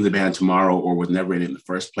I leave the band tomorrow or was never in it in the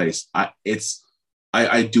first place.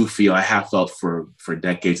 I do feel, I have felt for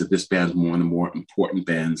decades, that this band's one of the more important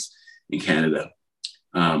bands in Canada.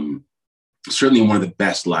 Certainly one of the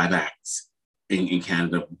best live acts in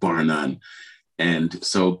Canada, bar none. And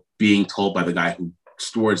so being told by the guy who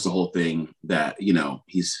stewards the whole thing that, you know,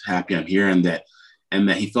 he's happy I'm here, and that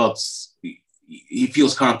he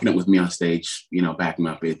feels confident with me on stage, you know, backing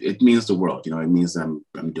up, it means the world. You know, it means I'm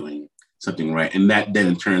doing something right. And that then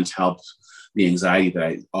in turn helps the anxiety that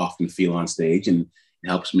I often feel on stage, and it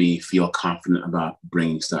helps me feel confident about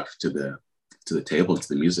bringing stuff to the table, to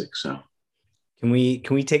the music. So Can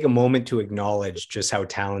we take a moment to acknowledge just how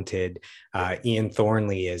talented Ian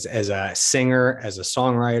Thornley is as a singer, as a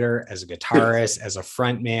songwriter, as a guitarist, as a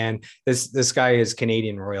frontman? This guy is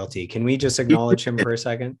Canadian royalty. Can we just acknowledge him for a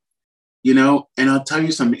second? You know, and I'll tell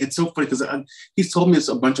you something. It's so funny because he's told me this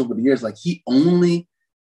a bunch over the years. Like, he only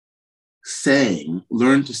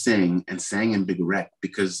learned to sing and sang in Big Wreck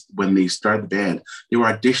because when they started the band, they were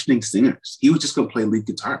auditioning singers. He was just going to play lead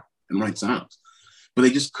guitar and write songs, but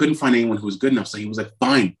they just couldn't find anyone who was good enough. So he was like,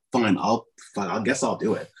 fine, I guess I'll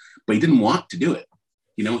do it. But he didn't want to do it.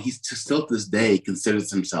 You know, he's still to this day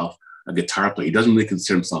considers himself a guitar player. He doesn't really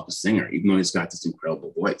consider himself a singer, even though he's got this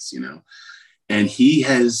incredible voice, you know. And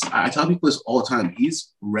I tell people this all the time,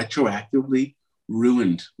 he's retroactively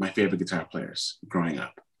ruined my favorite guitar players growing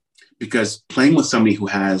up. Because playing with somebody who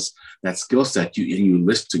has that skill set, you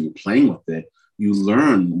listen to, you're playing with it, you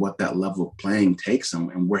learn what that level of playing takes him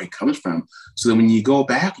and where he comes from. So that when you go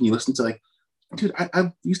back and you listen to, like, dude,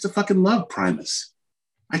 I used to fucking love Primus.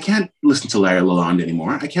 I can't listen to Larry Lalonde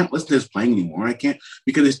anymore. I can't listen to his playing anymore. I can't,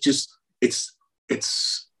 because it's just, it's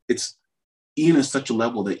Ian is such a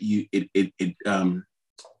level that it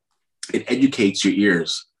educates your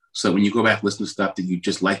ears. So when you go back and listen to stuff that you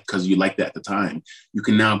just like because you liked it at the time, you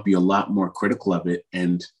can now be a lot more critical of it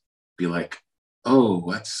and be like,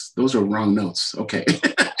 oh, those are wrong notes. Okay.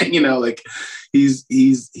 You know, like he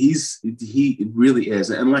really is.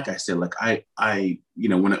 And like I said, like I you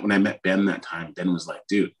know, when I met Ben that time, Ben was like,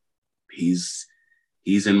 dude, he's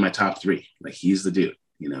in my top 3. Like, he's the dude,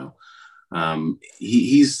 you know.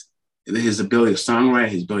 He's his ability to songwrite,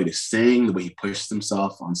 his ability to sing, the way he pushes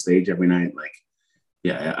himself on stage every night. Like,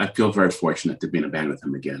 yeah, I feel very fortunate to be in a band with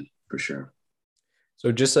him again, for sure.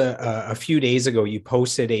 So just a few days ago, you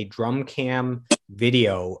posted a drum cam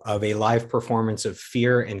video of a live performance of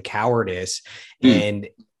Fear and Cowardice, and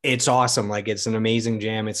it's awesome. Like, it's an amazing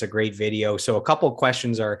jam. It's a great video. So a couple of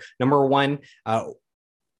questions are, number one,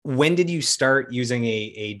 when did you start using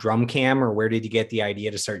a drum cam, or where did you get the idea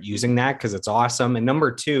to start using that? Because it's awesome. And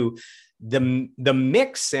number two, the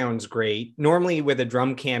mix sounds great. Normally with a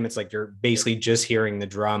drum cam, it's like you're basically just hearing the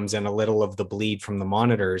drums and a little of the bleed from the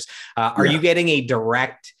monitors. Are you getting a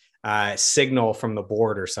direct signal from the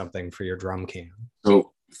board or something for your drum cam?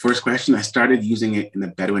 So first question, I started using it in the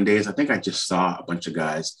Bedouin days. I think I just saw a bunch of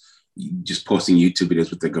guys just posting YouTube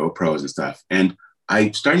videos with their GoPros and stuff. And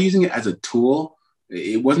I started using it as a tool.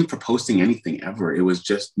 It wasn't for posting anything ever. It was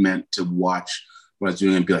just meant to watch what I was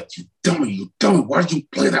doing and be like, you don't, why did you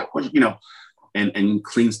play that? You know, and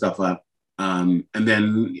clean stuff up. And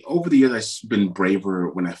then over the years, I've been braver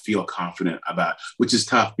when I feel confident about, which is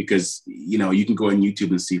tough because, you know, you can go on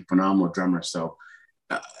YouTube and see phenomenal drummers. So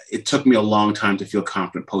it took me a long time to feel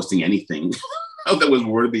confident posting anything that was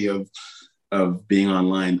worthy of being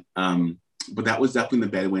online. But that was definitely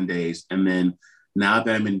the Bedouin days. And then now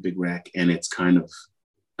that I'm in Big Wreck, and it's kind of,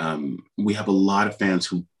 we have a lot of fans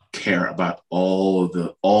who care about all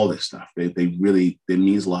this stuff. They really, it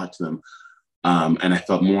means a lot to them. And I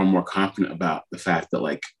felt more and more confident about the fact that,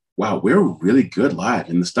 like, wow, we're really good live.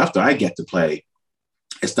 And the stuff that I get to play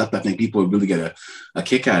is stuff that I think people would really get a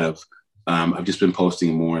kick out of. I've just been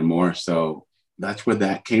posting more and more. So that's where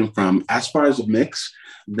that came from. As far as a mix,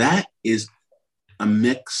 that is a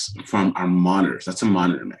mix from our monitors. That's a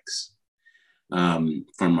monitor mix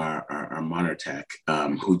from our monitor tech,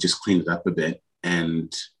 who just cleaned it up a bit.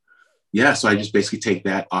 And yeah, so I just basically take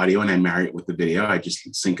that audio and I marry it with the video. I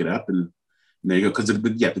just sync it up, and there you go. Because the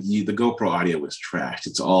GoPro audio was trash.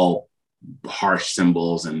 It's all harsh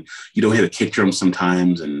cymbals, and you don't hear the kick drum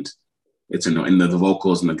sometimes, and it's annoying. And the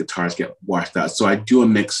vocals and the guitars get washed out. So I do a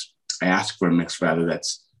mix. I ask for a mix rather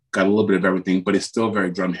that's got a little bit of everything, but it's still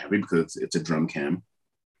very drum heavy because it's a drum cam,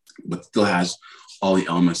 but still has all the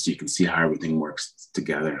elements so you can see how everything works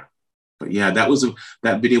together. But yeah,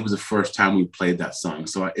 that video was the first time we played that song.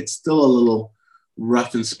 So it's still a little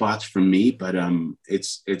rough in spots for me, but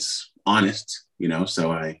it's honest, you know.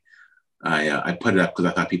 So I put it up because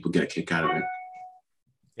I thought people get a kick out of it.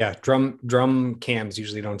 Yeah, drum cams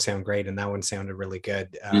usually don't sound great, and that one sounded really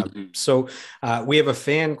good. So we have a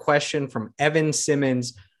fan question from Evan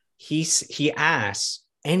Simmons. He asks,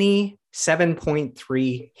 any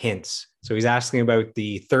 7.3 hints? So he's asking about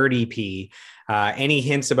the 30p. Any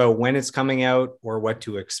hints about when it's coming out or what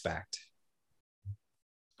to expect?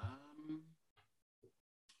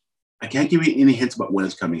 I can't give you any hints about when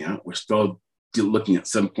it's coming out. We're still looking at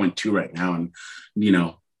 7.2 right now, and you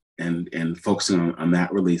know, and focusing on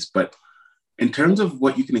that release. But in terms of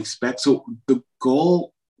what you can expect, so the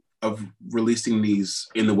goal of releasing these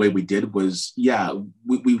in the way we did was, yeah,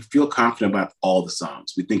 we feel confident about all the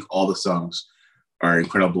songs. We think all the songs are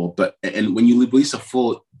incredible. And when you release a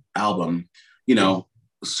full album, you know,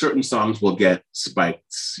 certain songs will get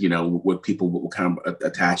spikes, you know, what people will kind of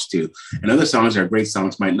attach to, and other songs that are great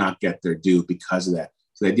songs might not get their due because of that.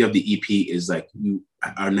 So the idea of the EP is like you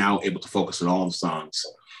are now able to focus on all the songs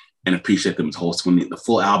and appreciate them as whole. So when the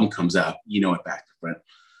full album comes out, you know it back to front.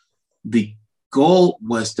 The goal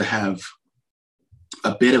was to have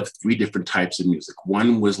a bit of three different types of music.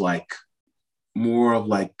 One was like more of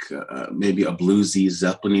like maybe a bluesy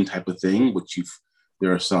Zeppelin type of thing, which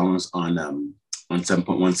there are songs on 7.1,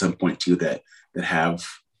 7.2 that have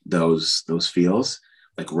those feels,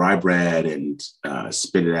 like Rye Bread and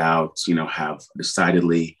Spit It Out, you know, have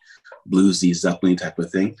decidedly bluesy Zeppelin type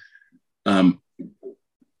of thing.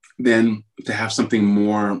 Then to have something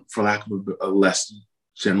more, for lack of a less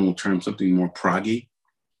general term, something more proggy,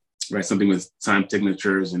 right? Something with time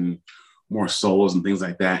signatures and more solos and things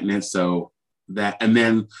like that. And then so that, and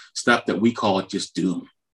then stuff that we call just doom,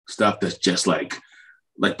 stuff that's just like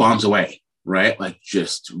Bombs Away, right? Like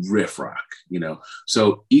just riff rock, you know?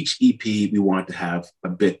 So each EP, we want to have a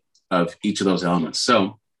bit of each of those elements.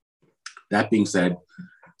 So that being said,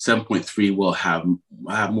 7.3 will have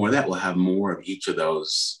more of that. We'll have more of each of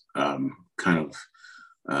those kind of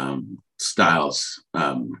styles,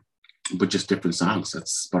 but just different songs.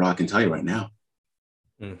 That's about all I can tell you right now.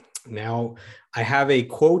 Now, I have a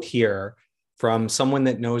quote here from someone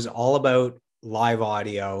that knows all about live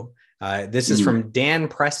audio. This is from Dan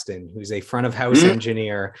Preston, who's a front of house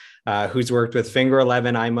engineer who's worked with Finger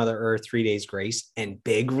 11, I, Mother Earth, 3 Days Grace, and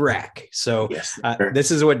Big Wreck. So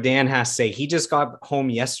this is what Dan has to say. He just got home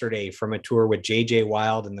yesterday from a tour with JJ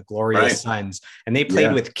Wild and the Glorious Sons, and they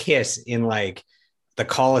played with Kiss in like the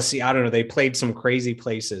Coliseum. I don't know. They played some crazy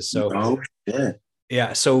places. So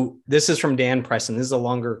so this is from Dan Preston. This is a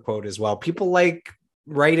longer quote as well. People like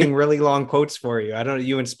writing really long quotes for you. I don't know.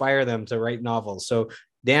 You inspire them to write novels. So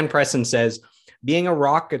Dan Preston says, being a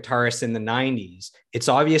rock guitarist in the 90s, it's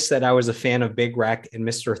obvious that I was a fan of Big Wreck and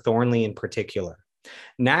Mr. Thornley in particular.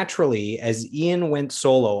 Naturally, as Ian went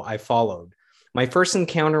solo, I followed. My first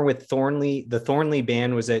encounter with the Thornley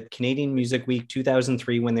band was at Canadian Music Week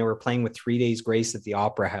 2003 when they were playing with 3 Days Grace at the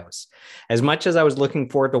Opera House. As much as I was looking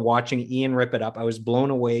forward to watching Ian rip it up, I was blown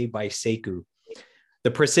away by Sekou. The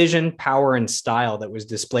precision, power, and style that was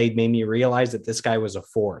displayed made me realize that this guy was a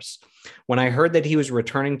force. When I heard that he was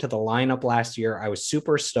returning to the lineup last year, I was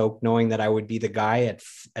super stoked knowing that I would be the guy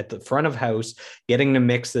at the front of house getting to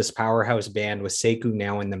mix this powerhouse band with Sekou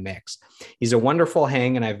now in the mix. He's a wonderful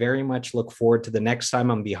hang, and I very much look forward to the next time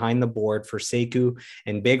I'm behind the board for Sekou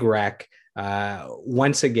and Big Wreck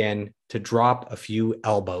once again to drop a few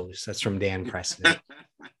elbows. That's from Dan Preston.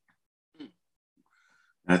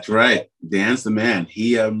 That's right. Dan's the man.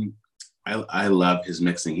 I love his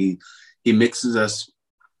mixing. He mixes us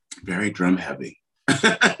very drum heavy.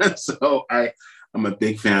 So I'm a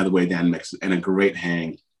big fan of the way Dan mixes, and a great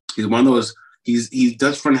hang. He's one of those, he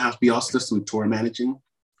does front of house, but he also does some tour managing.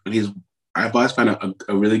 And I've always found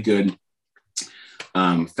a really good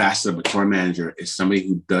facet of a tour manager is somebody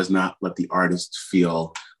who does not let the artist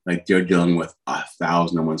feel like they're dealing with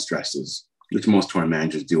 1,001 stresses, which most tour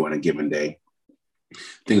managers do on a given day.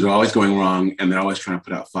 Things are always going wrong, and they're always trying to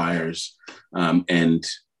put out fires. And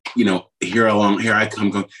you know, here I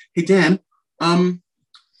come going, hey Dan,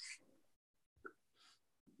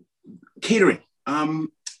 catering. Do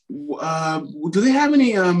they have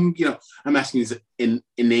any? You know, I'm asking these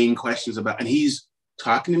inane questions about, and he's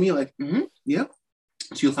talking to me like, yeah.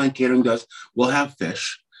 So you'll find catering does. We'll have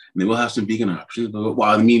fish, and then we'll have some vegan options. But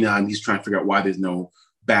while in the meantime, he's trying to figure out why there's no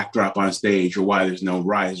backdrop on stage or why there's no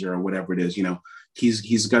riser or whatever it is. You know.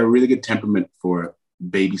 He's got a really good temperament for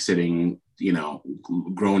babysitting, you know,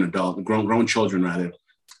 grown children rather,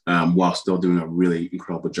 while still doing a really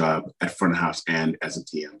incredible job at front of house and as a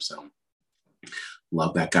TM. So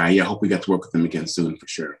love that guy. Yeah, I hope we get to work with him again soon for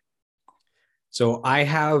sure. So I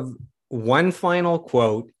have one final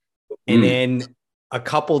quote and then a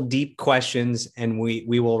couple deep questions, and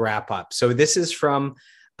we will wrap up. So this is from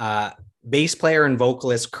bass player and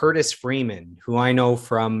vocalist Curtis Freeman, who I know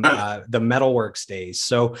from the Metalworks days.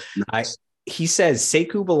 So he says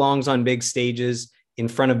Sekou belongs on big stages in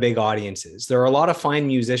front of big audiences. There are a lot of fine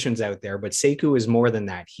musicians out there, but Sekou is more than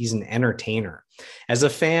that. He's an entertainer. As a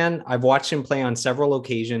fan, I've watched him play on several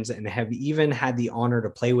occasions and have even had the honor to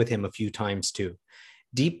play with him a few times too.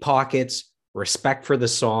 Deep pockets, respect for the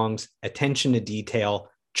songs, attention to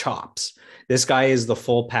detail, chops. This guy is the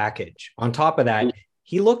full package. On top of that,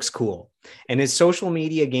 he looks cool. And his social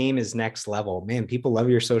media game is next level. Man, people love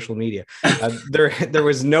your social media. There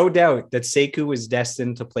was no doubt that Sekou was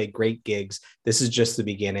destined to play great gigs. This is just the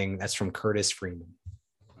beginning. That's from Curtis Freeman.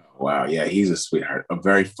 Wow. Yeah, he's a sweetheart. A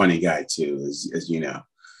very funny guy too, as you know.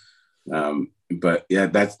 But yeah,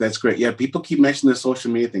 that's great. Yeah, people keep mentioning the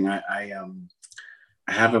social media thing. I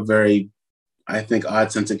have a very, I think,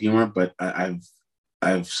 odd sense of humor, but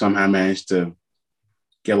I've somehow managed to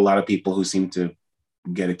get a lot of people who seem to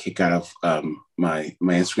get a kick out of my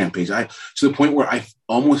Instagram page. I to the point where I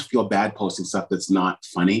almost feel bad posting stuff that's not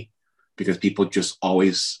funny because people just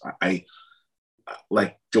always I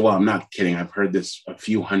like Joel. I'm not kidding. I've heard this a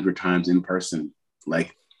few hundred times in person.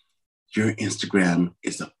 Like, your Instagram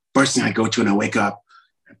is the first thing I go to when I wake up.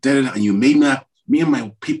 And you made me laugh. Me and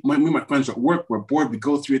my people, me and my friends at work, we're bored. We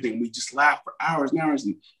go through it and we just laugh for hours and hours.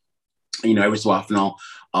 And every so often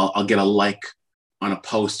I'll get a like on a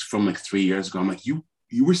post from like 3 years ago. I'm like, you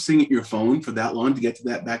were sitting at your phone for that long to get to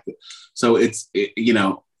that back. So I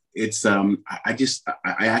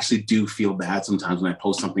actually do feel bad sometimes when I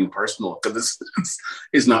post something personal because this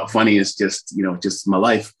is not funny. It's just, just my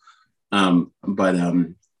life.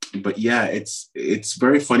 But yeah, it's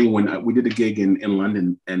very funny when we did a gig in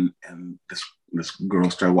London and this girl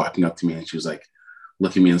started walking up to me and she was like,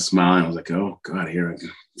 looking at me and smiling. I was like, oh God, here I go.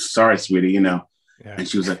 Sorry, sweetie, Yeah. And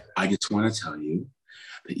she was like, I just want to tell you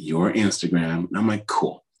that your Instagram. And I'm like,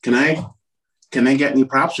 cool. Can I get any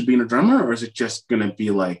props for being a drummer, or is it just gonna be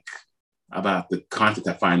like about the content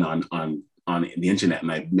I find on the internet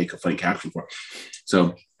and I make a funny caption for it?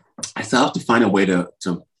 So I still have to find a way to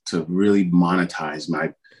really monetize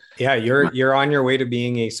my. Yeah, you're on your way to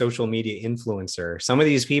being a social media influencer. Some of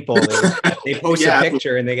these people, they post a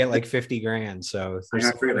picture and they get like 50 grand. So I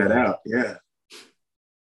gotta figure that out. Yeah.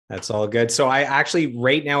 That's all good. So I actually,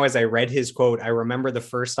 right now, as I read his quote, I remember the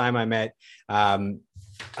first time I met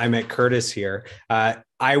Curtis here.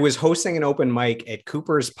 I was hosting an open mic at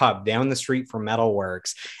Cooper's Pub down the street from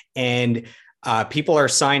Metalworks, and people are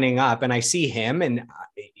signing up, and I see him, and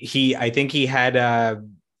I think he had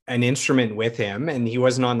an instrument with him and he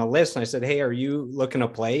wasn't on the list. And I said, hey, are you looking to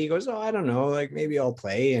play? He goes, oh, I don't know. Like, maybe I'll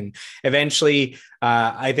play. And eventually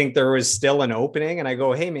I think there was still an opening and I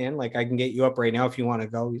go, hey man, like I can get you up right now if you want to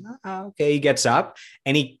go. He's like, oh, okay. He gets up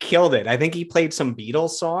and he killed it. I think he played some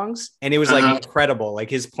Beatles songs and it was like incredible. Like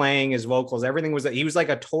his playing, his vocals, everything he was like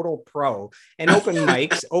a total pro. And open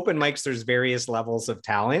mics, there's various levels of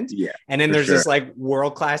talent. Yeah. And then there's this like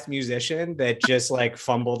world-class musician that just like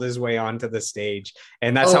fumbled his way onto the stage.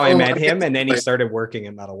 And that's how I met him. And then he started working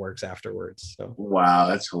at Metalworks afterwards. So wow,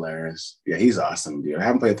 that's hilarious. Yeah, he's awesome, dude. I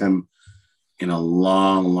haven't played with him in a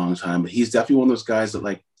long time, but he's definitely one of those guys that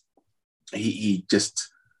like he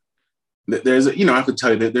just there's I have to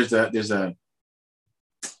tell you that there's a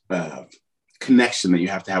connection that you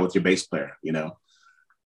have to have with your bass player,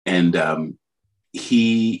 and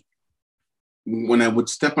he when I would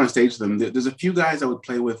step on stage with them, there's a few guys I would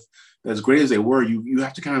play with as great as they were, you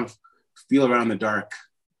have to kind of feel around in the dark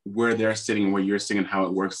where they're sitting, where you're singing, how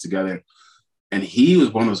it works together. And he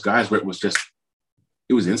was one of those guys where it was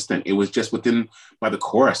instant. It was just by the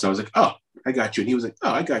chorus. I was like, oh, I got you. And he was like,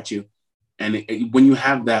 oh, I got you. And when you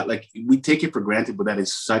have that, like we take it for granted, but that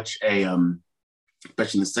is such a,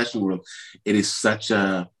 especially in the session world, it is such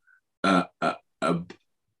a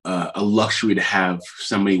luxury to have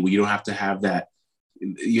somebody where you don't have to have that.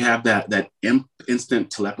 You have that instant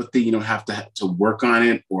telepathy. You don't have to work on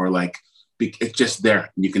it or like, it's just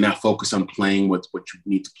there. You can now focus on playing what you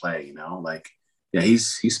need to play, like, yeah,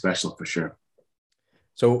 he's special for sure.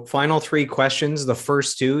 So final 3 questions. The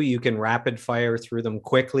first 2, you can rapid fire through them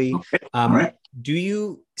quickly. Okay. Right. Do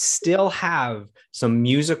you still have some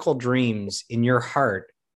musical dreams in your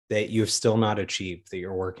heart that you've still not achieved that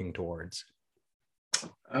you're working towards?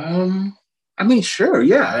 Sure.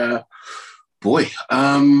 Yeah. Boy,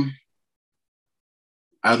 I'd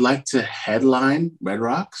like to headline Red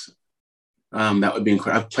Rocks. That would be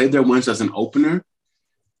incredible. I've played there once as an opener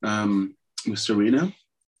with Serena.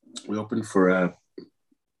 We opened for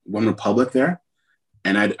One Republic there,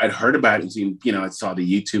 and I'd heard about it and seen, I saw the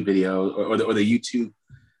YouTube video or the YouTube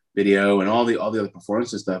video and all the other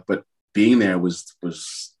performances and stuff. But being there was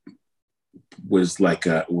like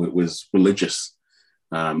was religious,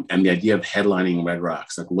 and the idea of headlining Red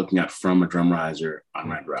Rocks, like looking out from a drum riser on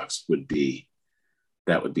Red Rocks, would be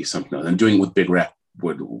something else. And doing it with Big Rep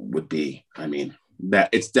would be, that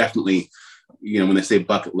it's definitely, when they say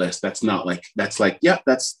bucket list, that's the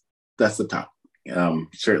top.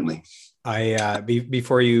 Certainly.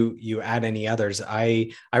 Before you add any others,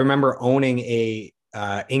 I remember owning a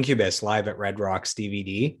Incubus Live at Red Rocks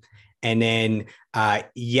DVD. And then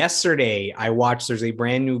yesterday I watched, there's a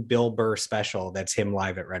brand new Bill Burr special that's him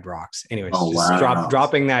live at Red Rocks. Anyways,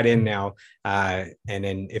 dropping that in now. And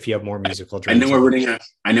then if you have more musical dreams. I know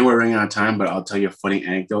we're running out of time, but I'll tell you a funny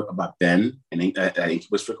anecdote about Ben and that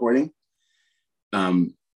Incubus recording.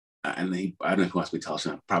 and I don't know if he wants me to tell us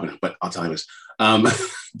now, probably not, but I'll tell you this.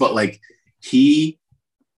 But like he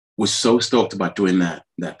was so stoked about doing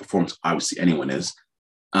that performance. Obviously, anyone is.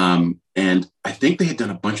 And I think they had done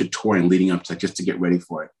a bunch of touring leading up to just to get ready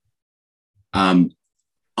for it. On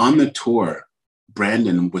the tour,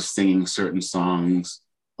 Brandon was singing certain songs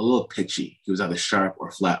a little pitchy. He was either sharp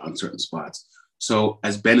or flat on certain spots. So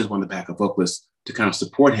as Ben is one of the backup vocalists, to kind of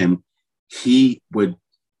support him, he would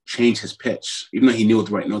change his pitch. Even though he knew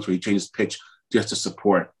the right notes, where he changed his pitch just to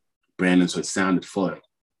support Brandon so it sounded fuller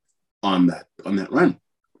on that run.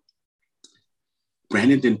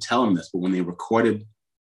 Brandon didn't tell him this, but when they recorded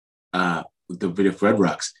the video for Red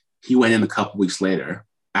Rocks, he went in a couple weeks later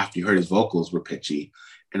after he heard his vocals were pitchy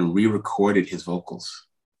and re-recorded his vocals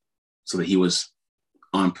so that he was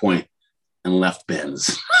on point and left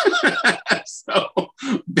Ben's. So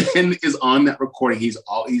Ben is on that recording. He's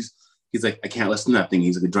like, I can't listen to that thing.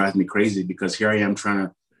 He's like, it drives me crazy because here I am trying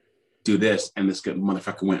to do this, and this good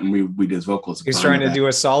motherfucker went and redid his vocals. He's trying to do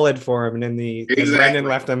a solid for him, and then exactly. Brandon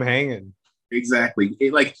left him hanging. Exactly.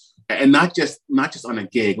 And not just on a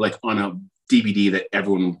gig, like on a DVD that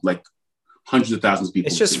everyone, like hundreds of thousands of people.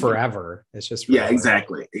 It's just forever. It's just forever. Yeah,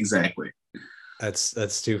 exactly.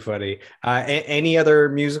 That's too funny. Any other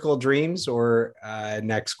musical dreams or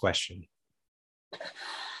next question?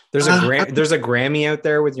 There's a Grammy out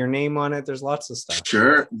there with your name on it. There's lots of stuff.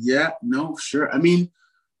 Sure. Yeah. No. Sure. I mean,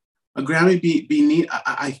 a Grammy be neat.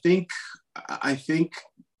 I think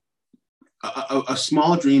a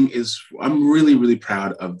small dream is. I'm really, really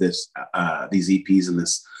proud of this. These EPs and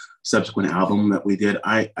this subsequent album that we did.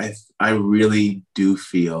 I really do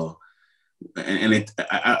feel, and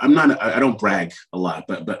I don't brag a lot,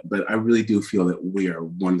 but I really do feel that we are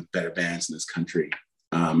one of the better bands in this country.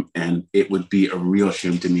 And it would be a real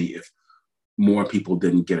shame to me if more people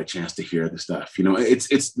didn't get a chance to hear the stuff. You know,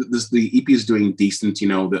 the EP is doing decent. You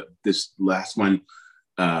know, this last one,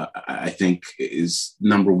 I think is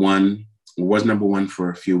number one. Was number one for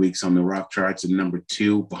a few weeks on the rock charts, and number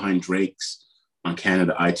two behind Drake's on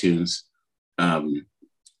Canada iTunes,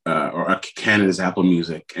 or Canada's Apple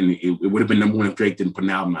Music, and it would have been number one if Drake didn't put an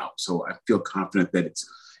album out. So I feel confident that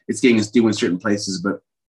it's getting its due in certain places. But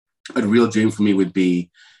a real dream for me would be,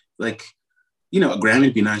 like, you know, a Grammy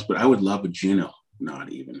would be nice, but I would love a Juno. Not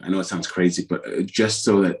even. I know it sounds crazy, but just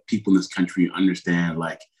so that people in this country understand,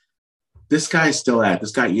 like, this guy is still at it.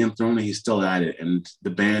 This guy, Ian Throna, he's still at it, and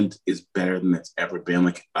the band is better than it's ever been.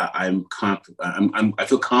 Like, I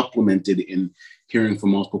feel complimented in hearing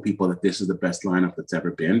from multiple people that this is the best lineup that's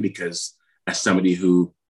ever been, because as somebody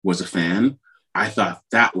who was a fan, I thought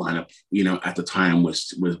that lineup, you know, at the time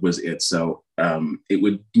was it. So it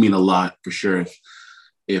would mean a lot for sure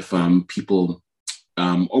if people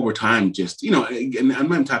over time just, you know, and I'm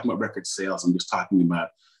not even talking about record sales. I'm just talking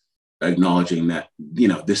about acknowledging that, you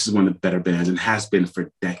know, this is one of the better bands and has been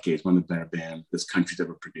for decades, one of the better bands this country's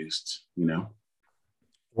ever produced, you know?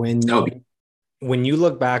 When you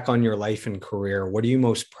look back on your life and career, what are you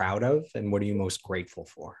most proud of and what are you most grateful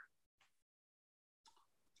for?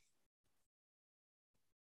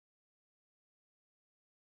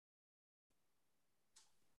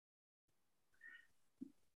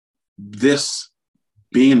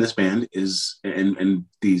 Being in this band is, and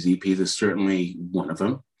these EPs is certainly one of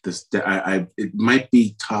them. It might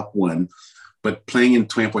be top one, but playing in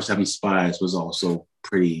 24/7 Spies was also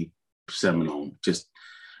pretty seminal. Just,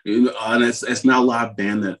 you know, and it's not a lot of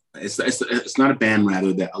band that it's not a band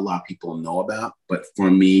rather that a lot of people know about. But for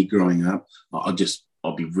me, growing up,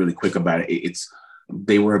 I'll be really quick about it.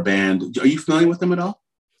 They were a band. Are you familiar with them at all?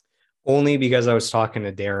 Only because I was talking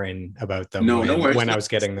to Darren about them when I was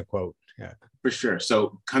getting the quote. Yeah, for sure.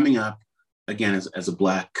 So coming up again as a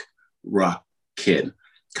black rock kid.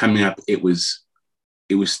 Coming up, it was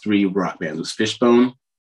three rock bands. It was Fishbone,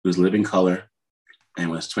 it was Living Color, and it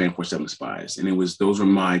was 24/7 Spies. And those were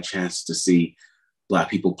my chances to see Black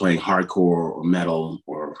people playing hardcore or metal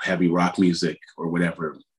or heavy rock music or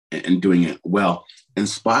whatever, and doing it well. And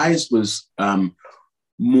Spies was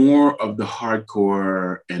more of the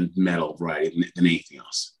hardcore and metal variety than anything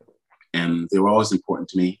else. And they were always important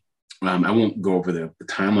to me. I won't go over the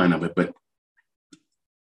timeline of it, but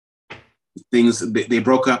they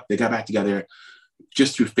broke up, they got back together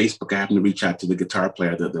just through Facebook. I happened to reach out to the guitar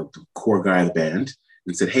player, the core guy of the band,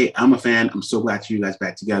 and said, "Hey, I'm a fan. I'm so glad you guys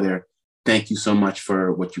back together. Thank you so much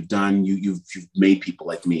for what you've done. You've made people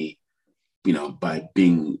like me, you know, by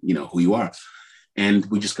being, you know, who you are." And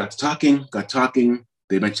we just got talking.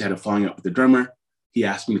 They eventually had a falling out with the drummer. He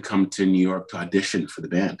asked me to come to New York to audition for the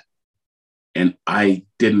band. And I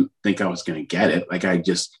didn't think I was going to get it. Like,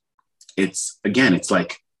 it's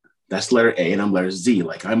like That's letter A, and I'm letter Z.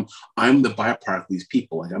 Like I'm the byproduct of these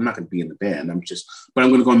people. Like I'm not going to be in the band. But I'm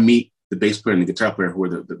going to go meet the bass player and the guitar player who are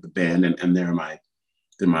the band, and they're my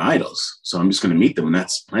idols. So I'm just going to meet them, and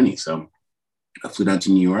that's plenty. So I flew down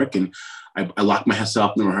to New York, and I locked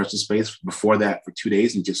myself in the rehearsal space before that for 2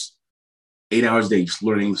 days, and just 8 hours a day, just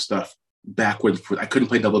learning the stuff backwards. I couldn't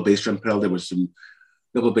play double bass drum pedal. There was some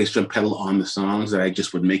double bass drum pedal on the songs that I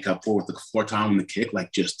just would make up for with the floor tom and the kick,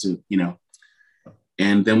 like just to,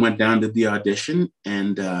 and then went down to the audition,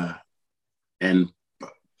 and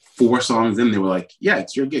 4 songs in, they were like, yeah,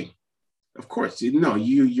 it's your gig. Of course,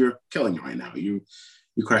 you're killing it right now. You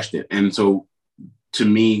crushed it. And so to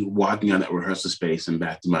me, walking out of that rehearsal space and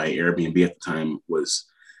back to my Airbnb at the time was,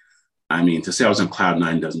 to say I was on cloud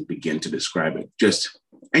 9 doesn't begin to describe it.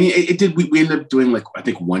 And it did. We ended up doing I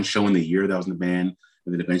think 1 show in the year that I was in the band,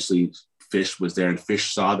 and then eventually Fish was there, and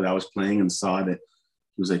Fish saw that I was playing and saw that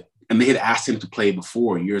he was like, and they had asked him to play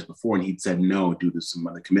years before, and he'd said no due to some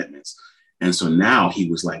other commitments. And so now he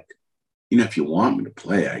was like, if you want me to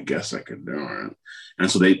play, I guess I could do it. And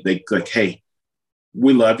so they like, hey,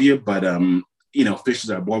 we love you, but Fish is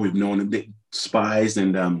our boy. We've known him. Spies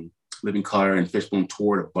and Living Color and Fishbone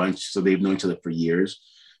toured a bunch, so they've known each other for years.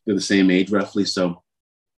 They're the same age roughly, so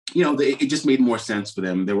it just made more sense for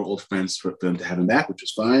them. They were old friends for them to have him back, which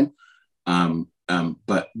was fine.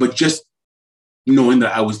 But just knowing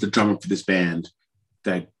that I was the drummer for this band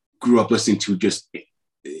that I grew up listening to,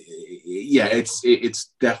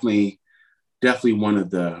 it's definitely one of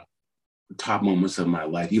the top moments of my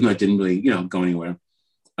life, even though I didn't really, go anywhere.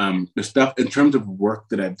 The stuff in terms of work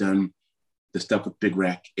that I've done, the stuff with Big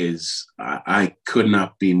Wreck is, I could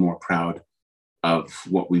not be more proud of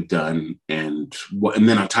what we've done, and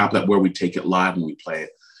then on top of that, where we take it live when we play it,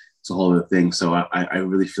 it's a whole other thing. So I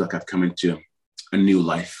really feel like I've come into a new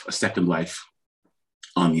life, a second life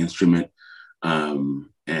on the instrument, and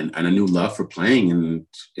a new love for playing,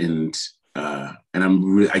 and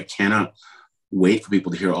I cannot wait for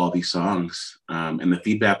people to hear all these songs, and the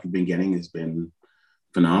feedback we've been getting has been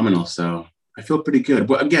phenomenal. So I feel pretty good.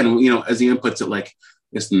 But again, as Ian puts it, like,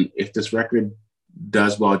 listen, if this record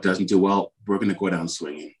does well, it doesn't do well, we're going to go down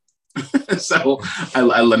swinging. So I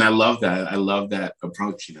love that. I love that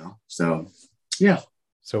approach, So, yeah.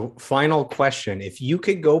 So final question, if you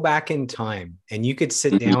could go back in time and you could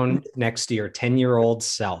sit down next to your 10-year-old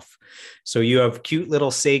self, so you have cute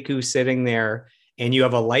little Sekou sitting there, and you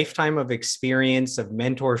have a lifetime of experience, of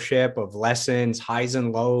mentorship, of lessons, highs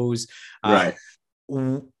and lows. Right.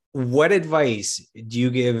 What advice do you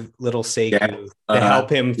give little Sekou to help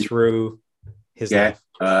him through his life?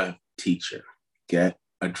 Get a teacher. Get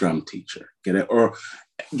a drum teacher. Get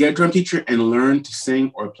a drum teacher and learn to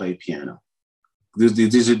sing or play piano.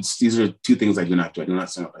 These are 2 things I do not do. I do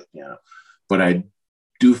not sing or play piano. But I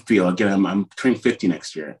do feel, again, I'm turning 50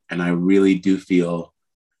 next year, and I really do feel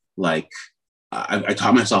like I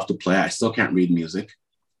taught myself to play. I still can't read music,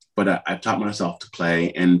 but I've taught myself to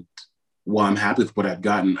play. And while I'm happy with what I've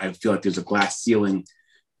gotten, I feel like there's a glass ceiling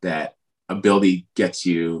that ability gets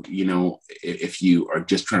you, if you are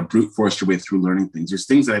just trying to brute force your way through learning things. There's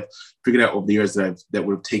things that I've figured out over the years that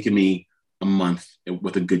would have taken me a month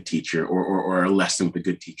with a good teacher, or a lesson with a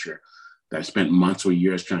good teacher that I spent months or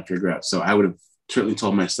years trying to figure out. So I would have certainly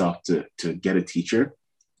told myself to get a teacher,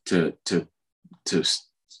 to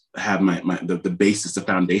have the basis, the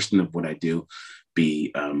foundation of what I do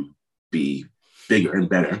be bigger and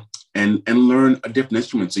better, and learn a different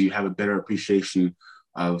instrument, so you have a better appreciation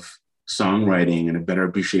of songwriting and a better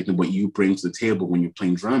appreciation of what you bring to the table when you're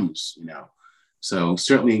playing drums. So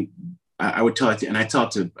certainly I would tell it to, and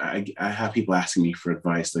I have people asking me for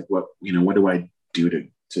advice, like, what do I do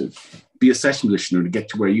to be a session musician or to get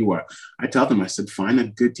to where you are? I tell them, I said, find a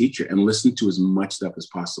good teacher and listen to as much stuff as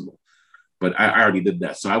possible. But I already did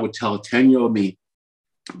that. So I would tell 10-year-old me,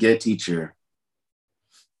 get a teacher,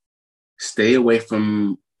 stay away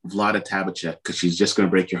from Vlada Tabachek, because she's just going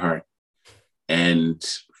to break your heart, and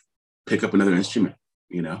pick up another instrument,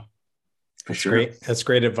 for sure. Great. That's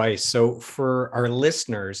great advice. So for our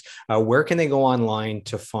listeners, where can they go online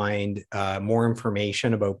to find more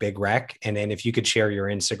information about Big Wreck? And then if you could share your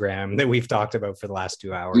Instagram that we've talked about for the last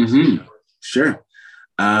 2 hours. Mm-hmm. Sure.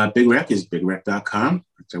 Big Wreck is bigwreck.com.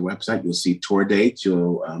 It's our website. You'll see tour dates.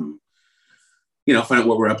 You'll, find out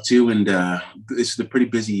what we're up to. And this is a pretty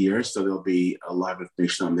busy year, so there'll be a lot of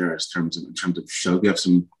information on there in terms of shows. We have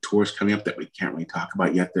some tours coming up that we can't really talk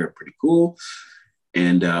about yet. They're pretty cool.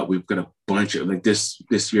 And we've got a bunch of, like, this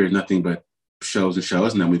year is nothing but shows and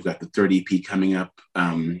shows. And then we've got the third EP coming up,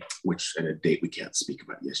 which at a date we can't speak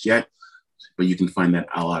about just yet. But you can find that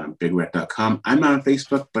all out on bigwreck.com. I'm not on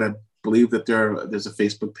Facebook, but I believe that there's a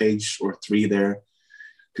Facebook page or 3 there.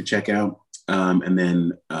 to check out. And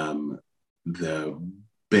then the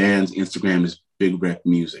band's Instagram is Big Rec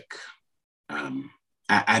Music,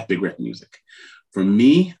 at Big Rec Music. For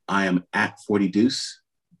me, I am at 40 Deuce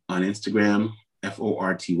on Instagram,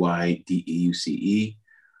 FORTYDEUCE,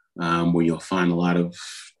 where you'll find a lot of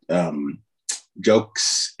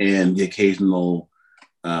jokes and the occasional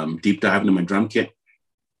deep dive into my drum kit,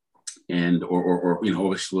 and or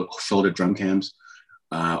over shoulder drum cams,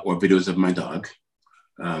 or videos of my dog.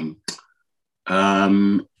 On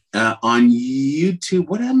YouTube,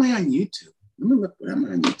 what am I on YouTube? Let me look. What am I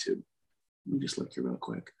on YouTube? Let me just look here real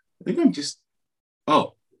quick. I think I'm just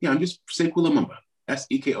Sekou Lumumba.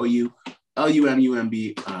 SEKOULUMUMB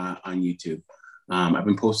on YouTube. I've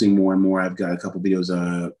been posting more and more. I've got a couple videos,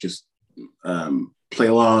 just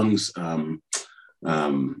play-alongs.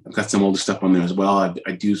 I've got some older stuff on there as well. I'm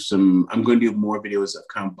going to do more videos of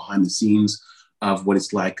kind of behind the scenes of what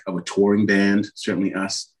it's like of a touring band. Certainly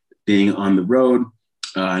us being on the road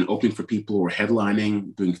and opening for people who are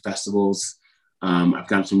headlining, doing festivals. I've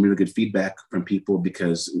gotten some really good feedback from people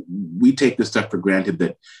because we take this stuff for granted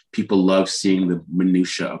that people love seeing the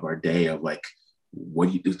minutia of our day of like, what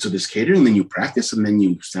do you do? So this catering, and then you practice, and then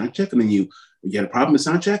you sound check, and then you get a problem with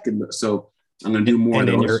sound check. And so I'm going to do more of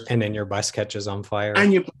those. And then your bus catches on fire.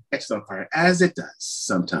 And your bus catches on fire, as it does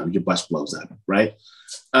sometimes. Your bus blows up, right?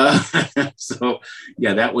 So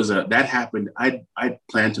yeah, that happened. I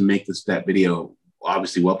planned to make that video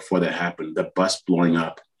obviously well before that happened. The bus blowing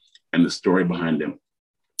up and the story behind him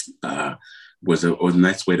was a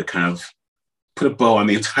nice way to kind of put a bow on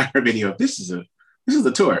the entire video. This is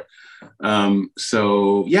the tour.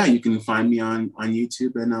 So yeah, you can find me on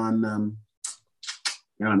YouTube and on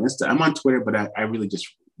Insta. I'm on Twitter, but I really just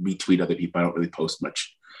retweet other people. I don't really post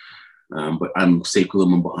much. But I'm Sekou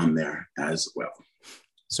Lumumba on there as well.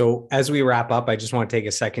 So as we wrap up, I just want to take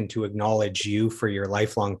a second to acknowledge you for your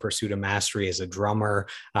lifelong pursuit of mastery as a drummer.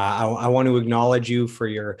 I want to acknowledge you for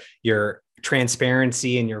your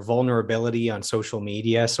transparency and your vulnerability on social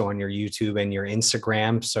media. So on your YouTube and your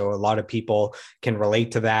Instagram. So a lot of people can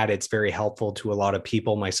relate to that. It's very helpful to a lot of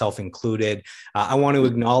people, myself included. I want to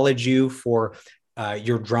acknowledge you for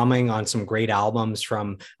your drumming on some great albums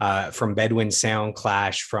from Bedouin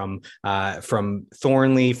Soundclash, from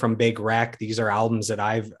Thornley, from Big Rec. These are albums that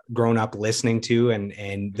I've grown up listening to,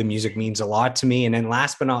 and the music means a lot to me. And then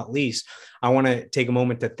last but not least, I want to take a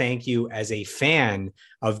moment to thank you as a fan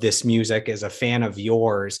of this music, as a fan of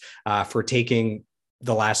yours, for taking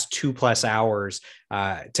the last 2+ hours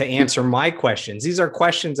to answer my questions. These are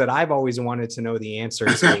questions that I've always wanted to know the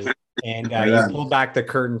answers to. And you pulled back the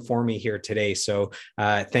curtain for me here today. So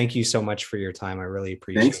thank you so much for your time. I really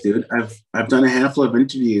appreciate it. Thanks, dude. I've done a handful of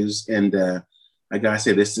interviews, and I gotta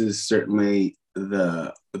say, this is certainly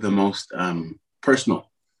the most personal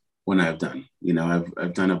one I've done. You know,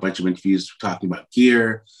 I've done a bunch of interviews talking about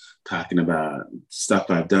gear, talking about stuff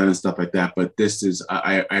I've done and stuff like that. But this is,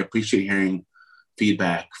 I appreciate hearing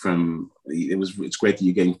feedback from, it's great that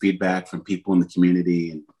you're getting feedback from people in the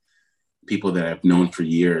community and people that I've known for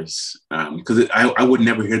years, because I would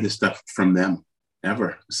never hear this stuff from them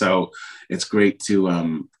ever. So it's great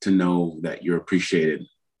to know that you're appreciated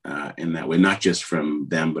in that way, not just from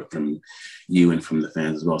them, but from you and from the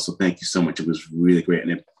fans as well. So thank you so much. It was really great,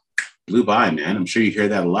 and it blew by, man. I'm sure you hear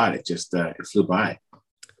that a lot. It just it flew by.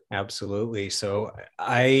 Absolutely. So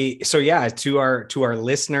yeah, to our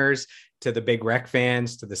listeners, to the Big Rec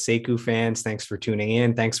fans, to the Sekou fans, thanks for tuning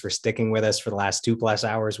in. Thanks for sticking with us for the last 2+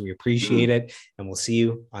 hours. We appreciate it. And we'll see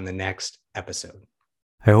you on the next episode.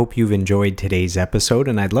 I hope you've enjoyed today's episode,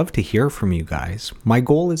 and I'd love to hear from you guys. My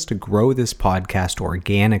goal is to grow this podcast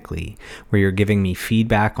organically, where you're giving me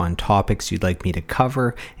feedback on topics you'd like me to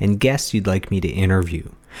cover and guests you'd like me to interview.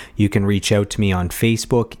 You can reach out to me on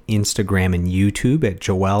Facebook, Instagram, and YouTube at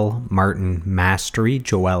Joel Martin Mastery.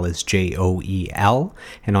 Joel is Joel,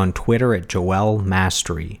 and on Twitter at Joel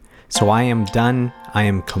Mastery. So I am done. I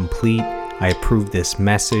am complete. I approve this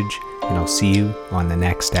message, and I'll see you on the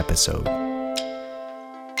next episode.